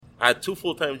I had 2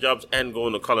 full-time jobs and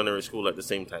going to culinary school at the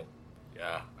same time.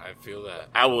 Yeah, I feel that.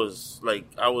 I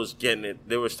was getting it.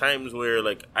 There was times where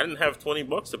like I didn't have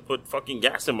 $20 to put fucking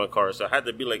gas in my car, so I had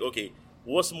to be like, okay,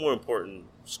 what's more important,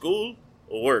 school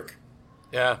or work?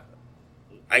 Yeah.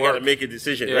 I got to make a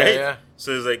decision, Yeah, right? yeah.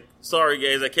 So it's like, sorry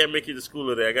guys, I can't make it to school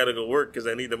today. I got to go work because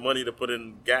I need the money to put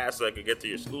in gas so I can get to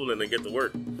your school and then get to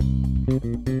work.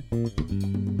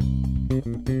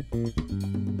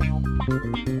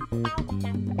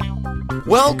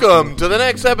 Welcome to the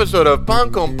next episode of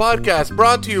Pancom Podcast,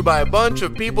 brought to you by a bunch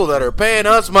of people that are paying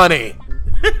us money.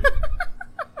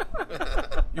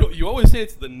 You always say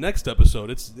it's the next episode.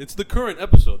 It's the current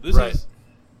episode. This Right. is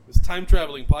this time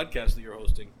traveling podcast that you're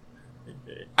hosting.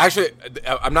 Actually,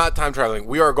 I'm not time traveling.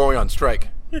 We are going on strike.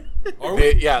 Are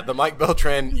we? The Mike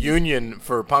Beltran Union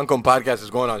for Pancom Podcast is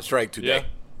going on strike today.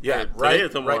 Yeah, Today or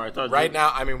tomorrow? I thought right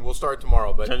now. I mean, we'll start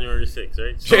tomorrow, but January 6th,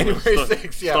 right? January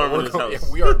 6th. Yeah, storming his house.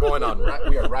 we are going on.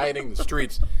 We are rioting the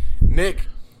streets. Nick,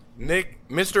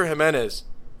 Mr. Jimenez,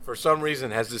 for some reason,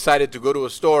 has decided to go to a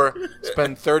store,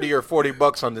 spend $30 or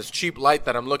 $40 on this cheap light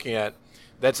that I'm looking at.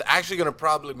 That's actually going to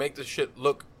probably make this shit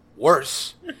look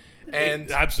worse.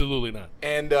 And Absolutely not.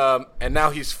 and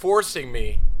now he's forcing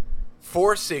me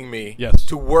Yes.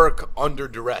 to work under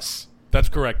duress. That's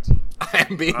correct. I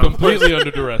am being Completely under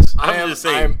duress. I'm just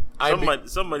saying. I'm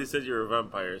somebody said you're a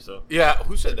vampire, so. Yeah,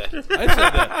 who said that? I said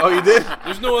that. Oh, you did?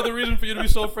 There's no other reason for you to be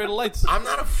so afraid of lights. I'm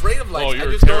not afraid of lights. Oh, I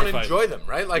you're just don't terrified. enjoy them,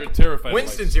 right? Like You're terrified of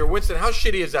Winston's lights. here. Winston, how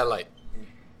shitty is that light?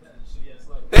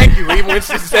 Thank you. Even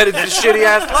Winston said it's a shitty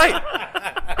ass light.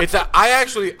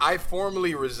 I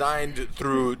formally resigned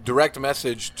through direct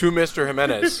message to Mr.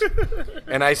 Jimenez,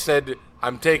 and I said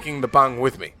I'm taking the pang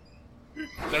with me.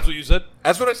 That's what you said?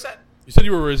 That's what I said. You said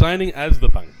you were resigning as the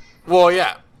pang. Well,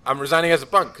 yeah, I'm resigning as a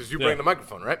punk because you bring Yeah. the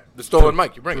microphone, right? The stolen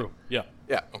mic, you bring True. it. Yeah.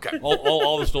 Yeah, okay.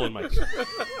 All the stolen mics.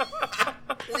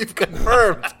 We've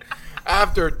confirmed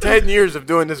after 10 years of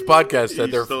doing this podcast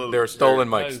that they're stolen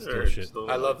That mics. is still shit.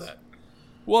 I love that.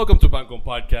 Welcome to Pancom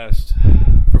Podcast.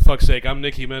 For fuck's sake, I'm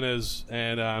Nick Jimenez,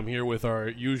 and I'm here with our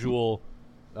usual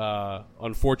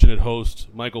unfortunate host,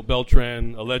 Michael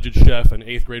Beltran, alleged chef and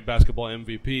 8th grade basketball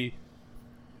MVP.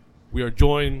 We are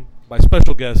joined by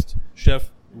special guest,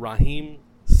 Chef Raheem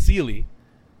Sealy.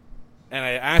 And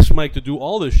I asked Mike to do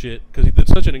all this shit because he did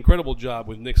such an incredible job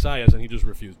with Nick Sayas, and he just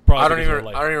refused. Probably I don't because of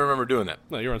even light. remember doing that.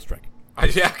 No, you're on strike.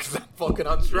 Yeah, because I'm fucking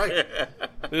on strike.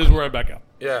 This is where I back out.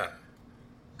 Yeah.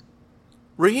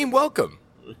 Raheem, welcome.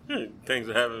 Thanks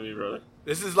for having me, brother.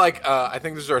 This is like, I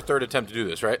think this is our third attempt to do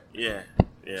this, right? Yeah.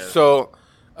 So,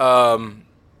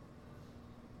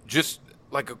 just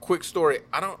like a quick story.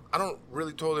 I don't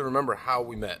really totally remember how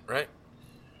we met, right?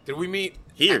 Did we meet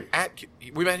Here.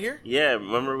 We met here? Yeah,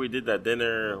 remember we did that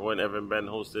dinner when Evan Ben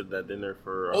hosted that dinner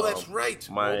for... Oh, that's right.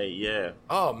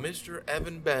 Oh, Mr.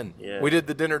 Evan Ben. Yeah. We did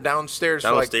the dinner downstairs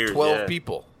for like 12 yeah.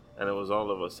 people. And it was all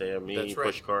of us there. Me, That's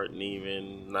right. Pushcart,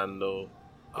 Neven, Nando.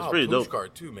 It was Oh, pretty dope.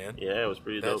 Pushcart too, man. Yeah, it was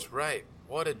pretty dope. That's right.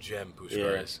 What a gem Pushcart Yeah,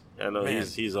 is. I know Man.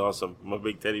 he's awesome. I'm a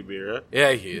big teddy bear, huh?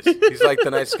 Yeah, he is. He's like the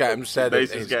nice guy. I'm sad that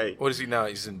Nicest he's, guy. What is he now?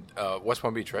 He's in West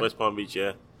Palm Beach, right? West Palm Beach,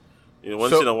 yeah.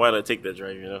 Once So- in a while I take that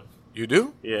drive, you know. You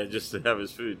do? Yeah, just to have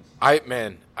his food.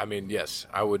 Yes,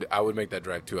 I would make that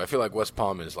drive too. I feel like West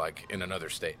Palm is like in another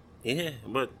state. Yeah,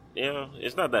 but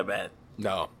it's not that bad.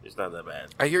 No. It's not that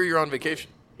bad. I hear you're on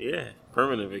vacation. Yeah,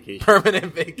 permanent vacation.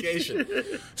 Permanent vacation.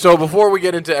 So before we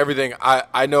get into everything,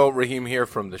 I know Raheem here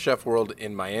from the Chef World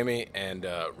in Miami, and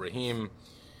Raheem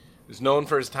is known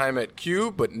for his time at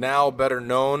Q, but now better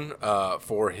known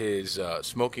for his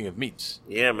smoking of meats.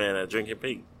 Yeah, man, Drinking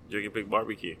Pig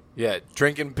barbecue. Yeah,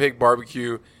 Drinking Pig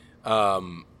Barbecue,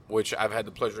 which I've had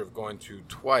the pleasure of going to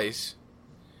twice,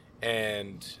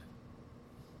 and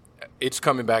it's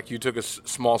coming back. You took a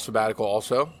small sabbatical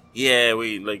also? Yeah,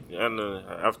 we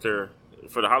after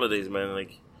for the holidays, man.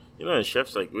 Like, as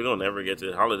chefs, like we don't ever get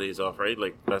the holidays off, right?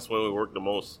 Like that's when we work the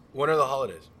most. When are the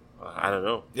holidays? I don't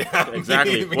know. Yeah,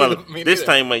 exactly. me Well, neither. this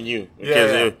time I knew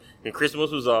because Yeah. And Christmas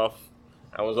was off.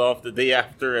 I was off the day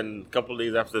after and a couple of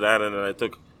days after that, and then I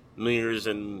took New Year's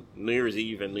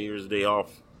Eve and New Year's Day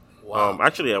off. Wow.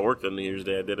 Actually, I worked on New Year's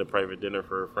Day. I did a private dinner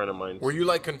for a friend of mine. Were you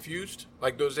like confused?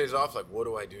 Like those days off? Like, what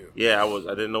do I do? Yeah, I was.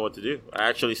 I didn't know what to do. I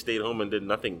actually stayed home and did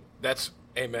nothing. That's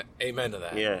amen to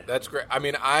that. Yeah. That's great. I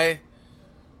mean,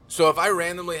 so if I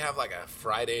randomly have like a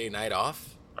Friday night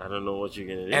off, I don't know what you're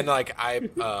gonna do. and like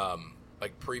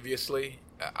like previously,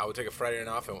 I would take a Friday night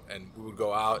off and we would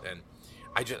go out, and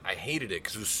I hated it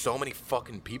because there was so many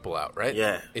fucking people out, right?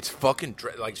 Yeah. It's fucking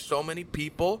like so many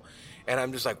people, and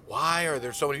I'm just like, why are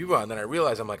there so many people out? And then I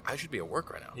realize I'm like, I should be at work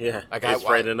right now. Yeah, like it's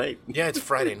Friday night. Yeah, it's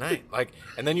Friday night. Like,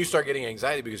 and then you start getting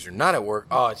anxiety because you're not at work.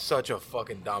 Oh, it's such a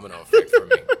fucking domino effect for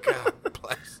me. God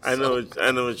bless. I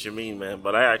know what you mean, man.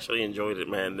 But I actually enjoyed it,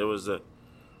 man. There was the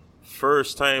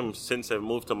first time since I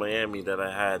moved to Miami that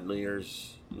I had New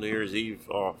Year's Eve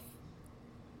off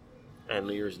and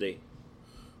New Year's Day.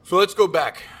 So let's go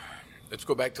back. Let's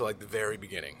go back to like the very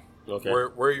beginning. Okay.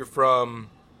 Where you're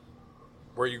from,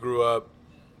 where you grew up,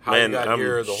 how you got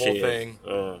here, the whole thing.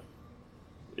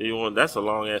 That's a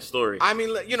long ass story. I mean,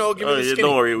 give me the skinny.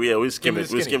 Don't worry, we skim it.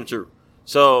 We skim through.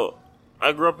 So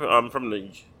I grew up. I'm from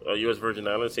the U.S. Virgin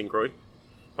Islands, St. Croix.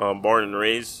 Born and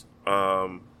raised.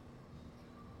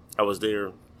 I was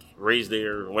there, raised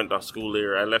there, went to school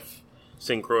there. I left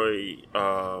St. Croix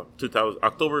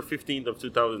October 15th of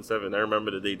 2007. I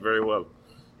remember the date very well.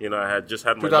 I had just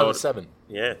had my 2007. daughter.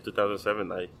 Yeah,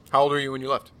 2007. How old were you when you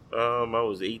left? I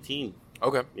was 18.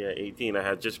 Okay. Yeah, 18. I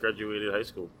had just graduated high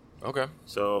school. Okay.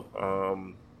 So, part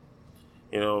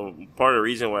of the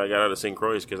reason why I got out of St.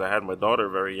 Croix is because I had my daughter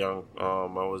very young. I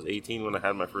was 18 when I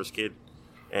had my first kid,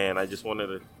 and I just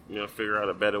wanted to, figure out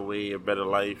a better way, a better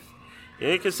life.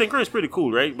 Yeah, because St. Croix is pretty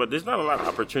cool, right? But there's not a lot of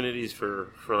opportunities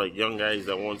for like young guys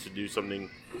that want to do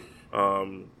something. You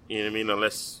know what I mean?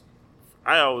 Unless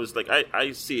I always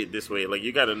I see it this way: like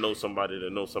you got to know somebody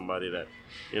that know somebody that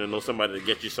know somebody to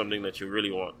get you something that you really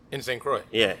want. In St. Croix.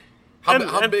 Yeah.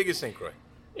 How big is St. Croix?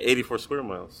 84 square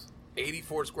miles.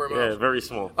 84 square miles. Yeah, very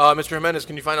small. Mr. Jimenez,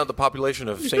 can you find out the population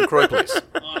of St. Croix, please?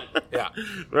 Yeah.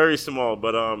 Very small,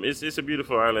 but it's a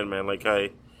beautiful island, man. Like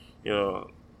I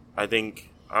think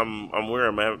I'm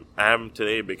where I am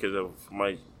today because of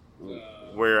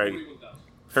where I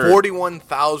heard.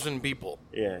 41,000 people.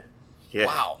 Yeah.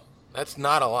 Wow, that's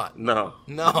not a lot. No,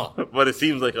 but it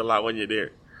seems like a lot when you're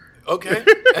there. Okay,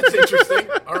 that's interesting.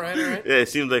 All right. Yeah, it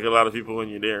seems like a lot of people when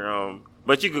you're there.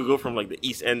 But you could go from like the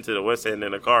east end to the west end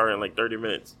in a car in like 30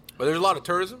 minutes. But there's a lot of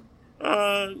tourism.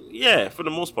 Yeah, for the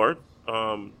most part.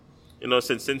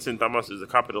 Since St. Thomas is the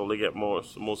capital, they get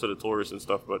most of the tourists and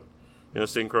stuff. But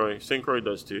St. Croix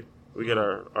does too. We get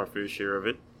our fair share of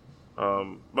it.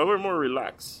 But we're more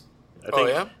relaxed.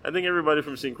 I think everybody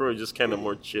from St. Croix is just kind of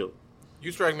more chill.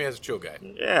 You strike me as a chill guy.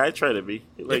 Yeah, I try to be.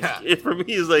 For me,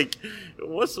 it's like,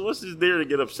 what's there to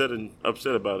get upset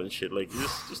about and shit? Like,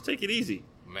 just take it easy,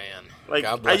 man. Like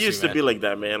I used to be like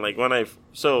that, man. Like when I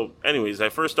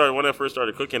first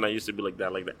started cooking, I used to be like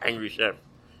that, like the angry chef.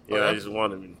 I just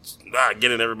wanted to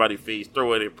get in everybody's face, throw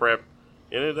away their prep.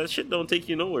 That shit don't take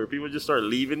you nowhere. People just start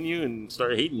leaving you and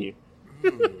start hating you.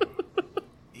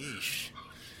 Yeesh.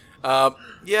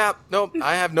 Yeah, no,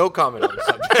 I have no comment on the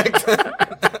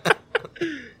subject.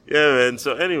 Yeah, man.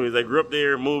 So, anyways, I grew up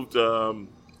there, moved. So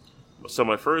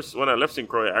when I left St.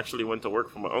 Croix, I actually went to work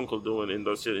for my uncle doing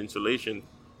industrial insulation,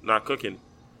 not cooking.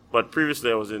 But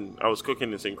previously, I was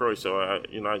cooking in St. Croix, so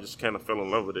I just kind of fell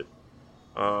in love with it.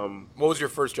 What was your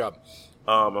first job?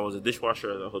 I was a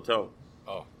dishwasher at a hotel.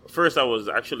 Oh. First, I was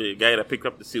actually a guy that picked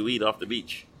up the seaweed off the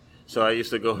beach. So I used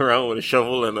to go around with a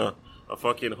shovel and a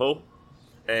fucking hoe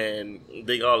and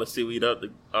dig all the seaweed out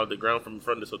the ground from in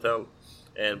front of this hotel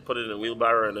and put it in a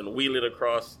wheelbarrow and then wheel it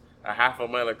across a half a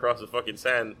mile across the fucking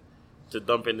sand to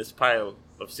dump in this pile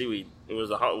of seaweed. It was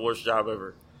the worst job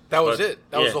ever. That was it?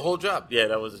 That was the whole job? Yeah,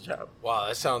 that was the job. Wow,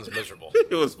 that sounds miserable.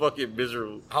 It was fucking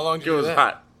miserable. How long did you do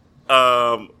that? It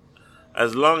was hot.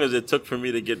 As long as it took for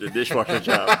me to get the dishwasher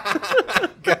job.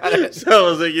 Got it. So I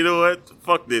was like, you know what?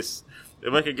 Fuck this.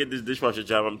 If I could get this dishwasher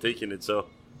job, I'm taking it. So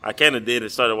I kind of did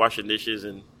and started washing dishes.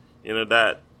 And,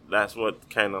 that's what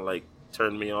kind of like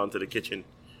turned me on to the kitchen.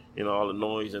 All the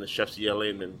noise and the chefs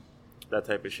yelling and that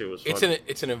type of shit was fun.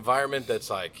 It's an environment that's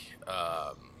like,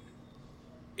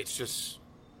 it's just,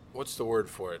 what's the word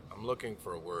for it? I'm looking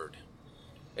for a word.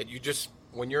 And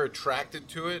when you're attracted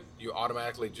to it, you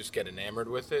automatically just get enamored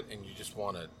with it, and you just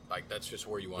want to, like, that's just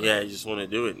where you want to you just want to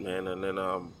do it, man. And then,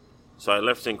 so I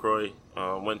left St. Croix,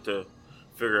 went to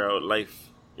figure out life,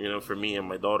 for me and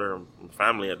my daughter and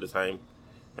family at the time.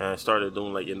 And I started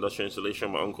doing, like, industrial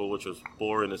installation with my uncle, which was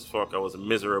boring as fuck. I was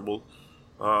miserable.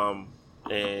 And,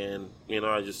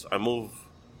 I moved.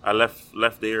 I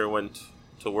left there, went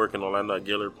to work in Orlando at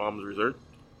Gaylord Palms Resort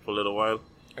for a little while.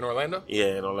 In Orlando?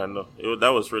 Yeah, in Orlando.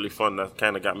 That was really fun. That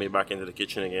kind of got me back into the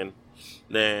kitchen again.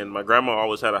 Then my grandma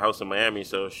always had a house in Miami,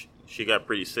 so she got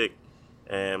pretty sick.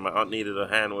 And my aunt needed a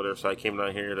hand with her, so I came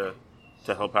down here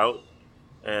to help out.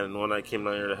 And when I came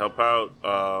down here to help out,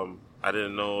 I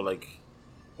didn't know, like,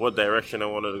 what direction I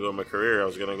wanted to go in my career. I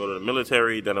was going to go to the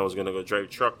military, then I was going to go drive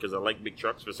truck because I like big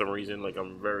trucks for some reason. Like,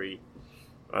 I'm very,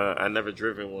 I never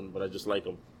driven one, but I just like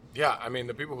them. Yeah, I mean,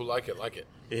 the people who like it, like it.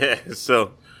 Yeah,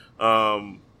 so,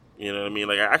 you know what I mean?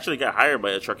 Like, I actually got hired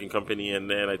by a trucking company, and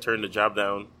then I turned the job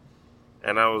down.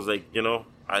 And I was like, you know,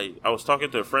 I was talking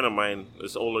to a friend of mine,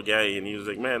 this older guy, and he was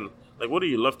like, man, like, what do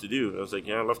you love to do? I was like,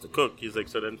 yeah, I love to cook. He's like,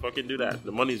 so then fucking do that.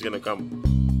 The money's going to come.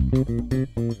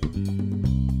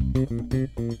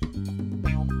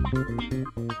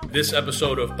 This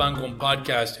episode of Pan Con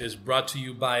Podcast is brought to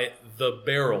you by The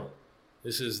Barrel.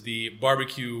 This is the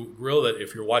barbecue grill that,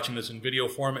 if you're watching this in video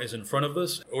form, is in front of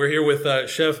us. We're here with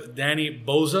Chef Danny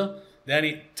Boza.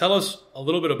 Danny, tell us a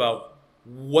little bit about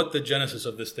what the genesis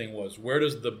of this thing was. Where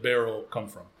does The Barrel come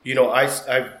from? You know, I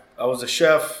was a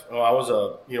chef. I was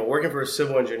working for a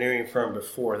civil engineering firm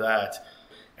before that,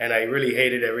 and I really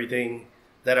hated everything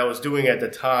that I was doing at the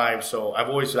time. So I've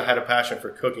always had a passion for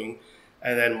cooking.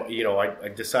 And then, you know, I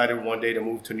decided one day to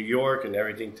move to New York, and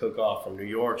everything took off from New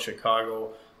York,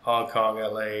 Chicago, Hong Kong,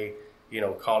 LA, you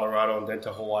know, Colorado, and then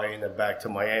to Hawaii, and then back to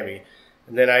Miami.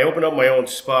 And then I opened up my own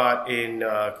spot in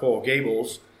Coral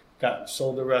Gables,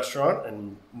 sold the restaurant,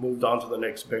 and moved on to the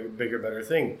next bigger, better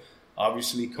thing.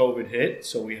 Obviously, COVID hit,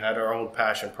 so we had our own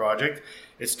passion project.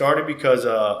 It started because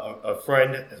a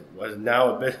friend, was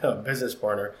now a business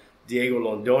partner, Diego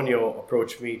Londoño,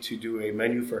 approached me to do a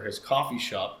menu for his coffee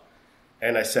shop.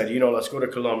 And I said, you know, let's go to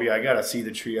Colombia. I got to see the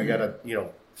tree. I got to, you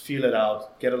know, feel it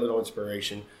out, get a little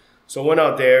inspiration. So I went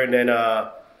out there, and then,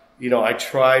 you know, I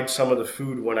tried some of the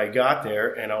food when I got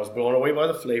there, and I was blown away by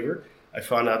the flavor. I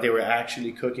found out they were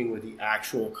actually cooking with the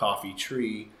actual coffee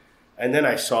tree. And then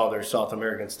I saw their South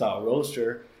American style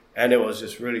roaster, and it was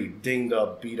just really dinged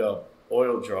up, beat up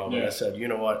oil drum. Yeah. And I said, you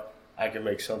know what? I can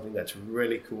make something that's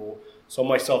really cool. So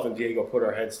myself and Diego put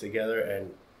our heads together,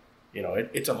 and you know,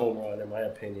 it's a home run in my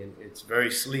opinion. It's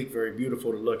very sleek, very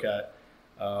beautiful to look at.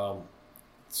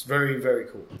 It's very, very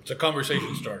cool. It's a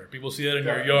conversation starter. People see that in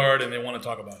your yard and they want to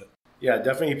talk about it. Yeah,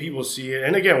 definitely people see it.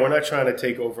 And again, we're not trying to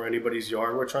take over anybody's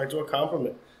yard. We're trying to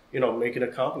make it a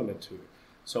compliment to it.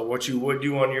 So what you would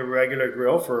do on your regular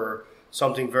grill for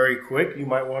something very quick, you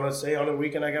might want to say on a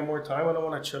weekend, I got more time, I don't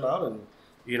want to chill out, and,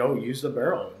 you know, use the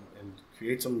barrel and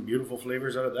create some beautiful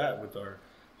flavors out of that with our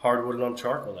hardwood lump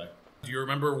charcoal. Do you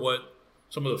remember what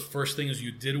some of the first things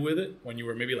you did with it when you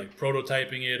were maybe like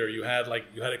prototyping it, or you had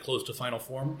it close to final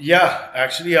form? Yeah,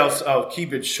 actually, I'll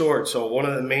keep it short. So one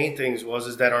of the main things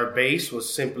is that our base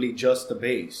was simply just the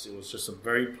base. It was just a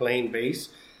very plain base,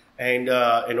 and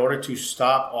in order to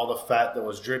stop all the fat that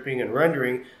was dripping and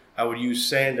rendering, I would use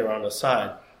sand around the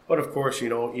side. But of course, you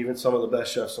know, even some of the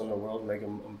best chefs in the world make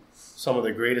some of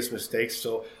the greatest mistakes.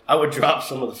 So I would drop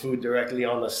some of the food directly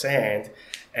on the sand,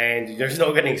 and there's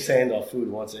no getting sand off food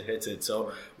once it hits it.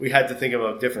 So we had to think of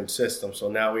a different system. So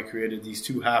now we created these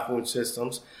 2 half-moon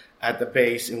systems at the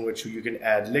base in which you can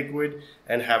add liquid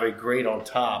and have a grate on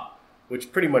top,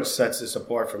 which pretty much sets this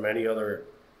apart from any other,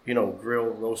 you know, grill,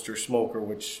 roaster, smoker,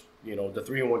 which, you know, the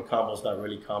 3-in-1 combo is not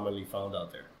really commonly found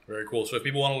out there. Very cool. So if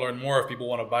people want to learn more, if people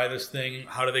want to buy this thing,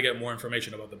 how do they get more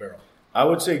information about the barrel? I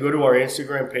would say go to our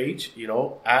Instagram page, you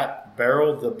know, at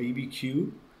Barrel the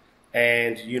BBQ.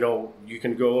 And, you know, you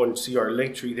can go and see our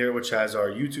link tree there, which has our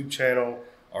YouTube channel,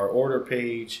 our order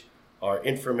page, our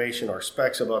information, our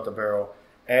specs about the barrel.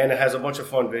 And it has a bunch of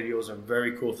fun videos and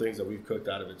very cool things that we've cooked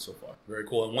out of it so far. Very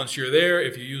cool. And once you're there,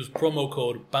 if you use promo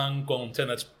code PANCON10,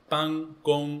 that's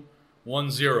PANCON10,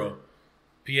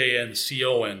 PANCON,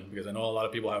 because I know a lot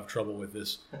of people have trouble with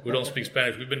this. We don't speak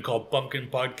Spanish. We've been called Pumpkin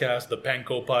Podcast, the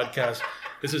Panko Podcast.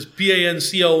 This is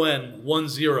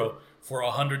PANCON10 for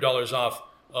 $100 off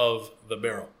of the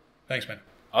barrel. Thanks, man.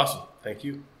 Awesome. Thank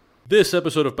you. This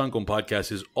episode of Pan Con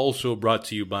Podcast is also brought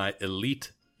to you by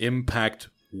Elite Impact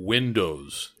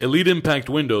Windows. Elite Impact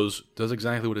Windows does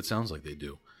exactly what it sounds like they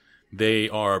do. They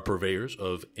are purveyors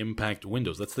of impact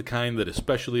windows. That's the kind that,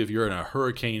 especially if you're in a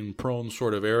hurricane-prone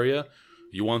sort of area,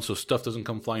 you want so stuff doesn't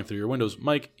come flying through your windows.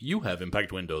 Mike, you have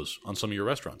impact windows on some of your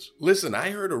restaurants. Listen,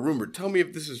 I heard a rumor. Tell me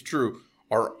if this is true.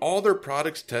 Are all their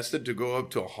products tested to go up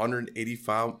to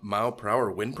 185 mile per hour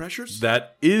wind pressures?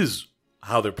 That is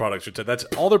how their products are tested. That's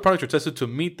all their products are tested to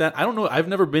meet that. I don't know. I've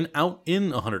never been out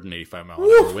in 185 mile an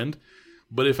hour wind.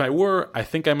 But if I were, I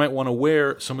think I might want to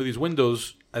wear some of these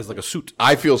windows as like a suit.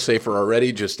 I feel safer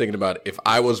already just thinking about if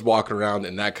I was walking around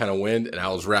in that kind of wind and I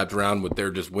was wrapped around with their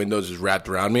just windows just wrapped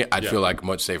around me, I'd feel like a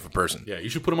much safer person. Yeah, you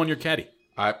should put them on your caddy.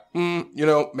 You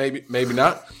know, maybe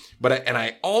not. But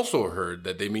I also heard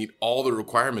that they meet all the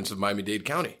requirements of Miami-Dade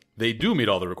County. They do meet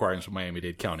all the requirements of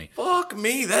Miami-Dade County. Fuck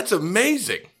me, that's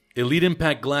amazing.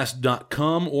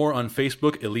 EliteImpactGlass.com or on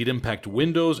Facebook, Elite Impact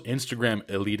Windows, Instagram,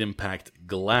 Elite Impact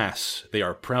Glass. They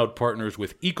are proud partners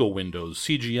with Eco Windows,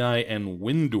 CGI, and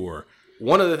Windoor.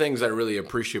 One of the things I really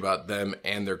appreciate about them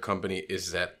and their company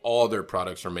is that all their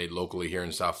products are made locally here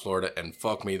in South Florida, and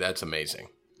fuck me, that's amazing.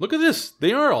 Look at this.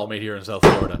 They are all made here in South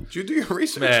Florida. Did you do your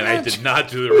research? Man, I did not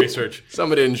do the research.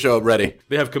 Somebody didn't show up ready.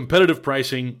 They have competitive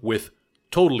pricing with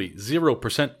totally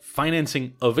 0%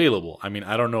 financing available. I mean,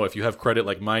 I don't know if you have credit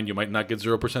like mine, you might not get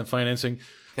 0% financing,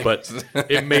 but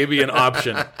it may be an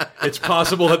option. It's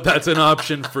possible that that's an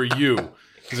option for you.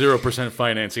 0%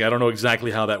 financing. I don't know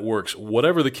exactly how that works.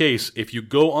 Whatever the case, if you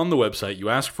go on the website, you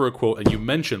ask for a quote, and you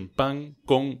mention Pan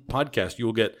Con Podcast, you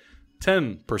will get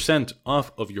 10%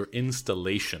 off of your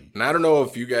installation. And I don't know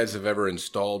if you guys have ever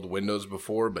installed Windows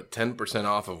before, but 10%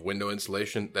 off of window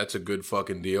installation, that's a good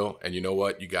fucking deal. And you know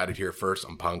what? You got it here first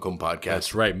on Pan Con Podcast.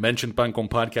 That's right. Mention Pan Con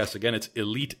Podcast. Again, it's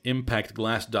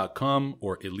EliteImpactGlass.com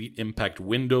or Elite Impact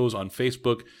Windows on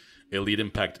Facebook. Elite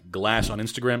Impact Glass on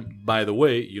Instagram. By the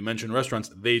way, you mentioned restaurants.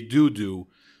 They do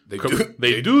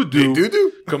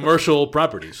commercial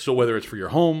properties. So whether it's for your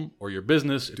home or your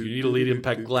business, if you need Elite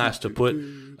Impact Glass to put,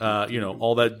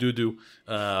 all that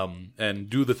and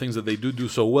do the things that they do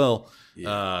so well,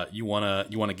 you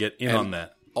wanna get in on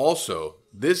that. Also,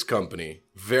 this company,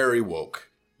 very woke.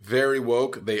 Very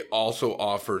woke. They also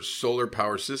offer solar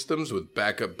power systems with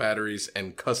backup batteries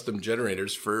and custom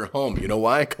generators for your home. You know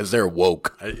why? Because they're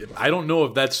woke. I don't know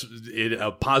if that's a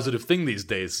positive thing these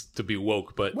days to be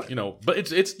woke, but but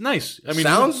it's nice. I mean,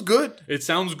 sounds good. It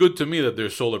sounds good to me that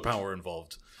there's solar power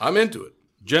involved. I'm into it.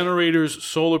 Generators,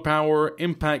 solar power,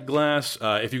 impact glass.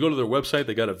 If you go to their website,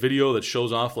 they got a video that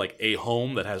shows off like a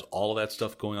home that has all of that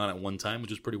stuff going on at one time,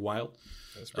 which is pretty wild.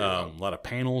 That's pretty wild. A lot of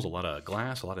panels, a lot of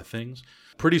glass, a lot of things.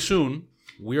 Pretty soon,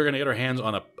 we are going to get our hands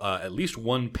on at least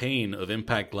one pane of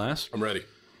impact glass. I'm ready.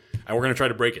 And we're going to try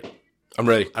to break it. I'm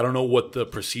ready. I don't know what the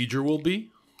procedure will be,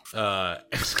 but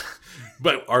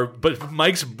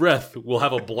Mike's breath will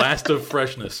have a blast of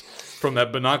freshness from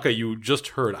that Banaka you just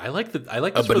heard. I like this for the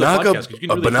podcast, 'cause you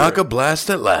can really Banaka hear it. blast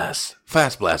at last.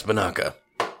 Fast blast Banaka.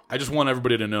 I just want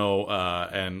everybody to know,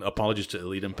 and apologies to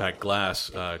Elite Impact Glass,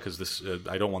 because this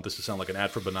I don't want this to sound like an ad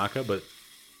for Banaka, but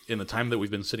in the time that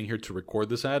we've been sitting here to record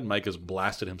this ad, Mike has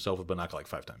blasted himself with Banaka like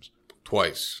 5 times.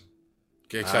 Twice.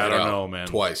 Get I excited don't out. know, man.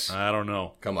 Twice. I don't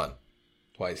know. Come on.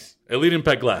 Twice. Elite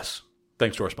Impact Glass.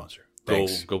 Thanks to our sponsor.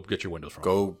 Thanks. Go get your windows from.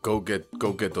 Go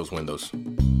get those windows. You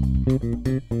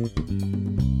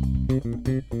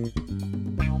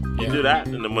do that,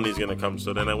 and the money's gonna come.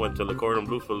 So then I went to Le Cordon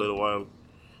Bleu for a little while,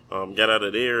 got out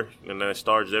of there, and then I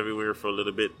started everywhere for a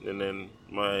little bit, and then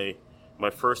my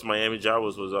first Miami job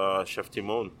was Chef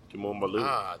Timon Balou.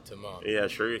 Ah, Timon. Yeah,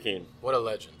 Sugar Cane. What a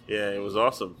legend. Yeah, it was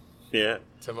awesome. Yeah.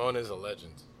 Timon is a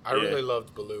legend. I Yeah. really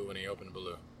loved Baloo when he opened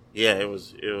Baloo. Yeah, it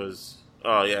was.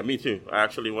 Oh yeah, me too. I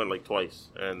actually went like twice,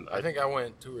 and I think I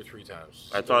went 2 or 3 times.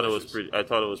 I thought it was pretty. I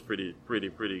thought it was pretty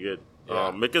good.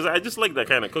 Yeah. Because I just like that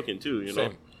kind of cooking too. You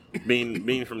know, Same.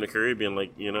 being from the Caribbean, I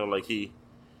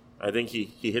think he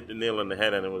hit the nail on the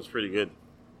head, and it was pretty good.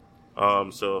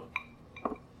 So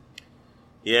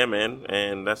yeah, man,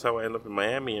 and that's how I ended up in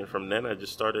Miami, and from then I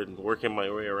just started working my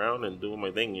way around and doing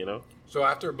my thing. You know. So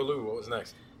after Baloo, what was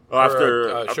next?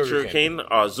 After Sugar Sugar Cane.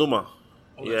 Cane, Zuma.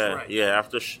 Oh, that's right. Yeah.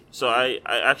 After so I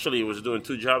actually was doing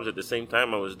 2 jobs at the same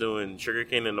time. I was doing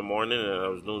Sugarcane in the morning, and I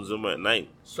was doing Zuma at night.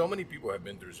 So many people have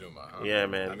been through Zuma, huh? Yeah,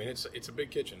 man. I mean, it's a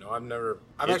big kitchen. No,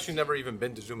 I've actually never even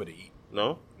been to Zuma to eat.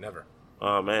 No? Never.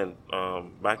 Oh man.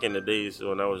 Back in the days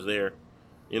when I was there,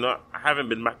 I haven't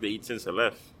been back to eat since I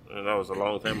left, and that was a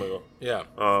long time ago. Yeah.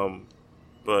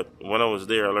 But when I was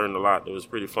there, I learned a lot. It was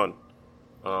pretty fun.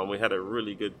 We had a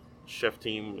really good chef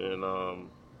team, and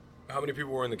How many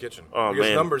people were in the kitchen? Oh, because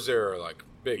man. numbers there are like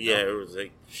big. yeah, no? it was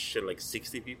like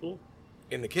 60 people.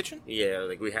 In the kitchen? Yeah,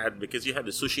 like we had, because you had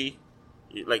the sushi,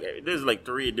 like there's like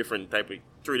three different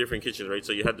kitchens, right?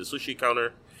 So you had the sushi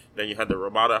counter, then you had the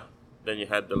robata, then you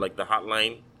had the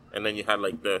hotline, and then you had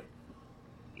like the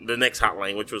next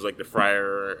hotline, which was like the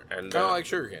fryer and Kind of like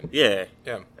Sugarcane. yeah,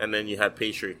 Yeah. and then you had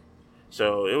pastry.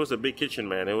 So it was a big kitchen,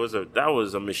 man. That was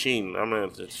a machine. I'm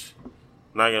not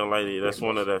gonna lie to you. That's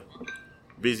one of the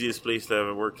busiest places I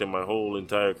ever worked in my whole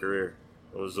entire career.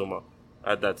 It was Zuma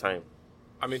at that time.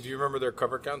 I mean, do you remember their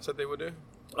cover counts that they would do?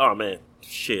 Oh man,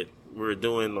 shit. We were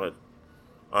doing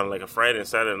on like a Friday and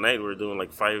Saturday night. We were doing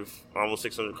like 5, almost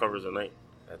 600 covers a night.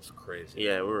 That's crazy.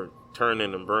 Yeah, we were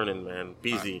turning and burning, man.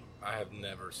 Busy. I have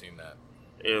never seen that.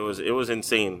 It was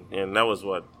insane, and that was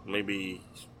maybe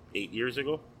 8 years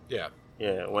ago. Yeah.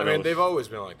 Yeah, I mean, they've always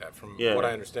been like that. From Yeah. what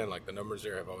I understand, like the numbers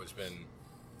there have always been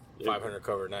 500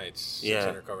 cover nights, Yeah.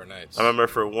 600 cover nights. I remember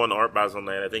for one Art Basel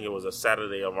night, I think it was a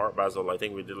Saturday of Art Basel. I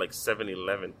think we did like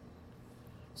 711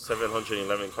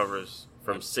 covers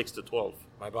from 6 to 12.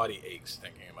 My body aches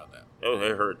thinking about that. Oh,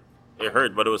 it hurt. It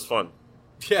hurt, but it was fun.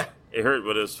 Yeah. It hurt,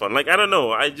 but it was fun. Like, I don't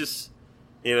know. I just,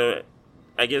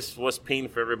 I guess what's pain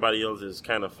for everybody else is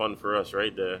kind of fun for us,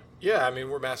 right? Yeah, I mean,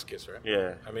 we're masochists, right?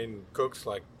 Yeah. I mean, cooks,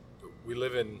 like, we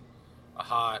live in a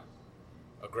hot,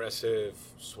 aggressive,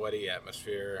 sweaty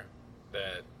atmosphere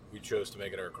that we chose to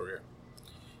make it our career.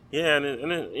 Yeah, and you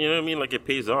know what I mean? Like, it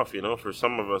pays off, for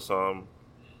some of us. I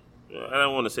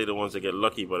don't want to say the ones that get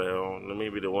lucky, but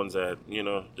maybe the ones that,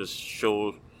 just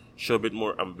show a bit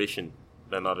more ambition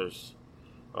than others.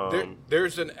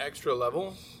 There's an extra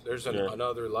level. There's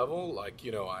another level. Like,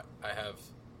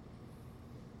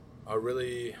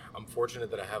 I'm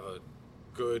fortunate that I have a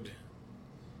good,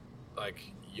 like,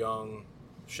 young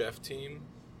chef team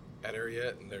at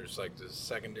Ariete, and there's, like, the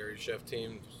secondary chef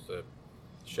team, the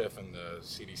chef and the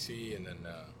CDC, and then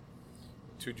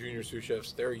 2 junior sous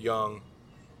chefs. They're young,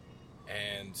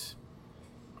 and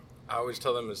I always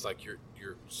tell them it's like you're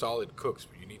solid cooks,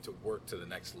 but you need to work to the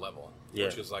next level,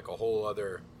 which is like a whole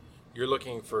other. You're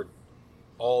looking for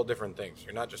all different things.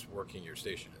 You're not just working your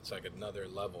station. It's like another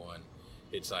level, and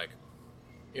it's like,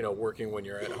 working when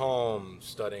you're at home,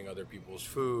 studying other people's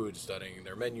food, studying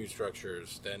their menu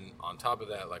structures. Then on top of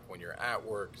that, like when you're at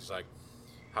work, it's like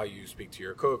how you speak to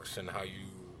your cooks and how you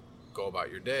go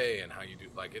about your day and how you do.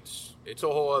 Like it's a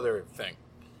whole other thing.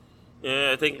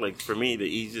 Yeah, I think like for me, the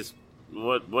easiest,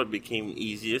 what became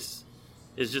easiest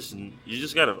is just you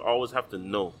just gotta always have to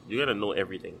know. You gotta know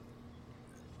everything.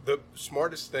 The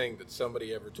smartest thing that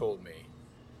somebody ever told me,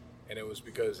 and it was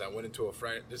because I went into a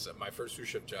Friday. This is my first sous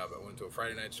chef job. I went to a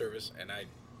Friday night service, and I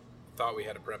thought we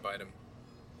had a prep item.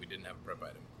 We didn't have a prep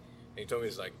item. And he told me,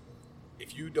 it's like,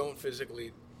 if you don't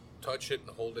physically touch it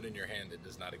and hold it in your hand, it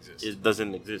does not exist. It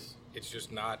doesn't exist. It's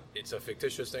just not. It's a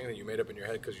fictitious thing that you made up in your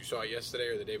head because you saw it yesterday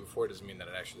or the day before. It doesn't mean that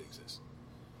it actually exists.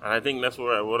 And I think that's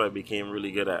what I became really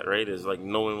good at, right? Is like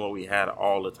knowing what we had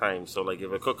all the time. So like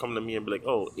if a cook come to me and be like,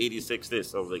 "Oh, 86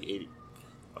 this," I was like 80.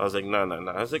 I was like, no.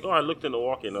 I was like, "Oh, I looked in the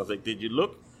walk-in." I was like, "Did you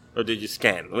look or did you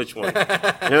scan? Which one?"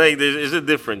 Like there's a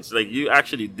difference. Like you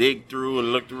actually dig through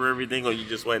and look through everything, or you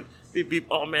just went beep beep.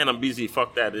 Oh man, I'm busy.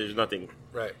 Fuck that. There's nothing.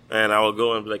 Right. And I will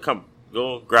go and be like, "Come,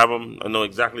 go grab them." I know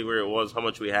exactly where it was, how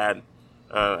much we had.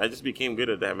 I just became good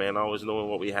at that, man. Always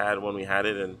knowing what we had when we had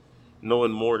it, and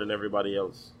knowing more than everybody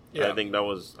else. Yeah. I think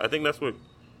that's what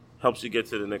helps you get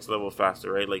to the next level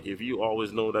faster, right? Like if you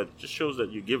always know that, it just shows that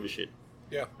you give a shit.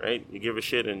 Yeah. Right? You give a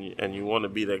shit and you want to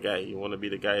be that guy. You want to be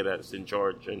the guy that's in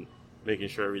charge and making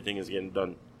sure everything is getting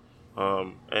done.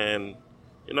 And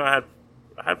I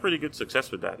had pretty good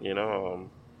success with that,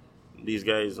 These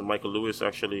guys, Michael Lewis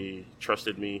actually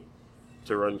trusted me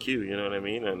to run Q, you know what I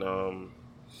mean?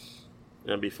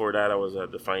 And before that I was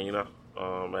at the Faena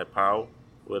at POW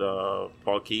with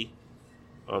Paul Key.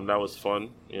 That was fun.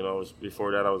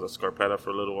 Before that I was at Scarpetta for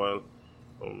a little while.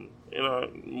 I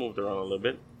moved around a little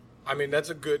bit. I mean, that's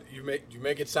a good. You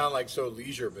make it sound like so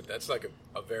leisure, but that's like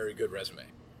a very good resume.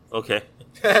 Okay.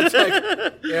 It's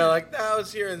like, like I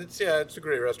was here, and it's a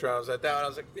great restaurant. I was at that one. I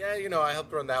was like, I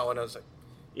helped run that one. I was like,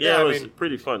 it was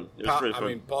pretty fun. I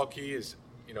mean, Paul Key is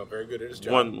very good at his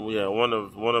job. One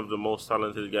of the most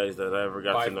talented guys that I ever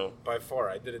got to know. By far,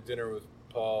 I did a dinner with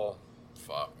Paul.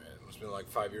 Fuck, man, it must have been like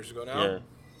 5 years ago now. Yeah.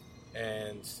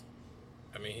 And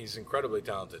I mean, he's incredibly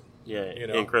talented. Yeah,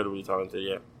 incredibly talented.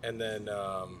 Yeah. And then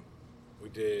we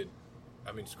did.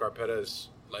 I mean, Scarpetta is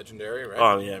legendary, right?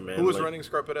 Oh yeah, man. Who was running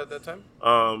Scarpetta at that time?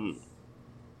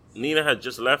 Nina had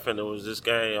just left, and it was this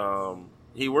guy.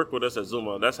 He worked with us at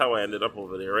Zuma. That's how I ended up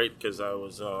over there, right? Because I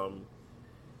was.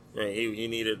 He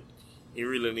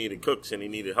really needed cooks and he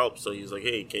needed help, so he's like,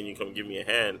 "Hey, can you come give me a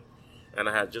hand?" And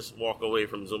I had just walked away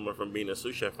from Zuma from being a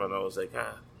sous chef, and I was like,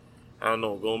 I don't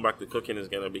know, going back to cooking is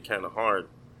gonna be kind of hard.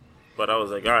 But I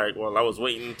was like, all right, well, I was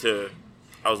waiting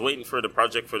for the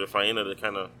project for the Faena to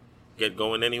kind of get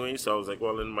going anyway. So I was like,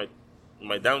 well, in my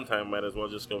downtime, might as well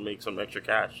just go make some extra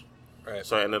cash. Right.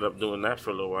 So I ended up doing that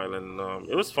for a little while, and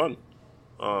it was fun.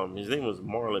 His name was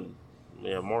Marlon.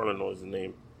 Yeah, Marlon was his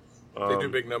name. They do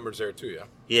big numbers there too,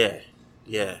 yeah.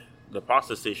 Yeah. The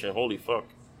pasta station, holy fuck.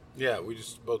 Yeah, we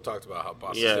just both talked about how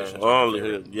pasta stations.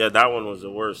 That one was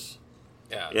the worst.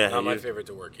 Yeah, not my favorite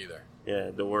to work either.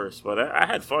 Yeah, the worst. But I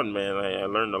had fun, man. I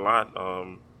learned a lot.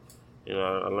 I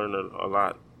learned a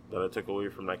lot that I took away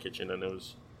from that kitchen, and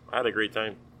I had a great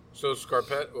time. So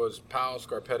Scarpetta was POW,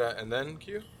 Scarpetta, and then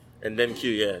Q? And then Q,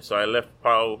 yeah. So I left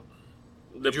POW.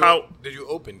 Did you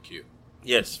open Q?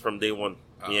 Yes, from day one.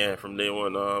 Oh. Yeah, from day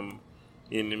one.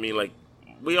 You know what I mean? Like,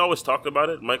 we always talked about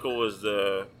it. Michael was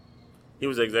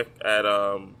exec at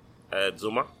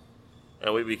Zuma,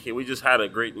 and we just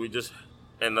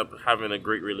ended up having a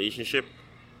great relationship,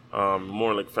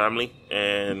 more like family,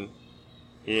 and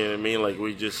you know what I mean. Like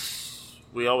we just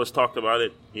we always talked about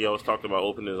it. He always talked about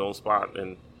opening his own spot,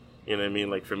 and you know what I mean.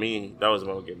 Like for me, that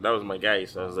was my guy.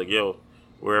 So I was like, yo,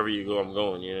 wherever you go, I'm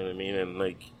going. You know what I mean? And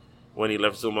like when he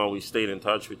left Zuma, we stayed in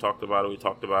touch. We talked about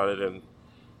it, and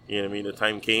you know what I mean. The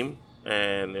time came,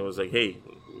 and it was like, hey,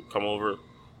 come over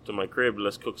to my crib.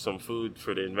 Let's cook some food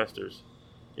for the investors.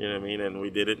 You know what I mean? And we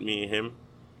did it, me and him,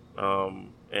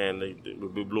 and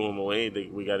we blew him away.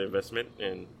 We got investment,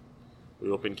 and we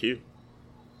opened Q.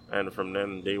 And from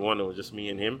then, day one, it was just me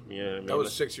and him. You know what I mean? That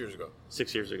was 6 years ago.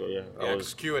 6 years ago, yeah. Yeah,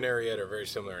 because Q and Ariette are very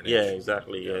similar in age. Yeah,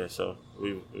 exactly. Yeah, so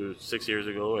it was 6 years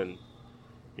ago, and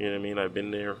you know what I mean. I've been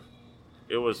there.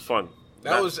 It was fun.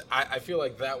 That was. I feel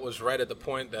like that was right at the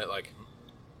point that like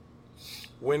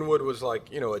Wynwood was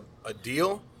like, you know, a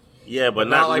deal. Yeah, but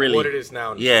not like really what it is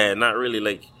now. Yeah, not really.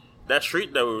 Like that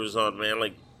street that we was on, man.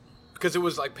 Like because it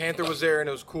was like Panther was there and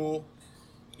it was cool.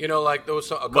 You know, like there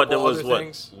was a couple but there was other what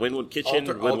things. Wynwood Kitchen,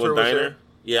 Alter Wynwood was Diner. there.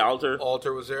 Yeah, Alter.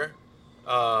 Alter was there.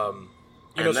 You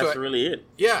And know, that's so really it.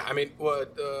 yeah, I mean,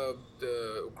 what the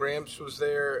Gramps was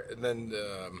there, and then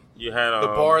You had the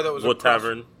bar that was Wood across-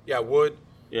 Tavern. Yeah, Wood.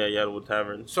 Yeah, you had Wood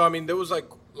Tavern. So I mean, there was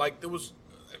like there was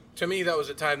to me that was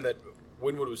a time that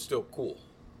Wynwood was still cool.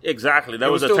 Exactly. That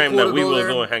It was the still time cool that to we go was there.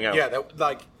 going to hang out. Yeah,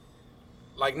 that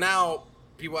like now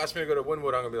people ask me to go to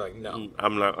Wynwood, I'm gonna be like, no.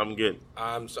 I'm good.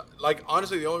 Like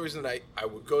honestly, the only reason I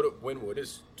would go to Wynwood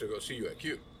is to go see you at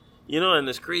Q. You know, and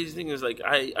this crazy thing is like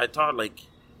I thought like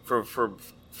for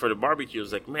the barbecue,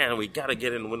 it's like, man, we gotta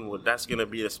get in Wynwood. That's gonna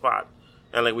be the spot.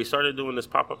 And like we started doing this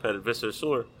pop up at Vista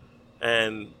Sur,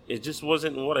 and it just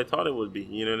wasn't what I thought it would be.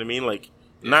 You know what I mean? Like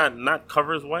not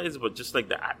covers wise, but just like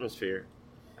the atmosphere.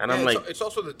 And I'm like, it's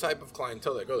also the type of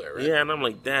clientele that go there, right? yeah, and I'm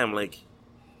like, damn, like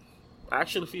I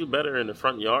actually feel better in the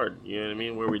front yard. You know what I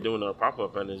mean? Where we're doing our pop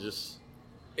up, and it's just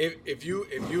If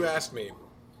you ask me,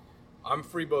 I'm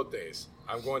free both days.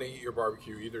 I'm going to eat your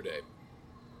barbecue either day.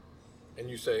 And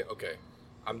you say, okay,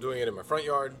 I'm doing it in my front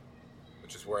yard,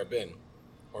 which is where I've been,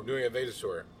 or I'm doing it at Veda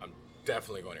Store, I'm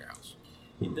definitely going to your house.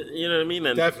 you know what I mean?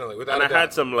 And Definitely, without and a I doubt.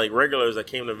 had some like regulars that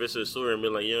came to Vista Sur and be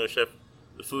like, you know, chef,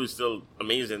 the food's still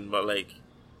amazing, but like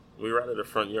we rather the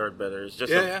front yard better. It's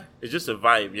just it's just a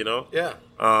vibe, you know. Yeah.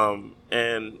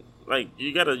 And like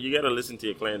you gotta listen to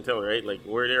your clientele, right? Like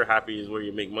where they're happy is where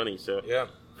you make money. So Yeah.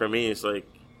 for me, it's like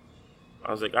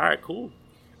I was like, all right, cool.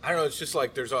 I don't know, it's just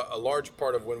like there's a large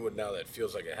part of Wynwood now that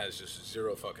feels like it has just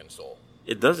zero fucking soul.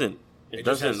 It doesn't. It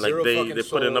just has doesn't. Like zero they're fucking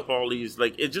putting soul. up all these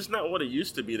like it's just not what it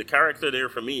used to be. The character there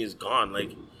for me is gone.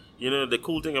 Like you know, the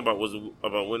cool thing about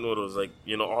Wynwood was like,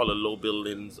 you know, all the low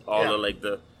buildings, all the like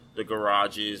the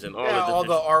garages and all Yeah, the all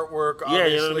the artwork, Yeah,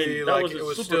 obviously. you know what I mean? That Like was it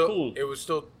was super still cool. it was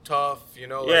still tough, you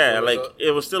know. yeah, it was like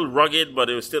it was still rugged, but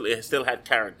it still had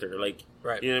character. Like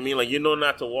Right. you know what I mean? Like you know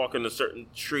not to walk in a certain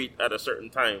street at a certain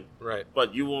time. right.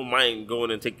 But you won't mind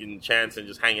going and taking a chance and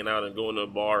just hanging out and going to a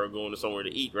bar or going to somewhere to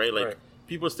eat, right? Like Right.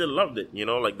 people still loved it, you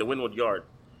know, like the Wynwood Yard.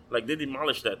 Like they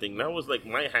demolished that thing. That was like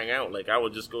my hangout. Like I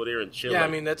would just go there and chill. Yeah, like,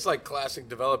 I mean that's like classic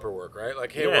developer work, right?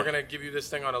 Like, hey, Yeah. we're gonna give you this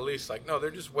thing on a lease. Like, no,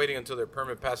 they're just waiting until their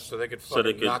permit passes so they could So fucking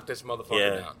they could- knock this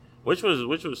motherfucker down. which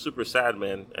was super sad,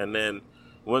 man. And then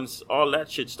once all that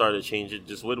shit started changing,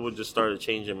 just Wynwood just started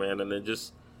changing, man. And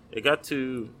it got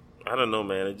too, I don't know,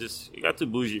 man. It got too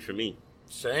bougie for me.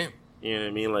 Same. You know what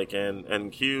I mean? Like,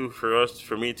 and Q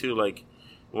for me too. Like,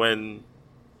 when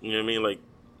you know what I mean? Like,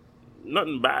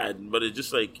 nothing bad, but it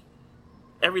just like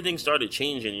everything started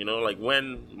changing. You know, like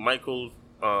when Michael,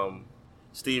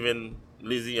 Steven,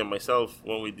 Lizzie, and myself,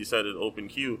 when we decided to open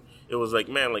Q, it was like,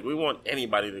 man, like we want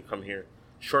anybody to come here.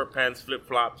 Short pants, flip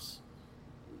flops.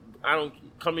 I don't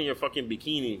come in your fucking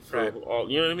bikini for Right. all.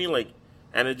 You know what I mean? Like,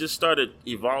 and it just started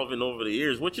evolving over the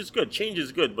years, which is good. Change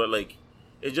is good, but like,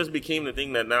 it just became the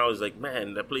thing that now is like,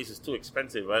 man, that place is too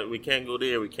expensive. Right? We can't go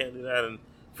there. We can't do that. And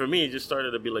for me, it just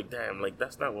started to be like, damn, like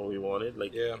that's not what we wanted.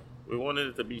 Like, Yeah. we wanted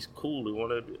it to be cool. We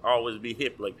wanted it to always be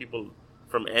hip. Like people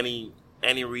from any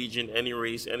region, any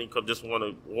race, any just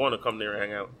want to come there and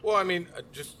hang out. Well, I mean,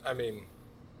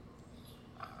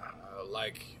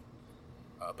 like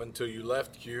up until you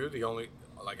left Q,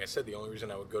 like I said, the only reason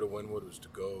I would go to Wynwood was to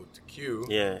go to Q.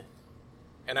 Yeah,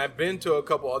 And I've been to a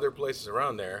couple other places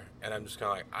around there, and I'm just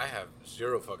kind of like, I have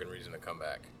zero fucking reason to come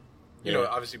back. You know, Yeah.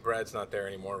 obviously Brad's not there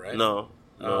anymore, right? no,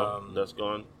 Um, that's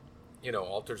gone. You know,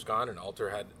 Alter's gone, and Alter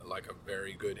had like a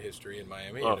very good history in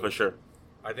Miami. Oh, and it for was- sure.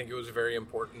 I think it was a very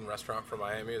important restaurant for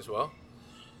Miami as well.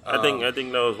 I think that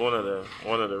was one of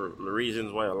the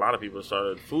reasons why a lot of people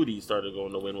foodies started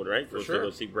going to Wynwood, right? For Was sure. to go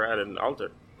see Brad and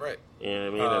Alter. Right. You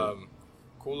know what I mean?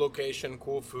 Cool location,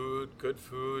 cool food,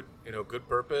 you know, good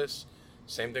purpose.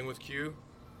 Same thing with Q.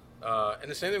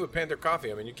 And the same thing with Panther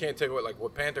Coffee. I mean, you can't take away, like,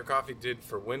 what Panther Coffee did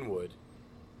for Wynwood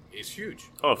is huge.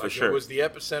 Oh, for sure. It was the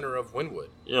epicenter of Wynwood.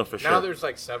 Yeah, for sure. Now there's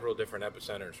like several different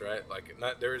epicenters, right? Like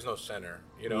there is no center.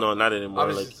 You know, No, not anymore.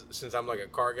 Obviously, since I'm like a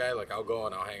car guy, like I'll go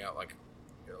and I'll hang out. Like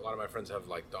a lot of my friends have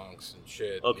like donks and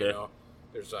shit. Okay. You know,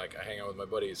 there's like I hang out with my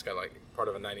buddy. He's got like part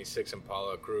of a '96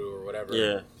 Impala crew or whatever.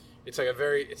 Yeah. It's like a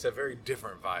very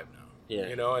different vibe now. Yeah.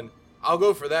 You know, and I'll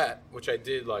go for that, which I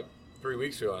did like 3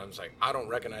 weeks ago, and I'm just like, I don't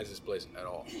recognize this place at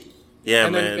all. Yeah,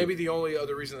 and man. then maybe the only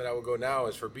other reason that I would go now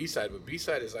is for B-side, but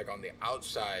B-side is like on the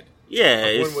outside. Yeah, of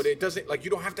it's- Wynwood. It doesn't like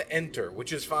you don't have to enter,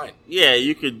 which is fine. Yeah,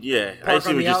 you could. Yeah, I Park see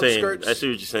on what the you're saying. outskirts. I see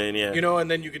what you're saying. Yeah, You know, and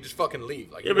then you can just fucking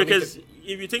leave. Like yeah, you don't need because to-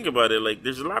 if you think about it, like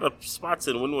there's a lot of spots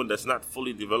in Wynwood that's not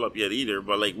fully developed yet either.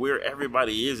 But like where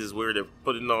everybody is where they're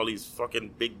putting all these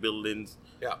fucking big buildings,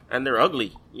 yeah. and they're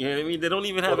ugly. You know what I mean? They don't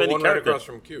even have Well, the any one right character. across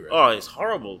from Q, right? Oh, it's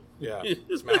horrible. Yeah,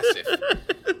 it's massive.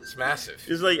 It's massive.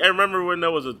 It's like I remember when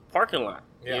there was a parking lot.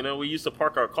 Yeah. You know, we used to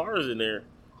park our cars in there.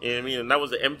 You know what I mean? And that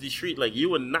was an empty street. Like you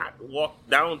would not walk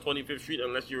down 25th Street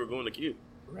unless you were going to Q.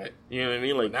 Right. You know what I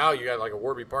mean? Like Now you got like a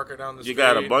Warby Parker down the street. you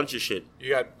got a bunch of shit. You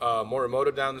got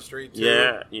Morimoto down the street too.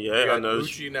 Yeah, You I got know.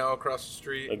 Gucci now across the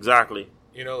street. Exactly.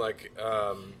 You know, like,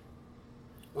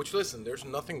 which listen, there's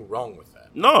nothing wrong with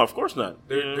that. No, of course not.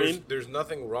 You know what I mean? There's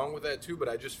nothing wrong with that too, but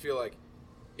I just feel like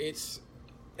it's,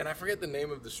 and I forget the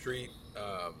name of the street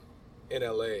in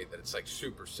LA that it's like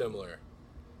super similar.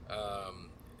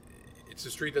 It's the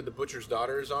street that the butcher's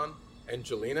daughter is on,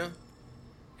 Angelina,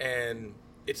 and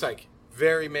it's like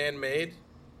very man-made.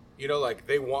 You know, like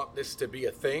they want this to be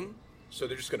a thing, so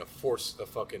they're just gonna force the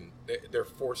fucking. They're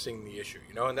forcing the issue,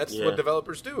 you know, and that's Yeah. what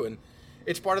developers do, and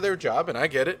it's part of their job, and I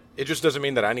get it. It just doesn't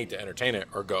mean that I need to entertain it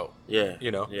or go. Yeah.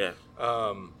 You know. Yeah.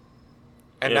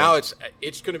 And Yeah. now it's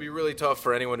going to be really tough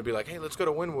for anyone to be like, hey, let's go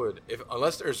to Wynwood.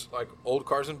 Unless there's like old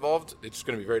cars involved, it's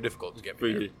going to be very difficult to get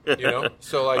me there. You know,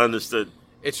 so like Understood.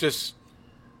 it's just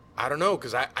I don't know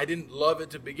because I didn't love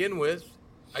it to begin with.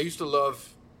 I used to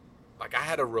love like I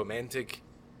had a romantic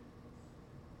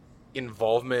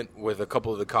involvement with a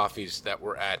couple of the coffees that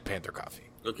were at Panther Coffee.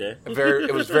 Okay.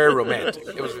 It was very romantic.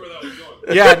 It was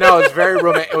yeah, no, it was very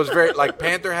romantic. It was very like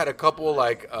Panther had a couple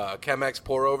like Chemex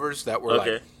pour overs that were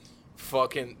Okay. like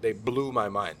fucking they blew my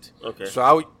mind. Okay.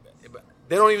 So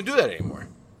they don't even do that anymore.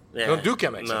 Yeah. They don't do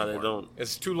Chemex No, anymore. they don't.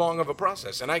 It's too long of a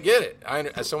process, and I get it.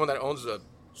 As someone that owns a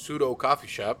pseudo coffee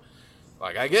shop,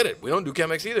 like I get it. We don't do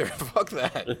Chemex either. Fuck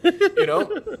that. You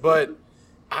know? But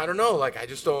I don't know. Like I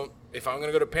just don't. If I'm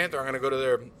gonna go to Panther, I'm gonna go to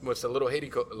their what's the Little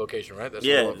Haiti location, right? That's a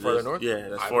Yeah. little further north. Yeah,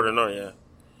 that's further north. Yeah.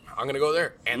 I'm gonna go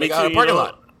there, and Me they got too, a parking you know.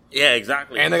 lot. Yeah,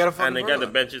 exactly. And they got a fucking and they got parking the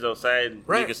lot. benches outside.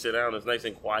 Right. You can sit down. It's nice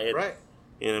and quiet. Right.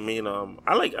 You know what I mean?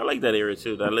 I like that area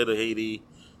too. That Little Haiti,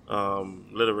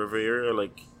 Little River area.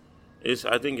 Like,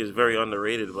 I think it's very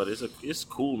underrated, but it's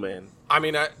cool, man. I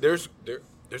mean, there's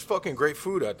fucking great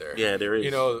food out there. Yeah, there is.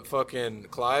 You know, fucking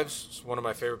Clive's is one of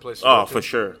my favorite places. Oh, to go for to.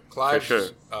 sure. Clive's,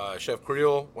 For sure. Chef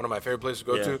Creole, one of my favorite places to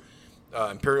go Yeah. to.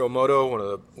 Imperial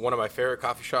Moto, one of my favorite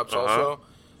coffee shops Uh-huh.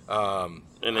 also.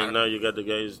 And then now you got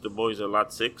the boys at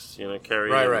Lot 6, you know, Carrie.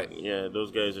 Right, and- right. Yeah,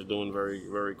 those guys are doing very,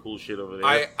 very cool shit over there.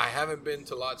 I haven't been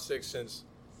to Lot 6 since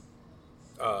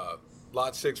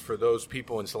Lot 6 for those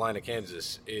people in Salina,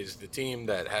 Kansas, is the team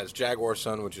that has Jaguar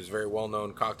Sun, which is a very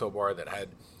well-known cocktail bar that had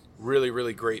really,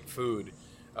 really great food,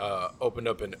 opened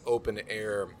up an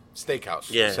open-air steakhouse,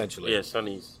 yeah, essentially. Yeah,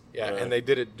 Sonny's. Yeah, and they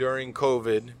did it during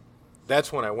COVID.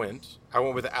 That's when I went. I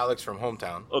went with Alex from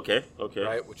Hometown, Okay.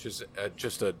 right, which is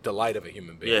just a delight of a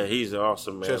human being. Yeah, he's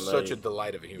awesome, man. just Like, such a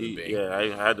delight of a human being. Yeah, I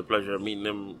had the pleasure of meeting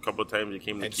him a couple of times. He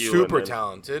came to And Q. super and then-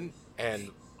 talented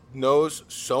and knows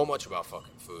so much about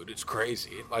fucking food. It's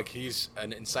crazy. Like he's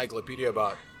an encyclopedia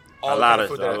about all the kind of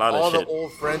food that all the shit.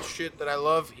 old French shit that I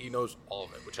love. He knows all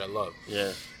of it, which I love.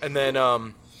 Yeah, And then,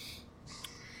 and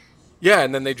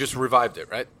then they just revived it,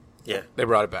 right? yeah. They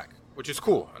brought it back, which is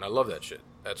cool, and I love that shit.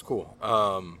 That's cool.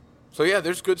 So yeah,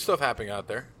 there's good stuff happening out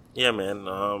there. Yeah,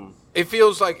 man. It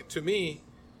feels like, to me,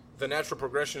 the natural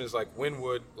progression is like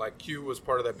Wynwood, like Q was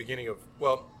part of that beginning of,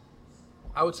 well,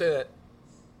 I would say that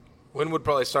Wynwood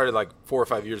probably started like 4 or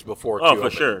 5 years before Q Oh, for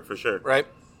opened, sure, for sure. right?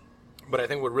 But I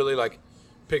think what really like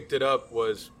picked it up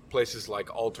was places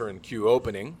like Alter and Q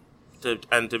opening.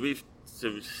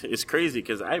 It's crazy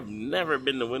because I've never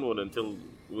been to Wynwood until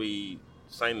we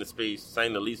signed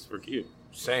the lease for Q.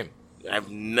 Same.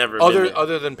 I've never been there.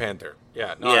 Other than Panther.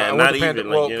 Yeah. No, Yeah, I went not to Panther, even,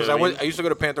 like, well, you know because what I mean? I used to go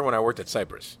to Panther when I worked at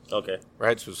Cypress, Okay,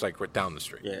 right? So it's like right down the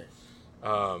street.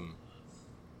 yeah.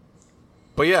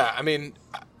 But yeah, I mean,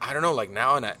 I don't know. Like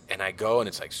now, and I go, and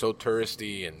it's like so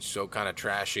touristy and so kind of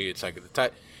trashy. It's like the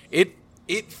type.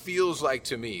 It feels like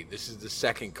to me this is the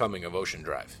second coming of Ocean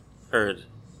Drive. Heard.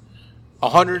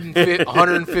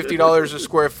 $150 a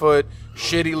square foot,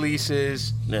 shitty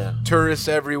leases, Yeah. tourists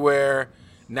everywhere.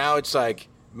 Now it's like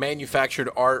manufactured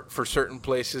art for certain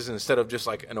places instead of just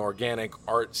like an organic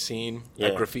art scene, a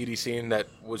Yeah. graffiti scene that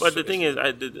was. But the thing is,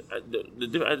 I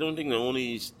don't think the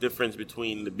only difference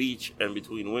between the beach and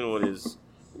between Wynwood is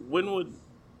Wynwood.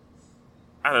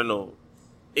 I don't know.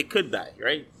 It could die,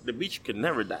 right? The beach could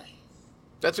never die,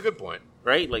 That's a good point.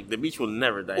 right? Like the beach will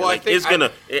never die. Well, I like think it's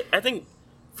gonna. I think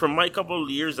from my couple of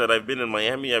years that I've been in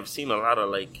Miami, I've seen a lot of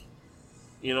like,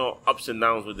 ups and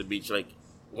downs with the beach. Like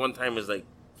one time is like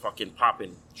fucking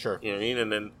popping. Sure. You know what I mean?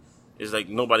 And then it's like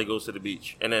nobody goes to the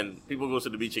beach. And then people go to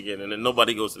the beach again. And then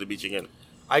nobody goes to the beach again.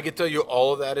 I can tell you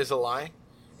all of that is a lie.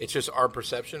 It's just our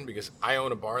perception because I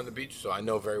own a bar on the beach, so I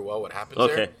know very well what happens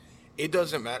there. Okay. It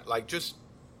doesn't matter. Like,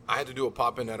 I had to do a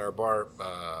pop in at our bar.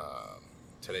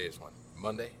 Today is what?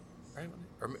 Monday, right?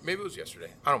 Or maybe it was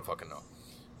yesterday. I don't fucking know.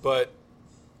 But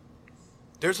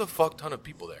there's a fuck ton of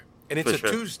people there, and it's For a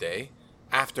sure. Tuesday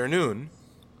afternoon,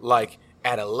 like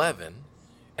at 11,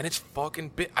 and it's fucking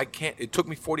bit. I can't. It took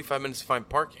me 45 minutes to find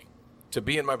parking to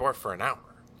be in my bar for an hour,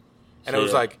 and So, it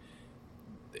was yeah.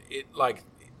 like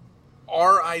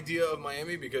our idea of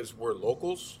Miami because we're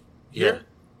locals here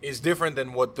is different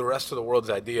than what the rest of the world's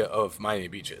idea of Miami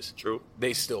Beach is. True.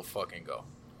 They still fucking go.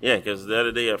 Yeah, because the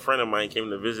other day a friend of mine came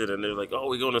to visit and they were like, "Oh,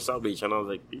 we're going to South Beach," and I was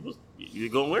like, "You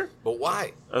going where?" But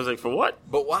why? I was like, "For what?"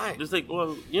 But why? Just like,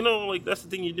 well, like that's the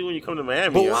thing you do when you come to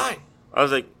Miami. But right? why? I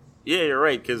was like, "Yeah, you're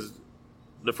right." Because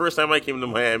the first time I came to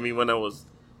Miami, when I was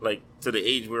like to the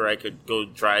age where I could go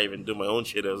drive and do my own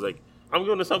shit, I was like, "I'm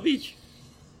going to South Beach."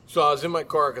 So I was in my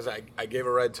car because I gave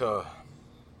a ride to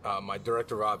my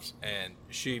director of ops, and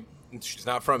she's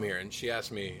not from here, and she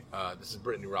asked me, this is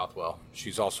Brittany Rothwell.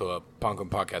 She's also a Punk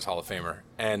and Podcast Hall of Famer.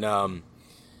 And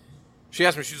she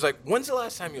asked me, she was like, when's the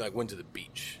last time you like went to the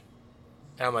beach?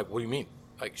 And I'm like, what do you mean?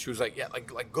 Like, she was like, yeah,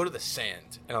 like go to the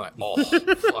sand. And I'm like, oh,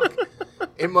 fuck.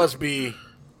 It must be,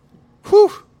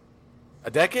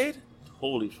 a decade?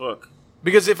 Holy fuck.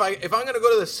 Because if I'm going to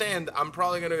go to the sand, I'm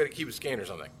probably going to go to Key Biscayne or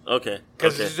something. Okay.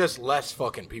 Because Okay. there's just less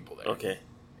fucking people there. Okay.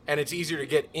 And it's easier to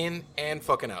get in and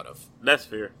fucking out of. That's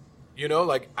fair. You know,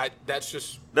 like, that's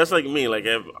just... That's like me. Like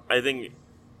I think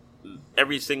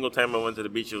every single time I went to the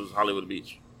beach, it was Hollywood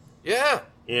Beach. Yeah.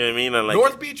 You know what I mean? And like,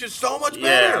 North Beach is so much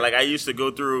better. yeah, like I used to go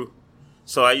through.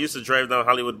 So I used to drive down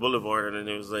Hollywood Boulevard, and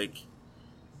then it was like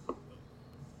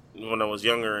when I was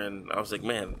younger, and I was like,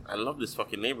 man, I love this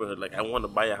fucking neighborhood. Like I want to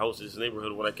buy a house in this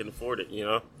neighborhood when I can afford it,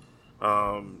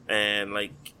 and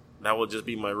like that would just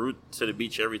be my route to the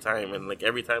beach every time. And like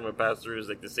every time I pass through, it's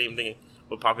like the same thing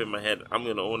would pop in my head. I'm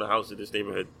gonna own a house in this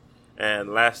neighborhood.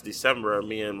 And last December,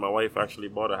 me and my wife actually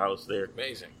bought a house there.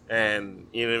 Amazing. And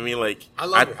you know what I mean? Like I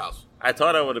love your house. I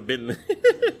thought I would have been.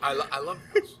 I love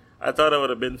your house. I thought I would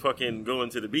have been fucking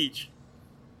going to the beach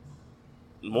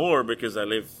more because I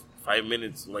live 5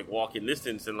 minutes like walking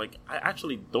distance, and like I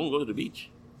actually don't go to the beach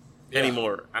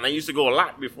anymore. And I used to go a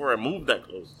lot before I moved that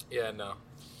close. Yeah, no.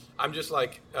 I'm just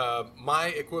like, my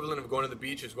equivalent of going to the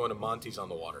beach is going to Monty's on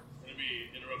the water. I'm going to be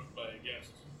interrupted by a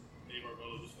guest. Dave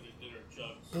Arvello just finished dinner at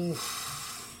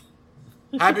Chubb's.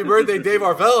 Happy birthday, Dave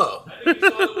Arvello. I think he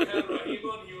saw that we had Raheem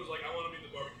on, and he was like, I want to be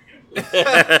the barbecue guest.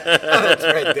 That's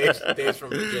right. Dave's from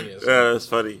Virginia. So, Yeah, that's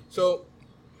funny.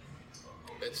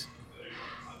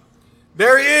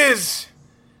 there he is.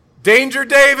 Danger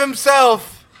Dave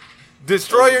himself.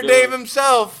 Destroyer Dave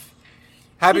himself.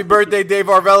 Happy birthday, Dave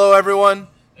Arvello, everyone.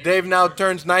 Dave now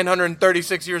turns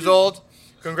 936 years old.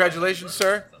 Congratulations,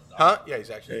 sir. Huh? Yeah, he's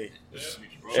actually.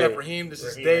 Chef Raheem, this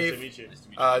is Dave.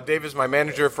 Dave is my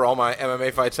manager for all my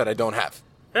MMA fights that I don't have.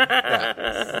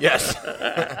 Yeah. Yes.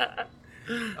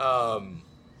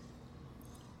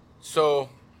 So,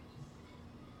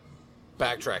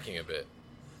 backtracking a bit.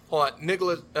 Hold on,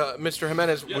 Nicholas, Mr.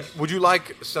 Jimenez, Yes. would you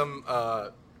like some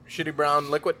shitty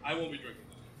brown liquid? I won't be drinking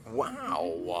this.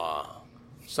 Wow.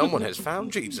 Someone has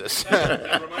found Jesus.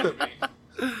 That reminded me.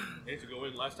 I hate to go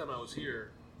in. Last time I was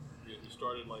here, we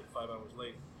started like 5 hours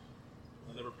late.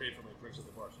 I never paid for my drinks at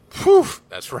the bar. Whew,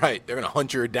 that's right. They're gonna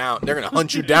hunt you down. They're gonna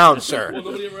hunt you down, Well, sir.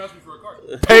 nobody ever asked me for a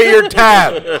card. Pay your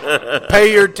tab.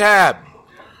 Pay your tab.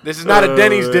 This is not a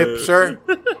Denny's dip, sir.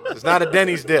 This is not a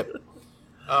Denny's dip.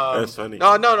 That's funny.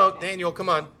 No, Daniel, come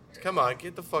on,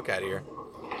 get the fuck out of here.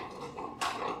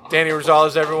 Danny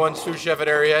Rosales, everyone, sous chef at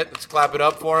Ariete. Let's clap it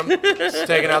up for him. He's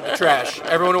taking out the trash.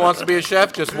 Everyone who wants to be a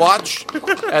chef, just watch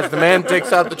as the man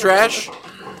takes out the trash.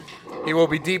 He will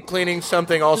be deep cleaning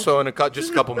something also in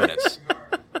just a couple minutes.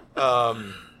 So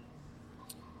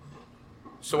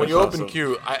when you That's open awesome.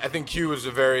 Q, I think Q is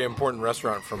a very important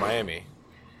restaurant for Miami.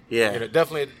 Yeah.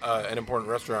 Definitely an important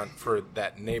restaurant for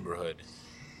that neighborhood.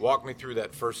 Walk me through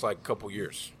that first like couple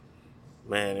years.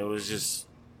 Man, it was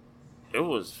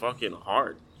fucking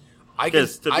hard. I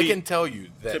can tell you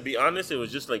that. To be honest, it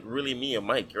was just like really me and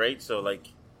Mike, right? So like,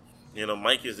 you know,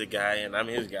 Mike is the guy and I'm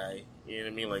his guy. You know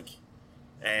what I mean? Like,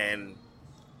 and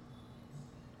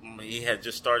he had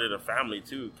just started a family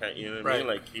too. You know what I mean?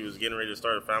 Like he was getting ready to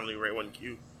start a family right when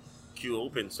Q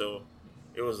opened. So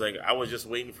it was like I was just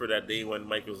waiting for that day when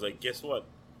Mike was like, "Guess what?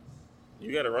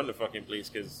 You got to run the fucking place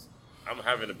because I'm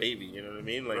having a baby." You know what I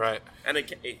mean? Like, right. And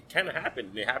it kind of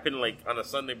happened. It happened like on a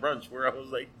Sunday brunch where I was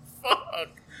like, "Fuck,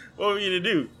 what were you to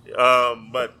do?"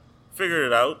 But figured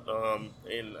it out.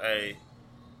 And I,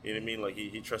 you know what I mean? Like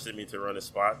he trusted me to run his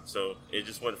spot, so it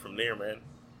just went from there, man.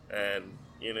 And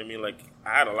you know what I mean? Like I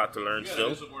had a lot to learn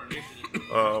still.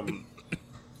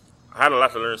 I had a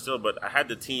lot to learn still, but I had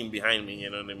the team behind me. You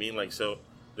know what I mean? Like so,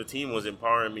 the team was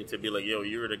empowering me to be like, "Yo,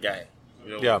 you're the guy."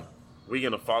 You know? Yeah. We're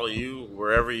going to follow you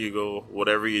wherever you go,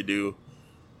 whatever you do.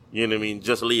 You know what I mean?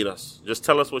 Just lead us. Just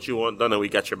tell us what you want done and we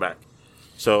got your back.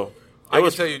 So I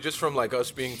can tell you just from like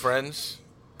us being friends,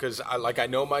 because I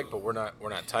know Mike, but we're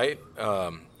not tight.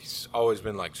 He's always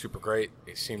been like super great.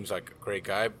 He seems like a great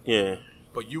guy. Yeah.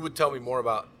 But you would tell me more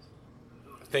about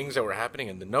things that were happening,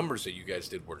 and the numbers that you guys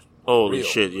did were holy real.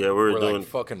 shit. Yeah, we were doing like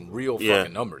fucking real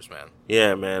fucking numbers, man.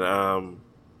 Yeah, man.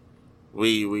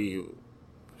 We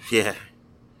yeah.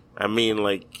 I mean,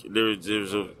 like there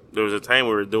was a time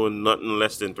we were doing nothing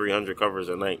less than 300 covers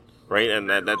a night, right?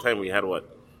 And at that time we had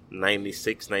what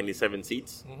 96, 97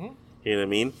 seats. Mm-hmm. You know what I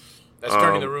mean? That's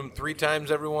turning the room 3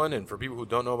 times, everyone. And for people who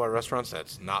don't know about restaurants,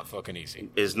 that's not fucking easy.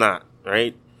 It's not,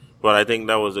 right? But I think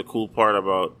that was a cool part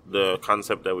about the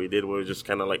concept that we did, where we just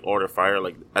kind of like order fire,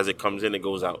 like as it comes in, it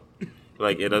goes out.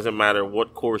 Like it doesn't matter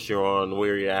what course you're on,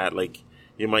 where you're at. Like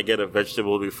you might get a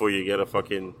vegetable before you get a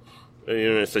fucking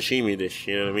sashimi dish.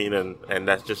 You know what I mean? And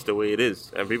that's just the way it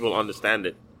is, and people understand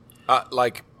it.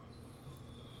 Like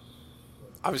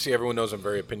obviously, everyone knows I'm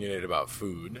very opinionated about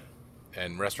food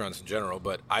and restaurants in general,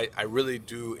 but I really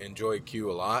do enjoy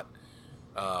Q a lot,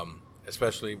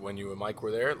 especially when you and Mike were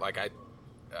there. Like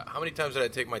how many times did I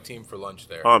take my team for lunch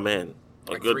there? Oh man,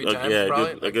 like 3 times,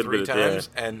 probably. A good 3 bit, times,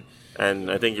 yeah. And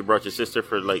I think you brought your sister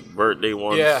for like birthday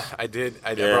once. Yeah, I did.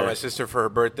 I brought my sister for her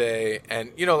birthday,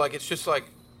 and like it's just like,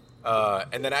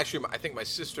 and then actually I think my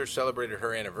sister celebrated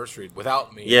her anniversary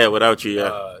without me. Yeah, without you.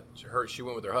 Yeah, she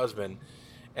went with her husband,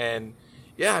 and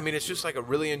yeah, I mean it's just like a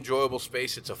really enjoyable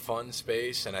space. It's a fun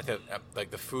space, and I think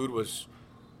like the food was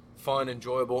fun,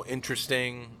 enjoyable,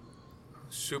 interesting,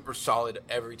 super solid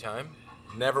every time.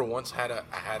 Never once had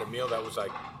a meal that was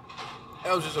like,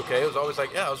 that was just okay. It was always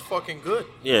like, yeah, it was fucking good.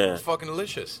 Yeah, it was fucking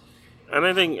delicious. And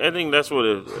I think that's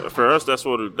what for us. That's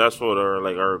what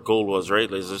our goal was, right?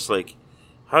 It's just like,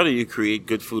 how do you create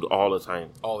good food all the time?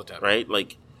 All the time, right?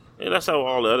 Like, and that's how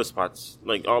all the other spots,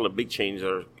 like all the big chains,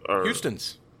 are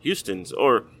Houston's,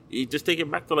 or you just take it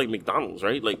back to like McDonald's,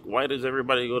 right? Like, why does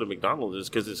everybody go to McDonald's? It's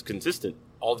because it's consistent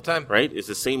all the time, right? It's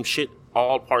the same shit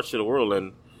all parts of the world,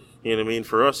 and you know what I mean.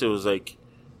 For us, it was like,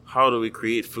 how do we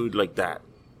create food like that?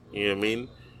 You know what I mean?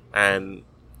 And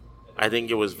I think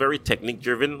it was very technique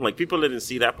driven. Like people didn't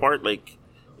see that part. Like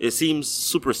it seems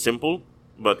super simple,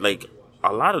 but like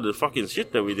a lot of the fucking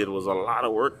shit that we did was a lot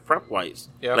of work prep wise.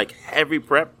 Yeah. Like heavy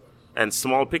prep and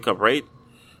small pickup, right?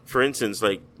 For instance,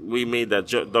 like we made that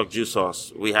duck juice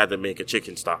sauce. We had to make a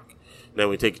chicken stock. Then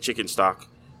we take a chicken stock,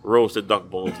 roast the duck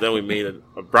bones. Then we made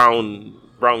a brown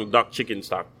duck chicken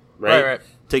stock, right?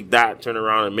 Take that, turn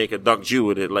around and make a duck jus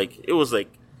with it. Like it was like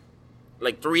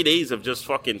 3 days of just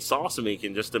fucking sauce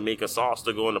making just to make a sauce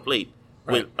to go on a plate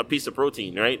with a piece of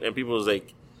protein, right? And people was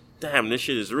like, damn, this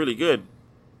shit is really good.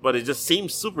 But it just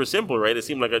seems super simple, right? It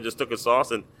seemed like I just took a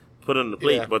sauce and put it on the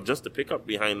plate. Yeah. But just the pickup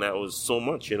behind that was so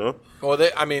much, you know? Well,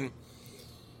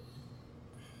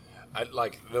 I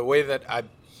like the way that I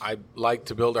like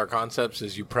to build our concepts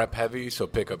is you prep heavy, so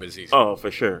pickup is easy. Oh,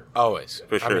 for sure. Always.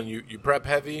 For sure. I mean, you prep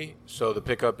heavy, so the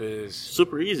pickup is...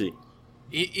 super easy.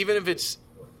 Even if it's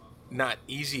not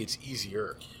easy, it's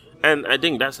easier. And I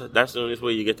think that's the only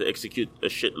way you get to execute a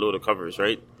shitload of covers,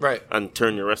 right? Right. And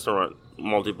turn your restaurant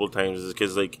multiple times is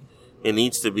because, like, it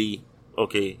needs to be,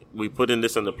 okay, we put in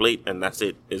this on the plate and that's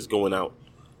it. It's going out.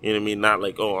 You know what I mean? Not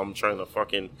like, oh, I'm trying to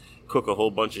fucking cook a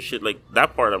whole bunch of shit. Like,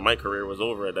 that part of my career was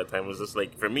over at that time. It was just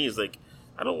like, for me, it's like,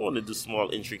 I don't want to do small,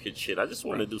 intricate shit. I just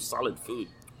want to do solid food.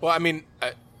 Well, I mean,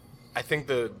 I think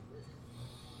the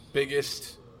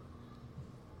biggest...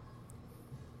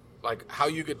 like how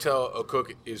you could tell a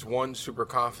cook is 1, super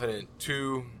confident,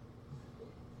 2,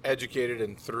 educated,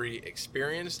 and 3,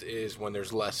 experienced is when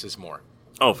there's less is more.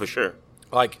 Oh, for sure.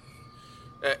 Like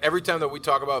every time that we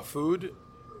talk about food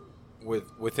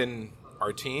within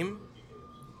our team,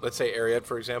 let's say Ariette,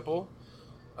 for example,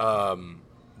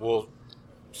 will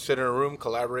sit in a room,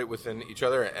 collaborate within each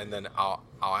other, and then I'll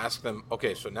ask them,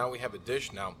 okay, so now we have a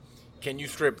dish. Now, can you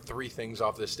strip 3 things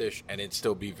off this dish and it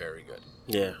still be very good?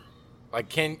 Yeah. Like,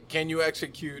 can you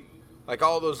execute, like,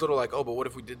 all those little, like, oh, but what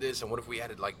if we did this, and what if we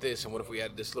added, like, this, and what if we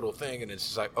added this little thing? And it's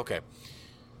just like, okay.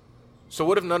 So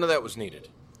what if none of that was needed?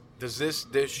 Does this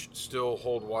dish still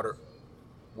hold water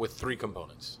with 3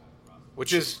 components?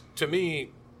 Which is, to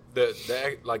me, the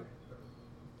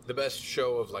best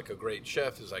show of, like, a great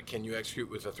chef is, like, can you execute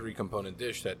with a 3-component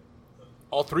dish that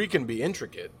all 3 can be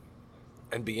intricate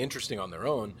and be interesting on their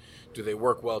own? Do they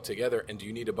work well together, and do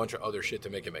you need a bunch of other shit to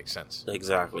make it make sense?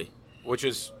 Exactly. Which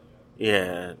is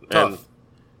tough.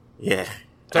 Tough.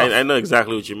 I know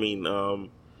exactly what you mean. You know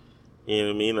what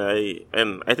I mean?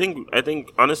 I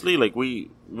think honestly, like we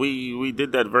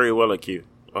did that very well at Q. You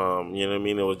know what I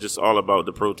mean? It was just all about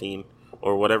the protein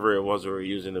or whatever it was we were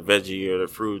using, the veggie or the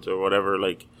fruit or whatever.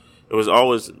 Like it was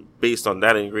always based on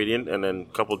that ingredient, and then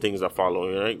a couple things that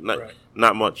follow. Right?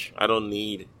 Not much. I don't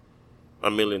need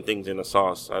a million things in a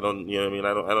sauce. I don't. You know what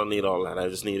I mean? I don't need all that. I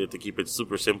just needed to keep it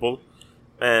super simple.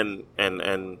 And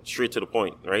straight to the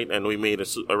point, right? And we made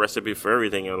a recipe for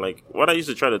everything. And like what I used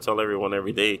to try to tell everyone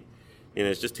every day, you know,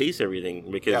 is just taste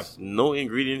everything, because no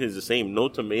ingredient is the same. No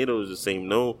tomato is the same.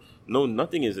 No,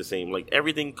 nothing is the same. Like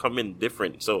everything come in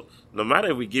different. So no matter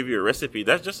if we give you a recipe,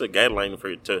 that's just a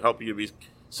guideline to help you be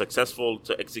successful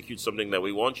to execute something that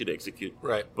we want you to execute.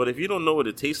 Right. But if you don't know what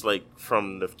it tastes like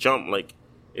from the jump, like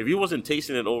if you wasn't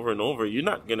tasting it over and over, you're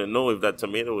not gonna know if that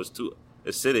tomato is too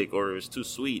acidic or it's too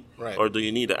sweet, right? Or do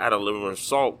you need to add a little more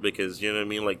salt, because you know what I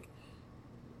mean, like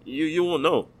you won't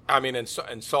know. I mean, and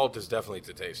salt is definitely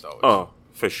to taste always. Oh,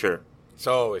 for sure, it's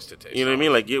always to taste. You know what I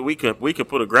mean? Like we could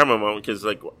put a gram amount, because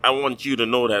like I want you to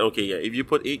know that okay, yeah, if you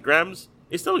put 8 grams,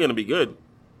 it's still gonna be good,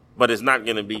 but it's not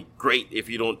gonna be great if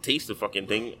you don't taste the fucking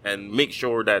thing and make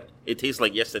sure that it tastes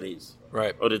like yesterday's,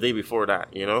 right, or the day before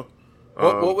that. You know.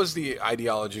 What was the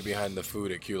ideology behind the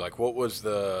food at Q? Like, what was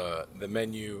the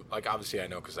menu? Like, obviously, I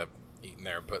know because I've eaten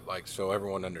there, but like, so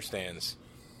everyone understands,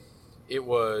 it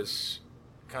was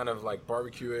kind of like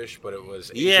barbecue-ish, but it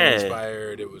was Asian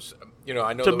inspired. It was, you know,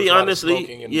 I know. To be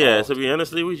honestly,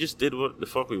 involved. we just did what the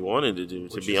fuck we wanted to do.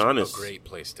 Which to be is honest, a great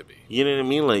place to be. You know what I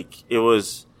mean? Like it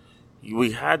was,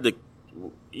 we had the,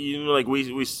 you know, like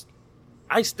we.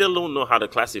 I still don't know how to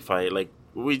classify it. Like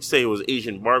we'd say it was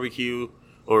Asian barbecue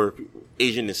or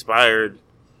Asian inspired.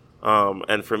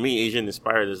 And for me, Asian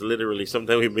inspired is literally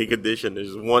sometimes we make a dish and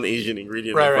there's one Asian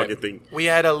ingredient in the fucking thing. We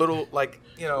had a little, like,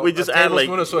 you know, we just add like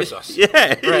of soy sauce. Yeah,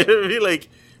 right. You know what I mean? Like,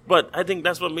 but I think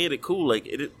that's what made it cool.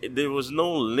 Like, there was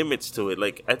no limits to it.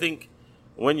 Like, I think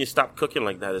when you stop cooking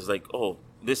like that, it's like, oh,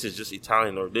 this is just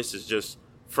Italian or this is just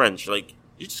French. Like,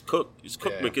 you just cook. You just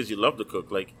cook because you love to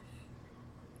cook. Like,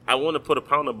 I want to put a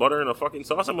pound of butter in a fucking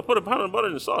sauce. I'm gonna put a pound of butter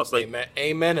in the sauce. Like,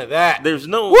 amen to that. There's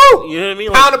no, woo! You know what I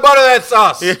mean? Pound of butter that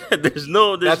sauce. Yeah,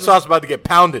 that sauce about to get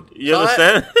pounded. You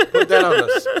understand? Put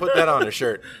that on a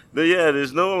shirt.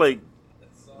 There's no like,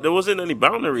 there wasn't any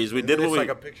boundaries. We did what we like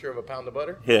a picture of a pound of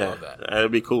butter. Yeah,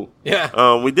 that'd be cool.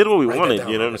 Yeah, we did what we wanted.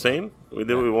 You know what I'm saying? We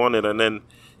did what we wanted, and then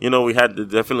you know we had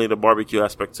definitely the barbecue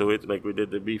aspect to it. Like we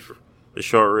did the beef, the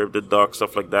short rib, the duck,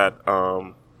 stuff like that.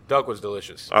 Duck was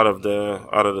delicious out of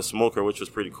the smoker, which was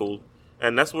pretty cool.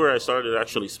 And that's where I started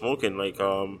actually smoking. Like,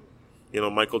 you know,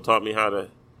 Michael taught me how to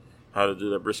do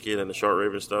the brisket and the short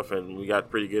rib and stuff, and we got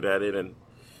pretty good at it. And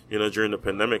you know, during the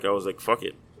pandemic, I was like, fuck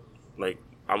it, like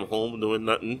I'm home doing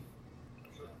nothing.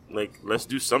 Like, let's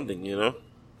do something, you know.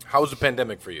 How was the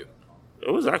pandemic for you?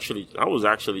 I was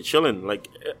actually chilling. Like,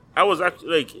 I was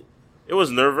actually like, it was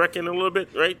nerve wracking a little bit,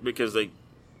 right? Because like,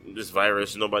 this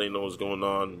virus, nobody knows what's going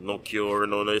on, no cure,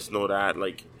 no this, no that.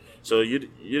 Like, so you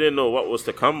didn't know what was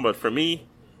to come. But for me,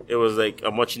 it was like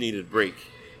a much needed break.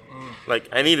 Like,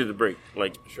 I needed a break.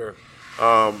 Like, sure.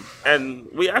 And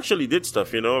we actually did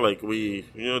stuff, you know, like we,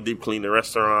 you know, deep cleaned the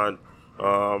restaurant.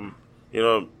 You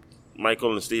know,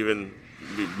 Michael and Steven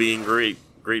being great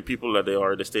people that they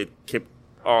are, they kept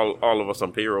all of us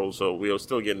on payroll, so we were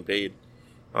still getting paid.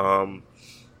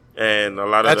 And a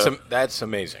lot of that's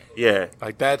amazing. Yeah,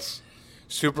 like that's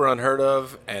super unheard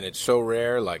of, and it's so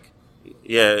rare. Like,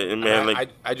 yeah, man.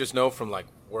 I just know from like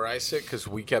where I sit, because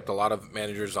we kept a lot of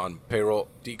managers on payroll,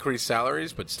 decreased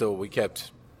salaries, but still we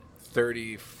kept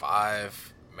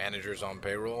 35 managers on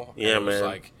payroll. Yeah,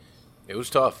 and it was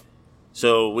tough.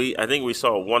 So I think we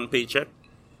saw one paycheck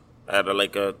at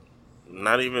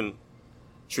not even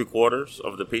 3/4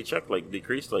 of the paycheck, like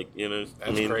decreased, like, you know.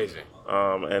 That's crazy.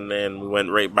 And then we went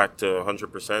right back to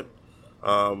 100%.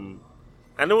 And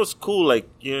it was cool, like,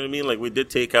 you know what I mean? Like, we did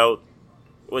take out,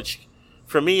 which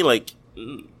for me, like,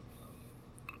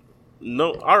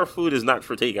 no, our food is not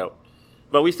for takeout,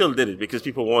 but we still did it because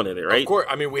people wanted it, right? Of course.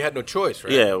 I mean, we had no choice,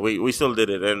 right? Yeah, we still did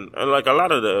it, and like a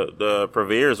lot of the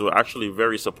purveyors were actually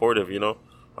very supportive.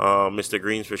 Mr.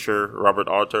 Greens for sure. Robert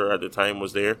Arthur at the time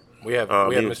was there. We have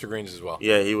Mr. Greens as well.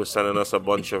 Yeah, he was sending us a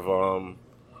bunch of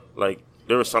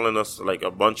they were selling us like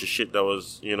a bunch of shit that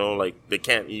was like they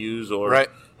can't use or right.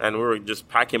 And we were just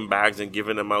packing bags and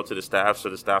giving them out to the staff so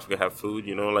the staff could have food.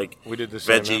 Like we did the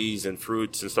same, veggies and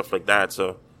fruits and stuff like that.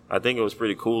 So I think it was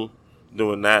pretty cool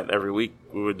doing that every week.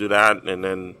 We would do that, and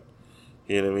then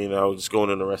I would just go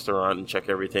in the restaurant and check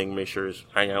everything, make sure it's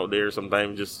hang out there.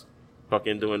 Sometimes just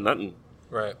fucking doing nothing.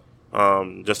 Right.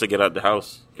 Just to get out the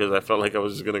house because I felt like I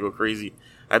was just gonna go crazy.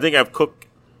 I think I've cooked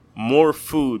more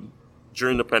food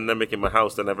during the pandemic in my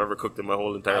house than I've ever cooked in my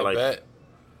whole entire life. Bet.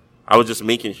 I was just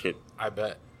making shit. I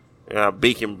bet.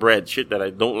 Baking bread, shit that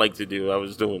I don't like to do. I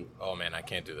was doing. Oh man, I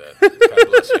can't do that. God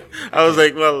bless you. I was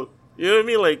like, well, you know what I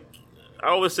mean? Like, I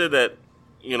always said that,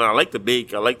 I like to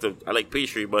bake. I like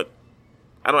pastry, but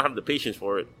I don't have the patience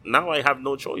for it. Now I have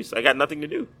no choice. I got nothing to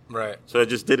do. Right. So I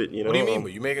just did it. What do you mean? Were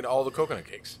you making all the coconut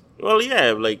cakes? Well,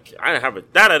 yeah. Like I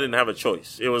didn't have a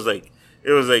choice. It was like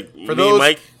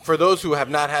For those who have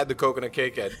not had the coconut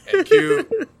cake at Q,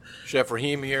 Chef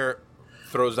Raheem here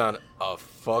throws down a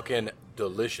fucking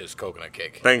delicious coconut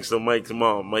cake. Thanks to Mike's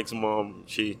mom. Mike's mom,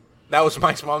 that was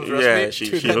Mike's mom's recipe. Yeah,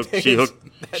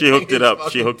 she hooked it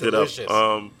up. She hooked it up.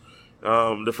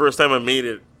 The first time I made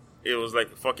it, it was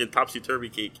like a fucking topsy-turvy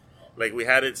cake. Like we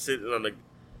had it sitting on the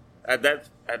at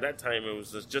that time it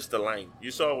was just a line.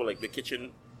 You saw like the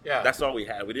kitchen. Yeah, that's all we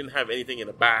had. We didn't have anything in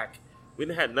the back. We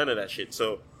didn't have none of that shit.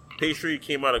 So pastry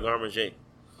came out of Garde Manger.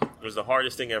 It was the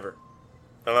hardest thing ever.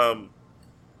 And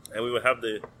we would have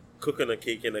the coconut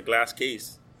cake in a glass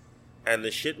case, and the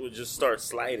shit would just start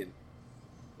sliding.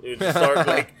 It would just start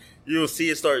like you'll see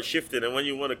it start shifting, and when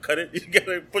you want to cut it, you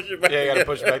gotta push it back. Yeah, you gotta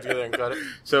push it back together and cut it.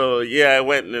 So yeah, I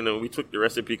went and we took the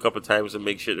recipe a couple of times to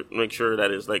make sure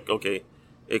that it's like okay,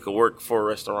 it could work for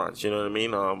restaurants. You know what I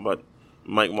mean? But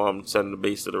Mike mom sent the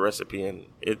base to the recipe, and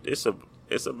it's a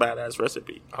badass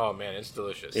recipe. Oh man, it's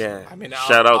delicious. Yeah, I mean,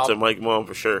 shout out to Mike mom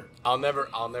for sure. I'll never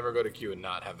go to Q and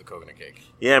not have the coconut cake.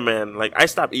 Yeah, man. Like I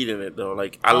stopped eating it though.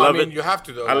 Like I love it. You have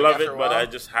to though. I love it, but I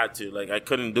just had to. Like I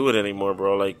couldn't do it anymore,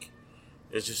 bro. Like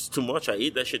it's just too much. I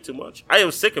eat that shit too much. I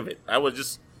am sick of it. I was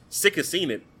just sick of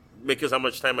seeing it because how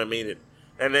much time I made it.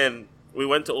 And then we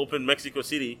went to open Mexico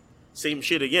City. Same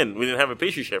shit again. We didn't have a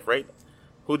pastry chef, right?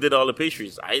 Who did all the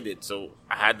pastries? I did. So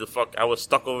I was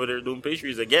stuck over there doing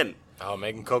pastries again. Oh,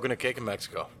 making coconut cake in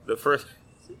Mexico. The first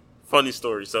funny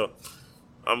story. So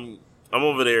I'm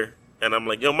over there and I'm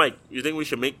like, yo, Mike, you think we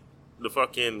should make the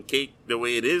fucking cake the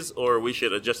way it is or we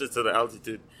should adjust it to the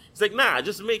altitude? He's like, nah,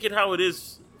 just make it how it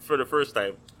is for the first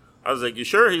time. I was like, you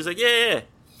sure? He's like, yeah.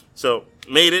 So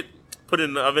made it, put it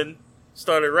in the oven,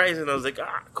 started rising. I was like,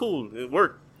 cool. It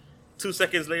worked. 2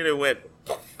 seconds later, it went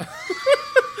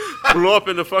blew up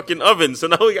in the fucking oven. So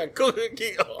now we got coconut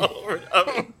cake all over the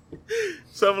oven.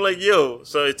 So I'm like, yo.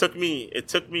 So it took me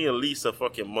at least a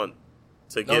fucking month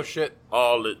to get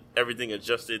everything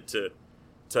adjusted to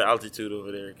altitude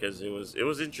over there because it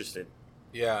was interesting.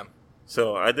 Yeah.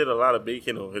 So I did a lot of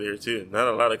baking over there too. Not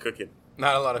a lot of cooking.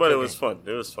 Not a lot of but cooking. It was fun.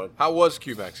 It was fun. How was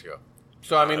Q Mexico?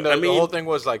 So I mean, the whole thing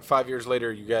was like 5 years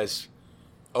later. You guys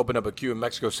opened up a Q in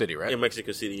Mexico City, right? In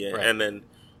Mexico City, yeah. Right. And then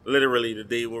literally the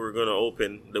day we were going to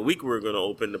open, the week we were going to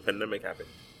open, the pandemic happened.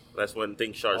 That's when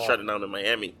things started shutting down in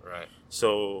Miami. Right.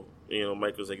 So,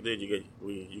 Mike was like, dude,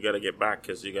 you got to get back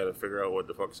because you got to figure out what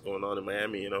the fuck's going on in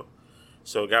Miami,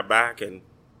 So got back and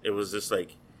it was just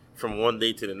like from one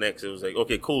day to the next. It was like,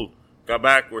 okay, cool. Got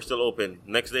back, we're still open.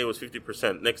 Next day was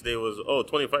 50%. Next day was,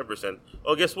 25%.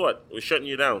 Oh, guess what? We're shutting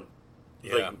you down.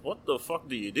 Yeah. Like, what the fuck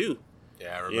do you do?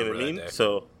 Yeah, I remember you know what I mean? Day.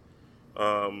 So,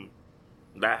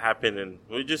 that happened, and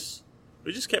we just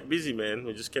kept busy, man.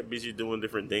 We just kept busy doing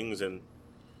different things, and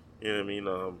you know what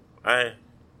I mean.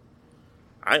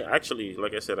 I actually,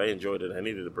 like I said, I enjoyed it. I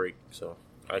needed a break, so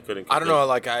I couldn't. I don't know.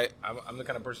 Like I'm the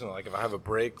kind of person like if I have a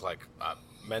break, like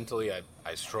mentally,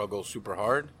 I struggle super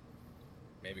hard.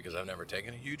 Maybe because I've never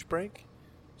taken a huge break.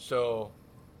 So,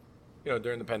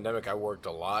 during the pandemic, I worked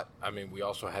a lot. I mean, we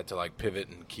also had to like pivot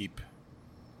and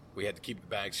we had to keep the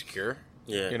bag secure.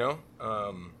 Yeah.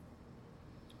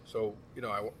 So,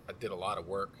 I did a lot of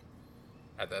work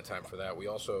at that time for that. We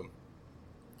also,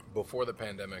 before the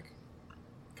pandemic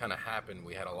kind of happened,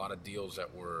 we had a lot of deals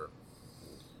that were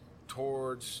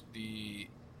towards the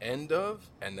end of,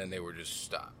 and then they were just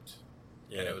stopped.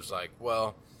 Yeah. And it was like,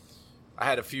 well, I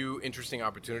had a few interesting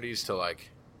opportunities to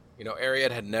like,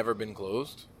 Ariad had never been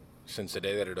closed since the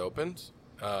day that it opened.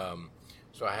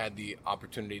 So I had the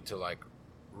opportunity to like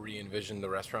re-envision the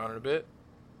restaurant a bit,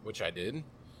 which I did.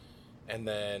 And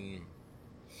then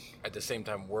at the same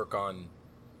time work on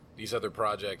these other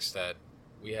projects that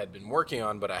we had been working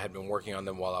on, but I had been working on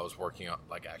them while I was working on,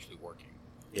 like, actually working.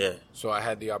 Yeah. So I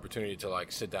had the opportunity to,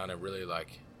 like, sit down and really,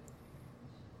 like,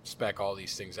 spec all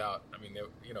these things out. I mean,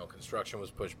 construction was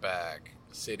pushed back.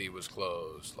 The city was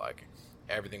closed. Like,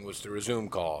 everything was through a Zoom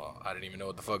call. I didn't even know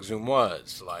what the fuck Zoom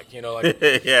was. Like,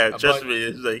 like... Yeah, trust me,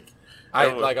 it's like...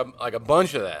 like a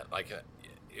bunch of that. Like,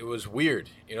 it was weird.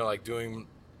 Like, doing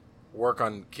work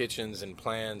on kitchens and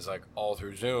plans, like, all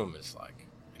through Zoom is, like,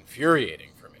 infuriating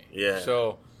for me. Yeah.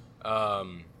 So,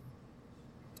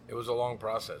 it was a long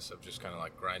process of just kind of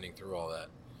like grinding through all that.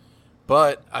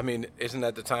 But I mean, isn't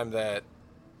that the time that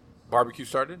barbecue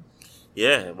started?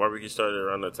 Yeah, barbecue started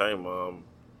around that time. You know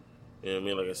what I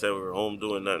mean? Like I said, we were home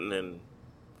doing nothing, and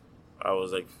I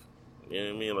was like, you know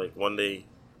what I mean? Like one day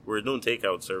we were doing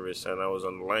takeout service, and I was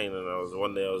on the line, and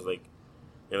one day I was like,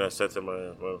 I said to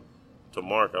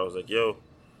Mark, I was like, yo.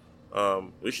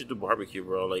 We should do barbecue,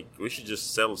 bro. Like, we should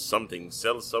just sell something.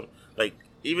 Like,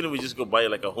 even if we just go buy,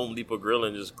 like, a Home Depot grill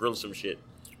and just grill some shit.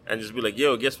 And just be like,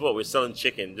 yo, guess what? We're selling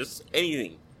chicken. Just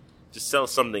anything. Just sell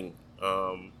something.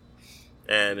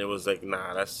 And it was like,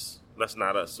 nah, that's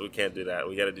not us. We can't do that.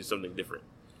 We got to do something different.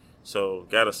 So,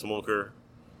 got a smoker.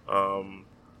 And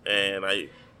I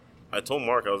told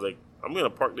Mark, I was like, I'm going to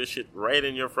park this shit right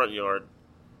in your front yard,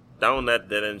 down that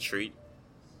dead-end street.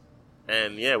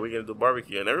 And yeah, we're gonna do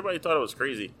barbecue, and everybody thought it was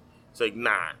crazy. It's like,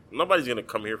 nah, nobody's gonna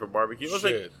come here for barbecue. I was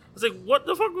like, what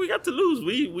the fuck we got to lose?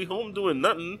 We home doing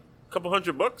nothing. A couple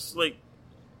 $100, like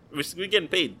we getting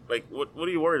paid. Like, what are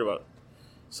you worried about?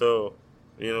 So,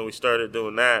 we started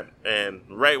doing that, and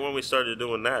right when we started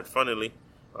doing that, funnily,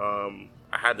 I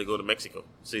had to go to Mexico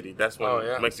City. That's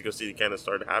when Mexico City kind of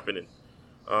started happening.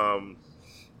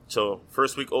 So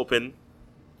first week open,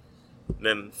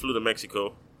 then flew to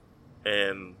Mexico.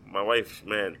 And my wife,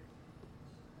 man,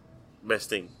 best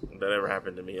thing that ever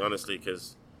happened to me, honestly,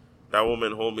 because that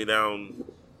woman held me down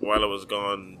while I was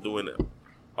gone doing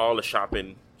all the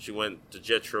shopping. She went to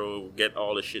Jetro, get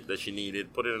all the shit that she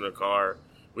needed, put it in her car.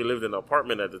 We lived in an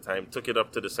apartment at the time, took it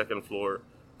up to the second floor,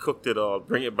 cooked it all,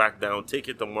 bring it back down, take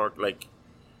it to Mark. Like,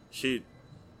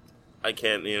 I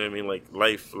can't, like,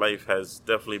 life has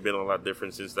definitely been a lot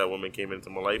different since that woman came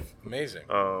into my life. Amazing.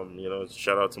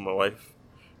 Shout out to my wife.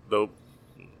 Dope,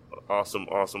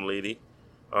 awesome lady,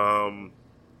 and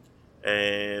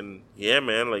yeah,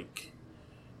 man, like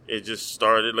it just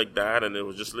started like that, and it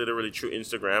was just literally through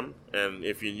Instagram. And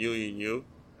if you knew, you knew,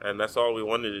 and that's all we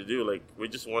wanted to do. Like, we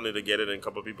just wanted to get it in a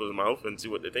couple of people's mouth and see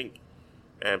what they think.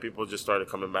 And people just started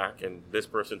coming back, and this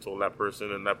person told that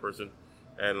person and that person,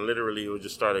 and literally it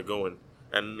just started going.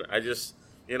 And I just,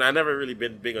 I never really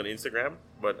been big on Instagram,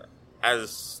 but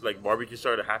as like barbecue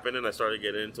started happening, I started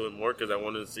getting into it more because I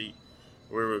wanted to see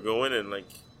where we were going. And like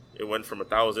it went from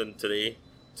 1,000 today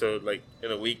to like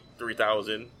in a week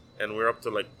 3,000, and we're up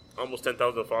to like almost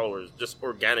 10,000 followers just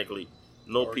organically.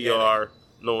 No PR,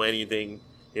 no anything.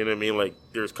 You know what I mean? Like,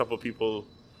 there's a couple people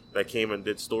that came and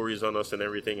did stories on us and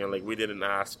everything, and like we didn't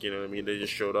ask. You know what I mean? They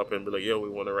just showed up and be like, "Yo, we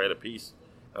want to write a piece,"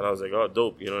 and I was like, "Oh,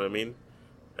 dope." You know what I mean?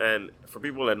 And for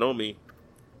people that know me,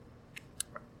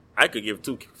 I could give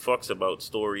two fucks about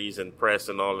stories and press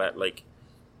and all that. Like,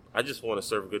 I just want to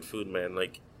serve good food, man.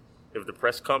 Like, if the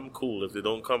press come, cool. If they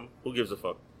don't come, who gives a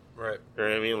fuck? Right. You know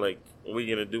what I mean? Like, we're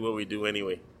going to do what we do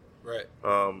anyway. Right.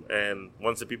 And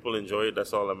once the people enjoy it,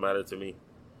 that's all that matters to me.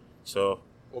 So.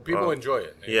 Well, people enjoy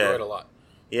it. They enjoy it a lot.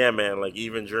 Yeah, man. Like,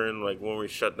 even during, like, when we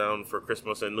shut down for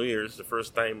Christmas and New Year's, the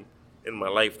first time in my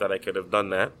life that I could have done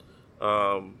that,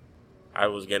 I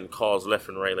was getting calls left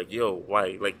and right. Like, yo,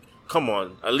 why? Like, come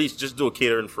on, at least just do a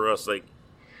catering for us. Like,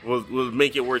 we'll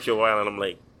make it worth your while. And I'm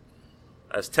like,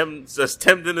 as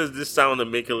tempting as this sound to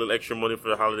make a little extra money for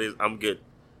the holidays, I'm good.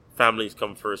 Families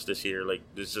come first this year. Like,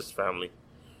 it's just family.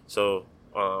 So,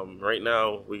 right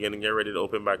now, we're going to get ready to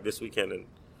open back this weekend. And,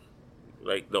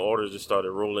 like, the orders just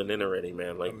started rolling in already,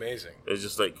 man. Like, amazing. It's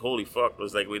just like, holy fuck. It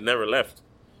was like we never left.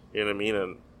 You know what I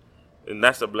mean? And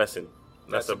that's a blessing.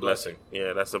 That's a blessing.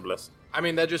 Yeah, that's a blessing. I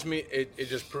mean, that just it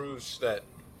just proves that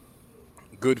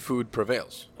good food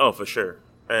prevails. Oh, for sure.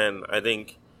 And I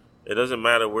think it doesn't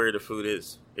matter where the food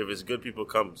is. If it's good, people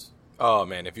comes. Oh,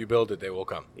 man, if you build it, they will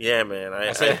come. Yeah, man.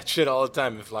 I say that shit all the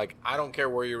time. If, like, I don't care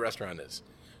where your restaurant is.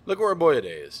 Look where Boya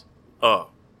Day is. Oh,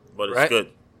 but it's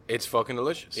good. It's fucking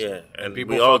delicious. Yeah, and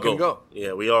people we all go.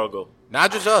 Yeah, we all go.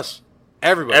 Not just us.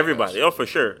 Everybody. Oh, for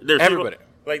sure. There's everybody. People,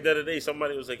 like the other day,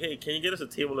 somebody was like, "Hey, can you get us a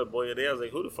table at Boya Day?" I was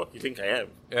like, "Who the fuck you think I am?"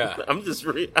 Yeah, I'm just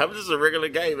a regular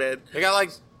guy, man. They got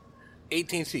like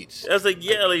 18 seats. I was like,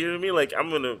 yeah, like, you know what I mean? Like, I'm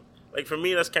gonna, like, for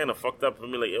me, that's kind of fucked up for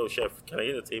me. Like, yo, chef, can I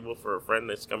get a table for a friend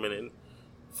that's coming in?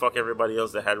 Fuck everybody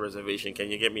else that had a reservation. Can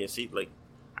you get me a seat? Like,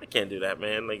 I can't do that,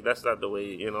 man. Like, that's not the way,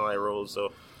 you know, I roll.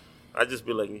 So I just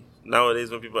be like,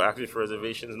 nowadays when people ask me for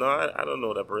reservations, no, I don't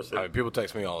know that person. I mean, people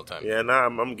text me all the time. Yeah, nah,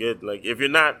 I'm good. Like, if you're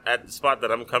not at the spot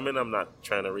that I'm coming, I'm not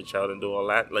trying to reach out and do all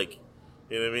that. Like,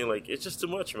 you know what I mean? Like, it's just too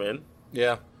much, man.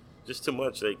 Yeah. Just too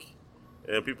much. Like,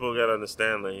 and people gotta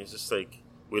understand. Like, it's just like,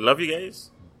 we love you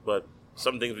guys, but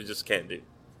some things we just can't do.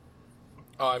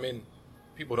 Oh, I mean,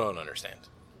 people don't understand.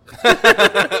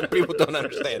 People don't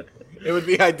understand. It would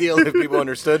be ideal if people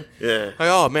understood. Yeah. Like,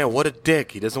 oh, man, what a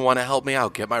dick. He doesn't want to help me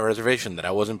out, get my reservation that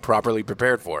I wasn't properly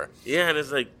prepared for. Yeah, and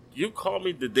it's like, you called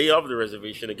me the day of the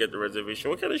reservation to get the reservation.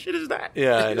 What kind of shit is that?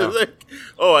 Yeah, I know. It's like,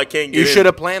 oh, I can't get You in. should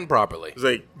have planned properly. It's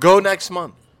like, Go next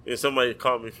month. if somebody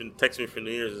called me, text me for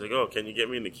New Year's. It's like, oh, can you get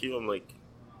me in the queue? I'm like,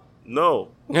 no.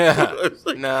 Yeah. It's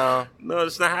like, No. no,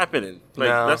 it's not happening. Like,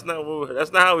 No. that's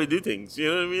not how we do things. You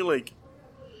know what I mean? Like,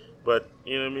 but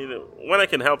you know what I mean. When I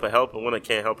can help, I help, and when I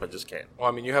can't help, I just can't. Well,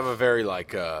 I mean, you have a very,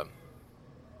 like,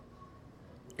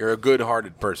 you're a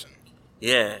good-hearted person.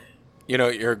 Yeah. You know,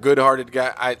 you're a good-hearted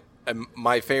guy.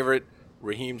 My favorite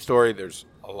Raheem story, there's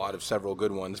a lot of several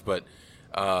good ones, but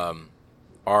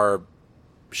our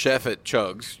chef at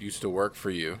Chugs used to work for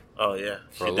you. Oh yeah.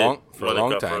 For She a long- did. for a Monica,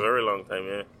 long time. For a very long time.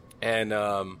 Yeah.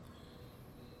 And,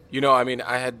 you know, I mean,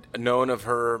 I had known of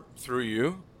her through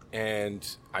you, and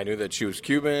I knew that she was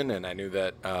Cuban, and I knew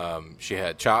that she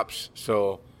had chops.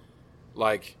 So,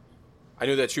 like, I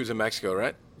knew that she was in Mexico,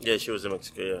 right? Yeah, she was in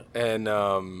Mexico. Yeah. And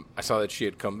I saw that she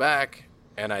had come back,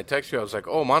 and I texted you. I was like,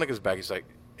 oh, Monica's back. He's like,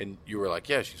 and you were like,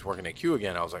 yeah, she's working at Q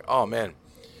again. I was like, oh, man.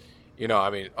 You know, I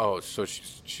mean, oh, so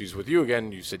she's with you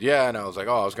again? You said, yeah. And I was like,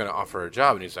 oh, I was going to offer her a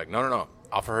job. And he's like, no.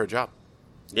 Offer her a job.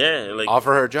 Yeah. Like,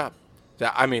 Offer her a job.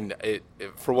 I mean,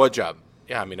 for what job?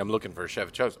 Yeah, I mean, I'm looking for a chef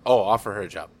at Chugs. Oh, offer her a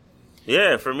job.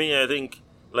 yeah. For me, I think,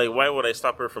 like, why would I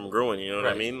stop her from growing? You know what I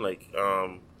Right. mean? Like,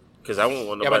 because I won't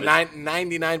want Yeah, nobody. but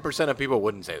 99% of people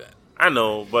wouldn't say that. I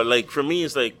know, but like for me,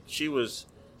 it's like she's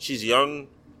young.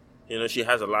 You know, she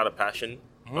has a lot of passion.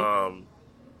 Mm-hmm.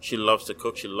 She loves to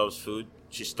cook. She loves food.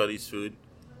 She studies food.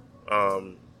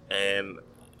 And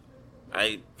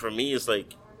for me, it's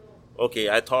like, okay,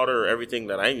 I taught her everything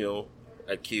that I know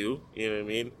at Q. You know what I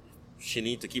mean? She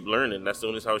needs to keep learning. That's the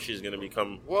only how she's gonna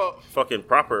become fucking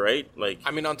proper, right? Like,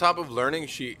 I mean, on top of learning,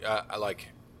 she, like,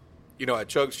 you know, at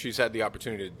Chugs, she's had the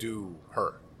opportunity to do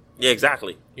her. yeah,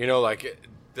 exactly. You know, like,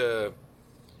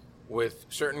 with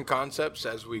certain concepts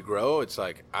as we grow, it's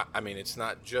like, I mean, it's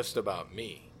not just about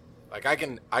me. Like, I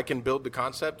can build the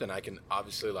concept, and I can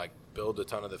obviously, like, build a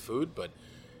ton of the food, but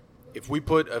if we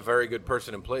put a very good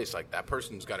person in place, like, that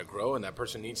person's got to grow, and that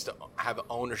person needs to have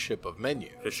ownership of menu.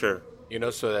 For sure. You know,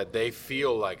 so that they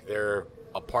feel like they're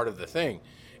a part of the thing.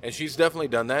 And she's definitely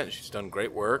done that, and she's done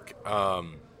great work.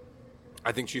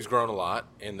 I think she's grown a lot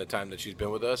in the time that she's been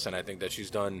with us, and I think that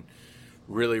she's done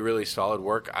really, really solid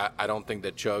work. I don't think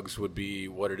that Chugs would be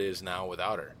what it is now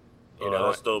without her. You know,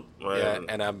 that's dope. Man. yeah,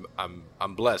 and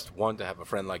I'm blessed, one, to have a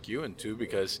friend like you, and two,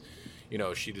 because, you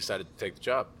know, she decided to take the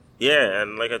job. Yeah,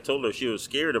 and like I told her, she was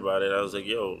scared about it. I was like,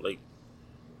 yo, like,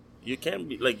 you can't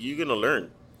be, like, you're going to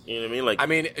learn. You know what I mean? Like, I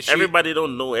mean, everybody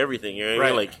don't know everything. You know what I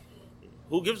mean? Right. Like,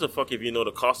 who gives a fuck if you know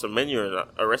the cost of menu or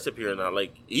not, a recipe or not?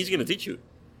 Like, he's going to teach you.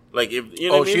 Like, if, you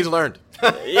know what I mean? She's learned.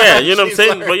 Yeah, you know what I'm She's saying?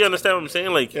 learned. But you understand what I'm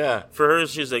saying? Like, Yeah. for her,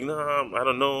 she's like, no, I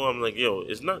don't know. I'm like, yo,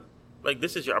 it's not, like,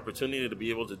 this is your opportunity to be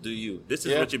able to do you. This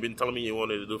is Yeah. what you've been telling me you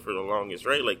wanted to do for the longest,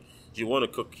 right? Like, you want to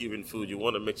cook Cuban food. You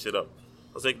want to mix it up.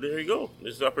 I was like, there you go.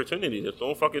 There's the opportunity. Just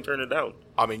don't fucking turn it down.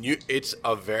 I mean,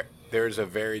 there's a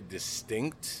very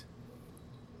distinct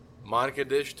Monica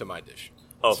dish to my dish.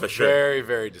 Oh, It's for sure. very,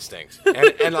 very distinct.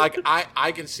 And like,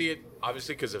 I can see it,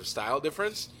 obviously, because of style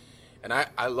difference. And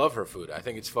I love her food. I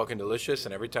think it's fucking delicious.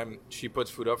 And every time she puts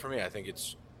food up for me, I think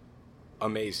it's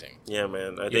amazing. Yeah,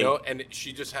 man. I You think, know, and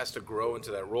she just has to grow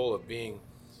into that role of being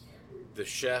the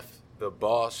chef, the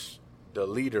boss, the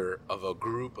leader of a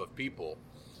group of people.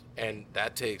 And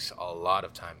that takes a lot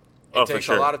of time. It Oh, for takes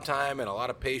sure. a lot of time and a lot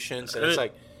of patience. And it's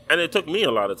like, and it took me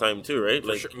a lot of time too, right?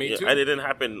 Like, sure. Me yeah, too. it didn't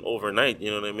happen overnight. You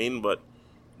know what I mean? But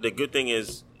the good thing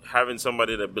is having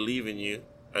somebody that believe in you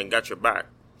and got your back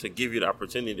to give you the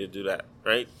opportunity to do that,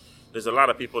 right? There's a lot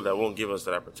of people that won't give us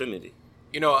that opportunity.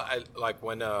 you know, I like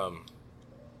when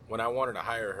I wanted to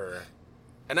hire her,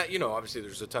 and you know, obviously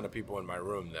there's a ton of people in my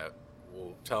room that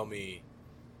will tell me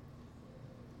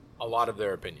a lot of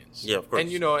their opinions. Yeah, of course.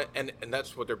 And you know, and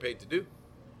that's what they're paid to do.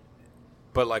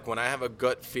 But like when I have a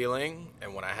gut feeling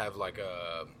and when I have like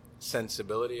a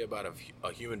sensibility about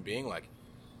a human being, like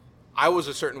I was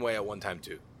a certain way at one time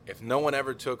too. If no one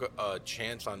ever took a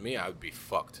chance on me, I would be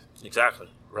fucked. Exactly.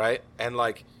 Right? And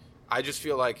like, I just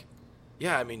feel like,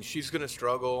 yeah, I mean, she's gonna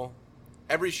struggle.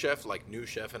 Every chef, like new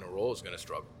chef in a role, is gonna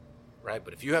struggle, right?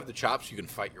 But if you have the chops, you can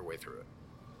fight your way through it.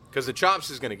 Because the chops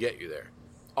is gonna get you there.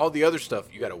 All the other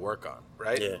stuff you got to work on,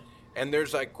 right? Yeah. And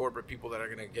there's like corporate people that are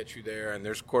gonna get you there, and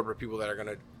there's corporate people that are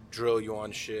gonna drill you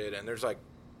on shit, and there's like,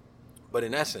 but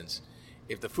in essence,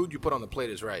 if the food you put on the plate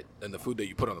is right, then the food that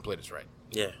you put on the plate is right.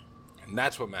 Yeah. And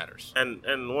that's what matters. And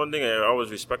one thing I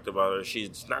always respect about her,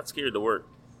 she's not scared to work.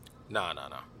 No.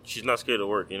 She's not scared to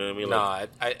work. You know what I mean? No,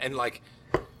 and like,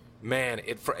 man,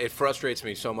 it frustrates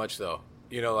me so much though.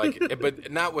 You know, like, but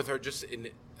not with her. Just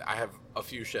I have a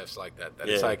few chefs like that.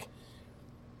 It's like,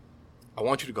 I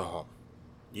want you to go home.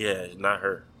 Yeah, not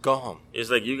her. Go home. It's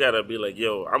like you gotta be like,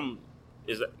 yo, go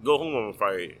home. I'm gonna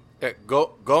fire you. Yeah,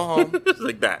 go home. It's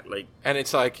like that. Like, and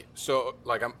it's like, so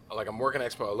like I'm working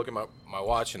Expo. I look at my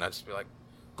watch and I just be like,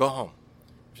 go home.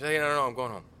 She's like, no, I'm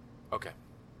going home. Okay.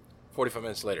 45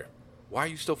 minutes later, why are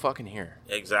you still fucking here?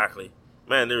 exactly,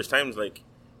 man. There's times like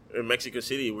in Mexico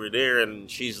City, we're there, and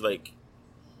she's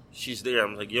there.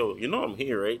 I'm like, yo, you know I'm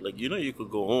here, right? Like, you know you could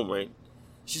go home, right?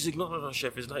 She's like, no,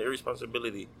 chef, it's not your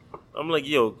responsibility. I'm like,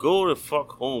 yo, go the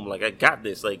fuck home. Like, I got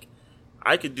this. Like,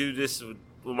 I could do this with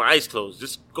my eyes closed.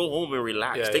 Just go home and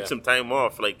relax. Take some time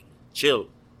off. Like, chill.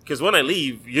 Because when I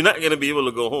leave, you're not gonna be able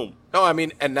to go home. No, I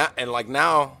mean, and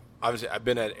now, obviously, I've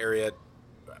been at Area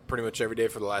pretty much every day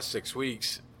for the last 6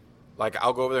 weeks. Like,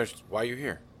 I'll go over there and say, why are you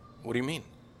here? What do you mean?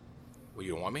 Well,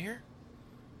 you don't want me here?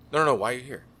 No, why are you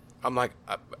here? I'm like,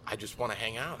 I just want to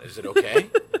hang out. Is it okay?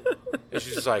 And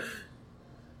she's just like,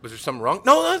 was there something wrong?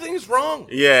 No, nothing's wrong.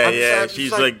 Yeah,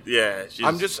 she's like, I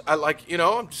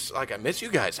miss you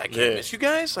guys. I can't miss you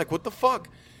guys. Like, what the fuck?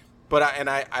 But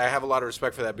I have a lot of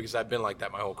respect for that because I've been like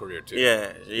that my whole career too.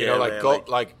 Yeah, you know, like man,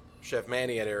 like Chef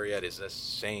Manny at Ariette is the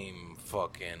same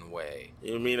fucking way. You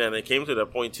know what I mean? And it came to that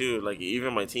point too. Like,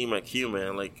 even my team at Q,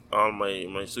 man, like all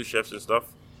my sous chefs and stuff,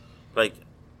 like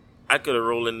I could have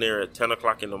rolled in there at 10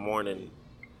 o'clock in the morning,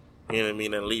 you know what I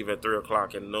mean, and leave at 3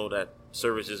 o'clock and know that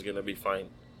service is gonna be fine.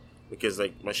 Because,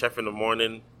 like, my chef in the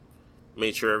morning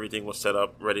made sure everything was set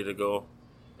up, ready to go.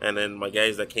 And then my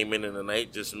guys that came in the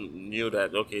night just knew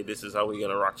that, okay, this is how we're going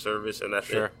to rock service, and that's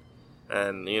it.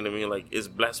 And, you know what I mean? Like, it's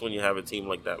blessed when you have a team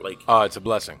like that. Like, oh, it's a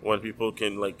blessing. When people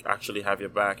can, like, actually have your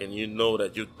back and you know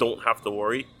that you don't have to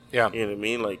worry. Yeah. You know what I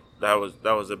mean? Like, that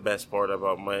was the best part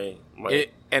about my...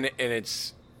 And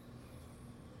it's,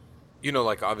 you know,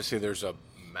 like, obviously there's a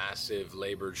massive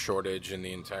labor shortage in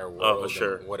the entire world. Oh, for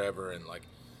sure. And whatever, and, like,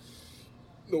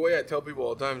 the way I tell people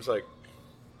all the time is, like,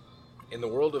 in the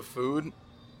world of food,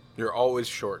 you're always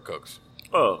short cooks.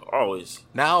 Oh, always.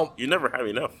 Now... You never have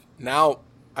enough. Now,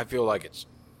 I feel like it's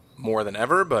more than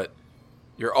ever, but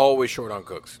you're always short on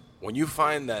cooks. When you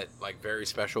find that, like, very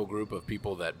special group of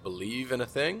people that believe in a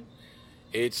thing,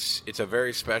 it's a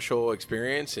very special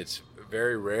experience. It's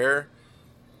very rare.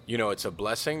 You know, it's a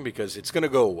blessing because it's going to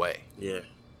go away. Yeah.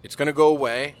 It's going to go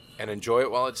away, and enjoy it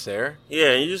while it's there.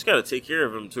 Yeah, and you just got to take care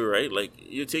of them too, right? Like,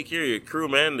 you take care of your crew,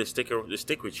 man, they stick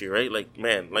with you, right? Like,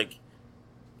 man, like,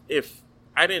 if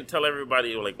I didn't tell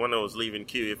everybody, like, when I was leaving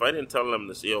Q, if I didn't tell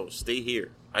them to, yo, stay here,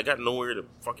 I got nowhere to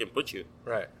fucking put you.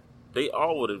 Right. They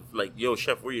all would have, like, yo,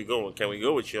 chef, where you going? Can we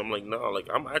go with you? I'm like, no, like,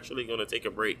 I'm actually going to take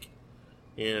a break.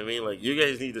 You know what I mean? Like, you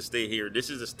guys need to stay here. This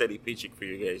is a steady paycheck for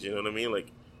you guys, you know what I mean? Like,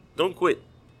 don't quit.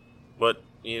 But,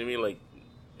 you know what I mean? Like,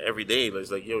 every day,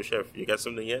 it's like, yo, chef, you got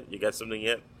something yet? You got something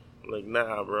yet? I'm like,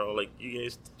 nah, bro. Like, you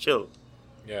guys chill.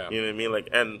 Yeah. You know what I mean? Like,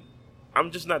 and I'm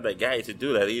just not that guy to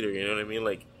do that either. You know what I mean?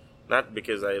 Like, not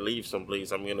because I leave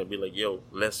someplace, I'm gonna be like, yo,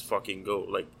 let's fucking go.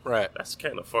 Like, right. That's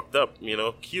kind of fucked up. You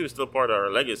know, Q is still part of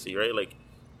our legacy, right? Like,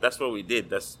 that's what we did.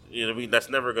 That's, you know what I mean? That's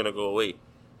never gonna go away.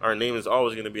 Our name is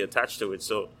always gonna be attached to it.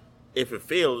 So, if it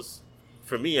fails,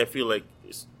 for me, I feel like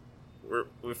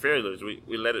we're failures.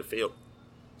 We let it fail.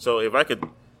 So if I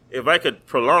could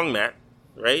prolong that,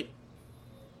 right?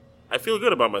 I feel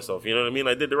good about myself. You know what I mean?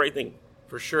 I did the right thing.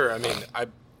 For sure. I mean,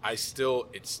 it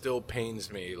still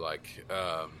pains me, like,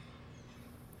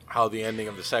 how the ending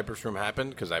of the Cypress Room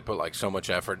happened, because I put, like, so much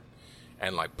effort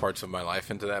and, like, parts of my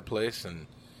life into that place. And,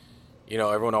 you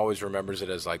know, everyone always remembers it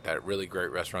as, like, that really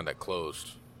great restaurant that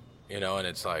closed, you know? And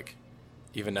it's like,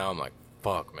 even now I'm like,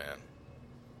 fuck, man.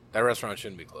 That restaurant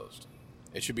shouldn't be closed.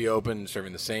 It should be open,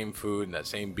 serving the same food and that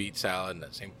same beet salad and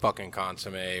that same fucking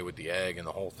consomme with the egg and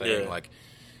the whole thing. Yeah. Like,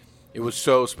 it was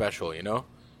so special, you know?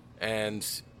 And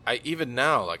even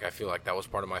now, like, I feel like that was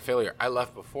part of my failure. I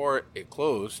left before it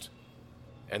closed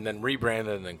and then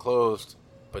rebranded and then closed.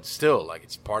 but still, like,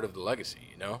 it's part of the legacy,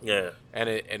 you know? Yeah. And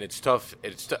it's tough.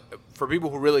 For people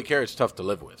who really care, it's tough to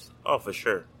live with, Oh, for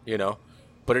sure. you know?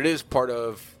 But it is part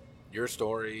of your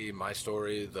story, my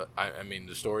story. I mean,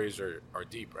 the stories are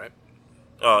deep, right?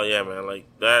 Oh, yeah, man. Like,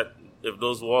 that, if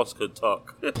those walls could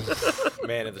talk.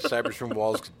 Man, if the Cybersroom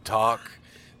walls could talk,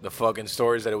 the fucking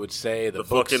stories that it would say, the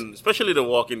books, fucking, especially the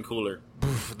walk-in cooler.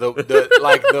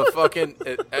 the fucking,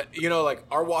 you know, like,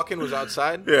 our walk-in was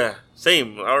outside. Yeah.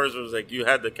 Same. Ours was like, you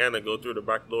had to kind of go through the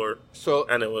back door. So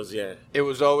And it was, yeah. it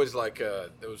was always like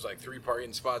there was like 3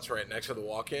 parking spots right next to the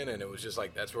walk-in, and it was just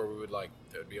like that's where we would like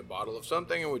there'd be a bottle of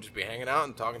something, and we'd just be hanging out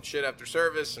and talking shit after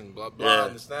service and blah blah Yeah.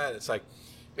 and this that. It's like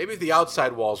maybe if the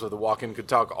outside walls of the walk-in could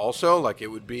talk also, like it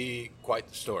would be quite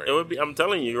the story. It would be, I'm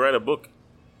telling you, you write a book.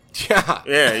 Yeah,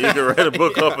 Yeah, you could write a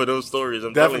book Yeah. off of those stories.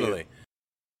 I'm telling definitely.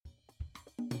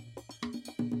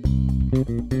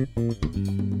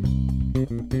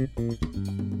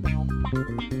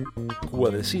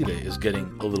 Cuba Decide is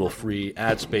getting a little free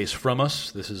ad space from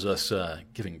us. This is us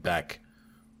giving back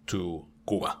to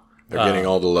Cuba. They're getting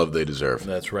all the love they deserve.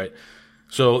 That's right.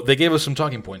 So they gave us some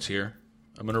talking points here.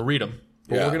 I'm going to read them,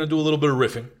 but Yeah. we're going to do a little bit of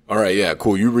riffing. All right, yeah,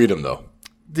 cool. You read them though.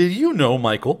 Did you know,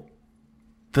 Michael,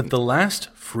 that the last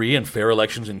free and fair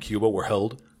elections in Cuba were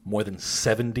held more than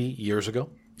 70 years ago?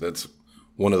 That's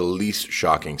one of the least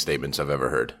shocking statements I've ever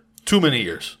heard. Too many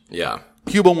years. Yeah.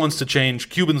 Cuba wants to change.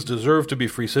 Cubans deserve to be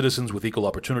free citizens with equal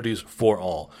opportunities for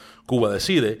all. Cuba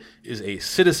Decide is a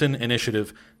citizen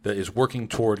initiative that is working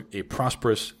toward a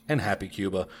prosperous and happy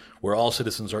Cuba, where all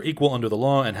citizens are equal under the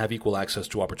law and have equal access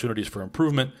to opportunities for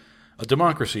improvement, a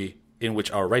democracy in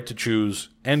which our right to choose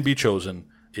and be chosen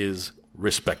is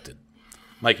respected.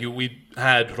 Mike, we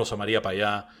had Rosa Maria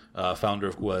Paya, founder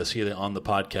of Cuba Decide, on the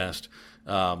podcast.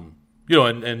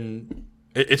 And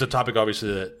it's a topic,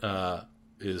 obviously, that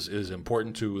is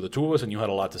important to the two of us, and you had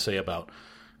a lot to say about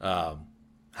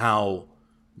how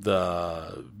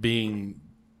the being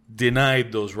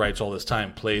denied those rights all this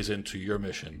time plays into your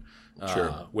mission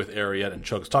with Ariette and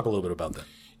Chugs. Talk a little bit about that.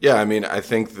 Yeah, I mean, I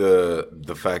think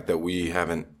the fact that we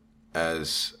haven't,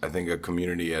 as I think a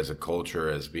community, as a culture,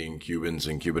 as being Cubans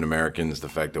and Cuban Americans, the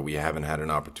fact that we haven't had an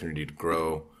opportunity to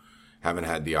grow, haven't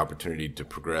had the opportunity to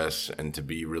progress and to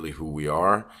be really who we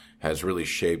are, has really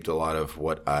shaped a lot of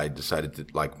what I decided to,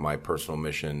 like, my personal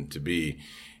mission to be.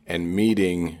 And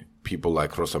meeting people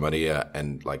like Rosa Maria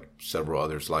and like several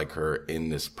others like her in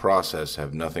this process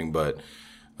have nothing but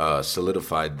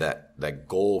solidified that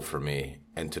goal for me.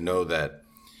 And to know that,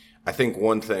 I think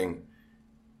one thing,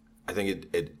 I think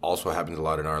it also happens a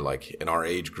lot in our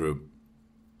age group,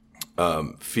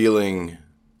 feeling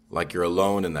like you're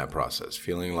alone in that process,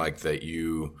 feeling like that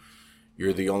you're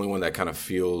the only one that kind of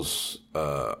feels,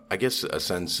 I guess, a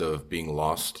sense of being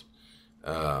lost,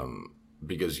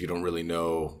 because you don't really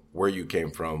know where you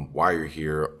came from, why you're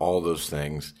here, all those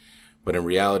things. But in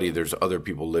reality, there's other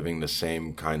people living the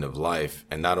same kind of life,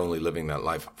 and not only living that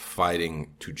life,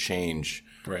 fighting to change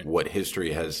what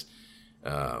history has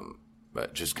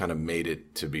just kind of made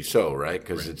it to be so, right?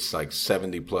 Because it's like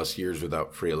 70 plus years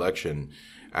without free election.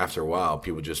 After a while,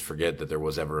 people just forget that there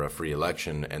was ever a free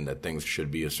election and that things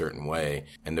should be a certain way.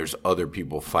 And there's other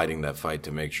people fighting that fight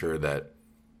to make sure that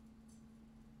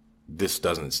this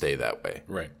doesn't stay that way.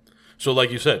 Right. So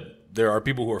like you said, there are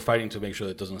people who are fighting to make sure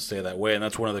that it doesn't stay that way. And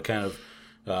that's one of the kind of,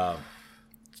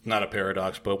 it's not a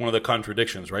paradox, but one of the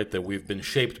contradictions, right? That we've been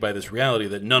shaped by this reality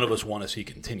that none of us want to see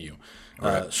continue.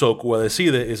 So Cuba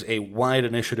Decide is a wide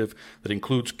initiative that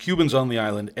includes Cubans on the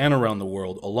island and around the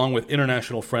world, along with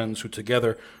international friends who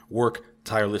together work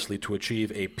tirelessly to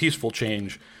achieve a peaceful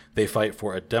change. They fight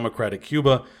for a democratic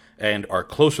Cuba and are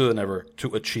closer than ever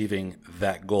to achieving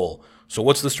that goal. So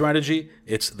what's the strategy?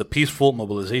 It's the peaceful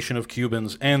mobilization of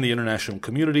Cubans and the international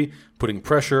community, putting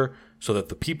pressure so that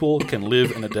the people can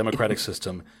live in a democratic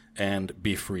system and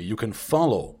be free. You can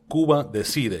follow Cuba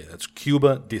Decide. That's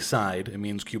Cuba Decide. It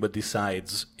means Cuba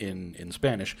decides in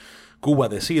Spanish. Cuba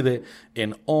Decide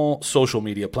in all social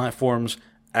media platforms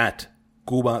at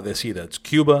Cuba Decide. It's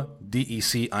Cuba,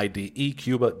 D-E-C-I-D-E,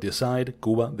 Cuba Decide,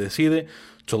 Cuba Decide.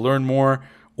 To learn more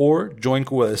or join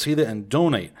Cuba Decide and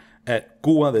donate at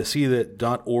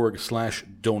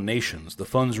cubadecide.org/donations. The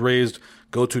funds raised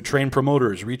go to train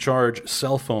promoters, recharge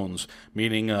cell phones,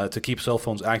 meaning to keep cell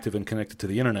phones active and connected to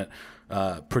the internet,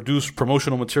 produce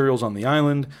promotional materials on the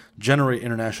island, generate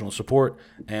international support,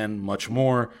 and much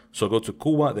more. So go to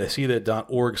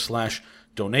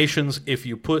cubadecide.org/donations. If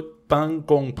you put Pan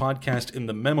Con Podcast in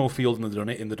the memo field in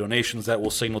the donations, that will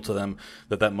signal to them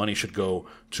that money should go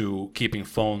to keeping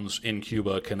phones in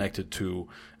Cuba connected to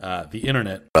the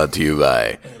internet. Brought to you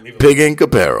by Pig Ink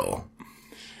Apparel.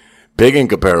 Pig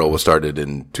Ink Apparel was started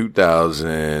in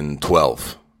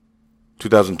 2012.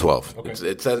 2012.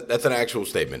 Okay. That's an actual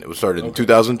statement. It was started in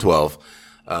 2012.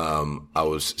 I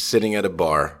was sitting at a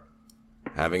bar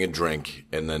having a drink,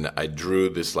 and then I drew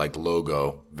this like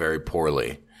logo very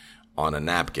poorly on a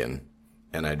napkin,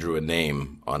 and I drew a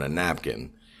name on a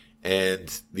napkin.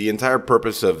 And the entire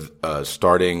purpose of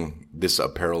starting this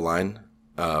apparel line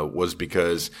was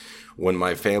because when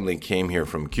my family came here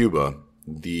from Cuba,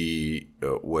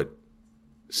 what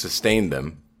sustained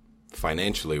them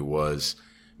financially was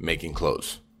making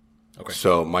clothes. Okay.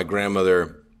 So my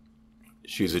grandmother,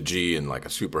 she's a G and like a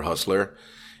super hustler,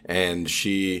 and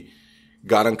she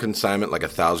got on consignment like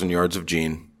 1,000 yards of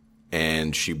jean,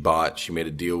 and she made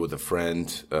a deal with a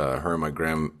friend. Her and my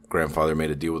grandfather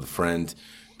made a deal with a friend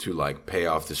to like pay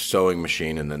off the sewing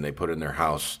machine, and then they put it in their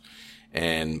house.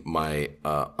 And my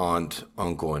aunt,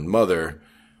 uncle, and mother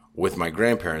with my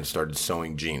grandparents started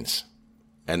sewing jeans.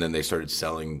 And then they started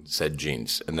selling said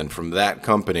jeans. And then from that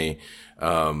company,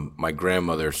 my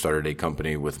grandmother started a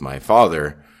company with my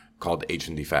father called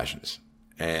H&D Fashions.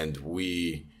 And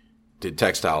we did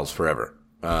textiles forever,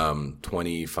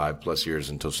 25 plus years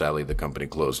until sadly the company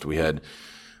closed. We had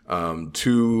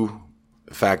 2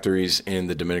 factories in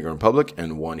the Dominican Republic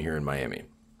and 1 here in Miami.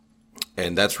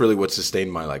 And that's really what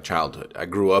sustained my like childhood. I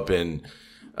grew up in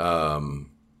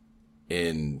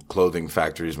clothing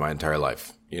factories my entire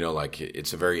life. You know, like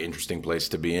it's a very interesting place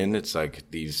to be in. It's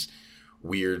like these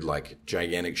weird, like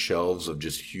gigantic shelves of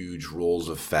just huge rolls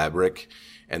of fabric,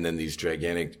 and then these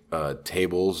gigantic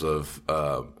tables of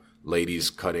ladies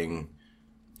cutting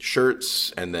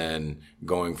shirts, and then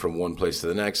going from one place to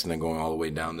the next, and then going all the way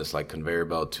down this like conveyor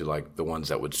belt to like the ones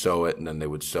that would sew it, and then they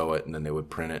would sew it, and then they would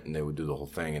print it, and they would do the whole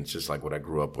thing. And it's just like what I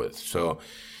grew up with. So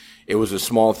it was a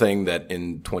small thing that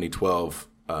in 2012,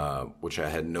 which I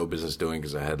had no business doing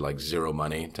because I had like zero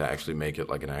money to actually make it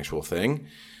like an actual thing.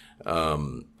 I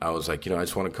was like, I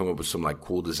just want to come up with some like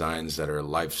cool designs that are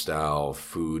lifestyle,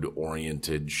 food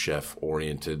oriented, chef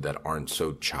oriented, that aren't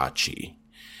so chachi.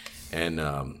 And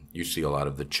you see a lot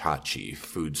of the chachi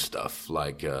food stuff,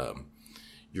 like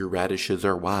your radishes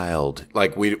are wild.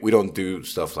 Like we don't do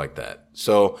stuff like that.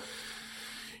 So,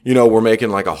 we're making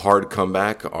like a hard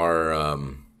comeback. Our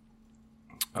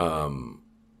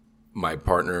my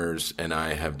partners and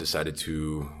I have decided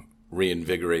to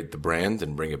reinvigorate the brand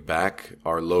and bring it back.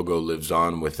 Our logo lives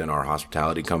on within our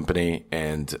hospitality company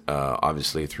and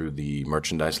obviously through the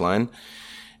merchandise line.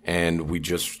 And we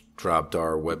just dropped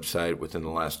our website within the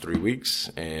last 3 weeks,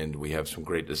 and we have some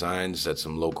great designs that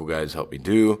some local guys helped me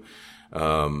do.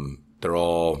 They're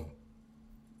all,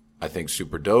 I think,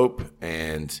 super dope.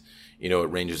 And,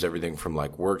 it ranges everything from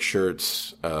like work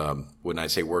shirts. When I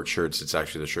say work shirts, it's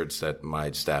actually the shirts that my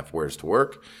staff wears to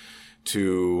work,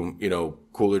 to,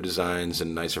 cooler designs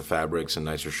and nicer fabrics and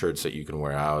nicer shirts that you can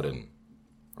wear out and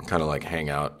kind of like hang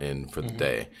out in for the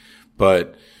day.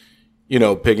 But,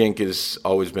 Pig Ink has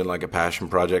always been like a passion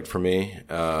project for me.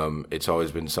 It's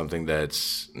always been something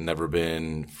that's never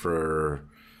been for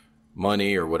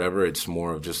money or whatever. It's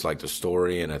more of just like the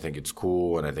story, and I think it's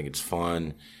cool, and I think it's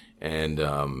fun. And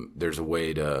there's a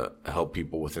way to help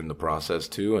people within the process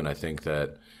too. And I think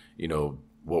that,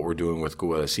 what we're doing with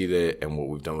Cuba Decide and what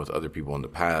we've done with other people in the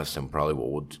past, and probably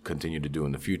what we'll continue to do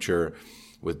in the future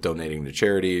with donating to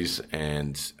charities,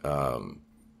 and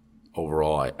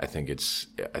overall, I think it's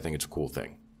a cool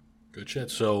thing. Good shit.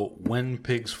 So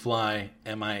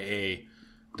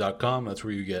whenpigsflymia.com, that's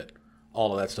where you get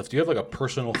all of that stuff. Do you have like a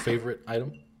personal favorite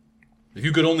item? If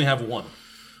you could only have one.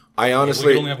 I honestly,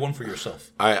 you could only have one for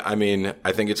yourself. I mean,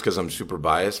 I think it's because I'm super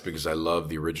biased because I love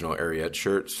the original Ariete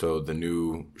shirt. So the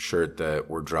new shirt that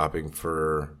we're dropping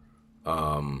for,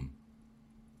 Cuba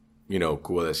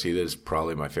Decide is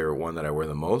probably my favorite one that I wear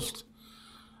the most.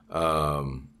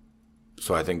 So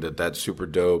I think that that's super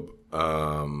dope.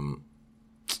 The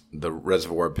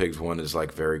Reservoir Pigs one is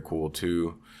like very cool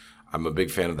too. I'm a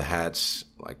big fan of the hats,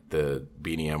 like the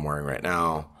beanie I'm wearing right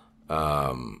now.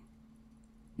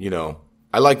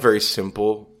 I like very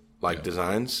simple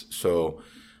designs. So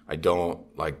I don't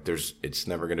like it's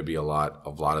never going to be a lot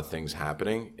of things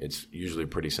happening. It's usually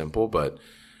pretty simple, but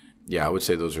yeah, I would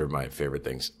say those are my favorite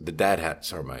things. The dad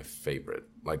hats are my favorite.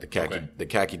 Like the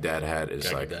khaki dad hat is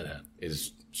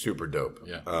is super dope.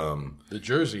 Yeah. The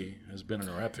jersey has been in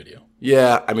a rap video.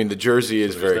 Yeah, I mean the jersey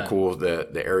is very cool. The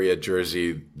Ariete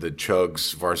jersey, the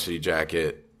Chugs varsity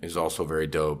jacket is also very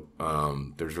dope.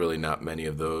 There's really not many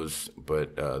of those,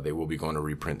 but they will be going to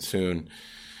reprint soon.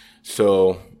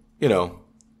 So,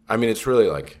 I mean it's really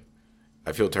like,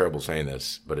 I feel terrible saying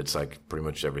this, but it's like pretty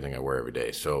much everything I wear every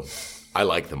day. So I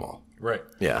like them all. Right.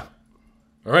 Yeah.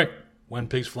 All right.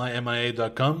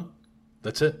 Whenpigsflymia.com.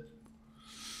 That's it.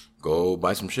 go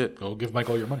buy some shit. Go give Mike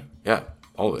all your money. Yeah,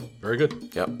 all of it. Very good.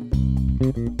 Yep.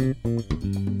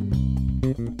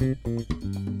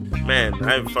 Man,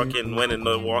 I fucking went and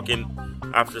walking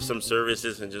after some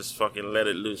services and just fucking let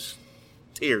it loose.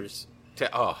 Tears.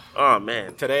 Oh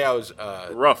man, Today I was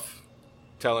rough.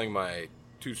 telling my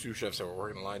 2 sous chefs that were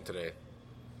working the line today,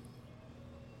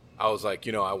 I was like,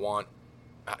 I want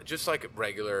just like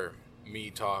regular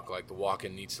me talk, like the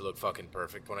walk-in needs to look fucking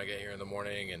perfect when I get here in the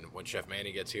morning, and when Chef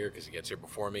Manny gets here, because he gets here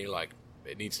before me, like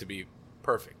it needs to be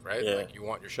perfect, right? Yeah. Like you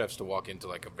want your chefs to walk into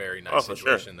like a very nice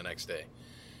situation the next day.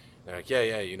 They're like, yeah,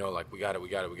 like we got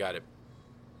it.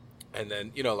 And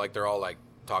then, like they're all like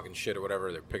talking shit or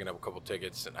whatever. They're picking up a couple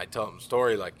tickets, and I tell them a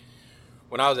story. Like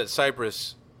when I was at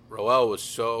Cyprus, Roel was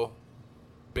so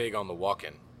big on the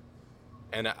walk-in,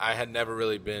 and I had never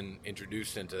really been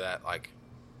introduced into that, like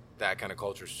that kind of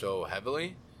culture so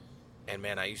heavily. And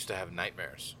man, I used to have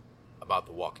nightmares about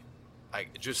the walk-in,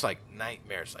 like just like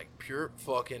nightmares, like pure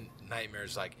fucking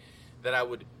nightmares, like that I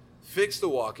would fix the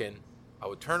walk-in, I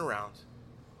would turn around,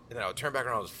 and then I would turn back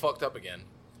around, I was fucked up again.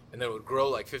 And then it would grow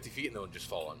like 50 feet, and then it would just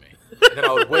fall on me. And then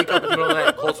I would wake up in the middle of the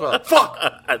night, cold sweat, like, fuck!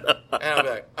 And I'd be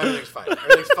like, everything's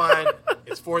fine.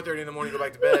 It's 4:30 in the morning, go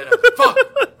back to bed. I'm like,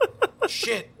 fuck!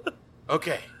 Shit!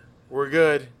 Okay, we're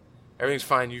good. Everything's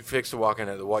fine. You fixed the walk-in.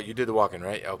 You did the walk-in,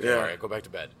 right? Okay, Yeah. all right, go back to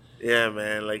bed. Yeah,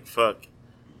 man. Like fuck.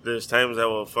 There's times I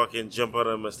will fucking jump out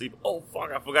of my sleep. Oh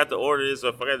fuck! I forgot to order this. Or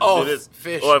I forgot to do this.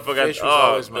 Fish. Or I forgot. Fish was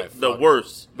always my the fuck.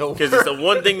 worst. The Because it's the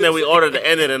one thing that we order at the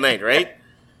end of the night, right?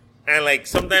 And like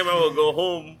sometime I will go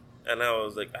home and I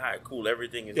was like, all right, cool,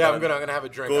 everything is Yeah, done. I'm gonna have a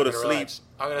drink. Go I'm to gonna sleep. relax.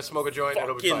 I'm gonna smoke a joint.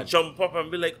 It'll be Fucking fine. jump up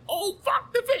and be like, oh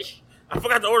fuck the fish! I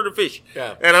forgot to order the fish.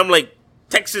 Yeah. And I'm like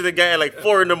texting the guy at like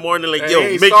 4 a.m, like, yo,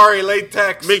 Hey, sorry, late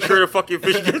text. make sure the fucking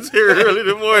fish gets here early in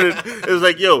the morning. It was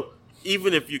like, yo,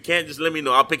 even if you can't, just let me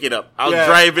know. I'll pick it up. I'll Yeah.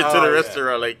 drive it to Oh, the yeah.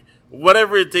 restaurant. Like,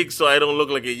 whatever it takes so I don't look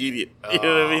like an idiot. You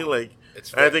know what I mean? Like,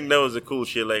 It's I fair. think that was a cool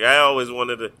shit. Like, I always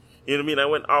wanted to, you know what I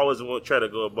mean? I always try to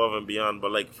go above and beyond.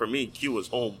 But, like, for me, Q was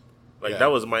home. Like, Yeah.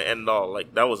 that was my end all.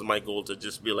 Like, that was my goal to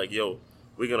just be like, yo,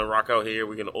 we're going to rock out here.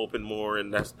 We're going to open more.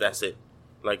 And that's it.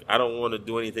 Like, I don't want to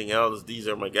do anything else. These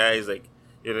are my guys. Like,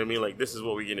 you know what I mean? Like, this is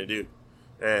what we're going to do.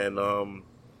 And,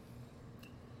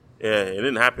 yeah, it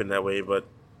didn't happen that way. But,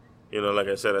 you know, like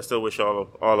I said, I still wish all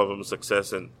of them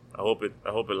success. And I hope it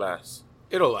lasts.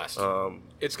 It'll last. Um,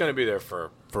 It's gonna be there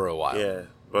for a while. yeah.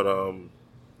 But,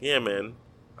 yeah, man.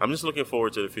 I'm just looking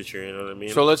forward to the future. You know what I mean?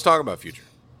 So let's talk about future.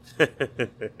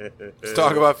 Let's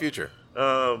talk about future.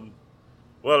 Well,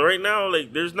 right now,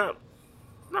 like, there's not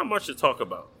much to talk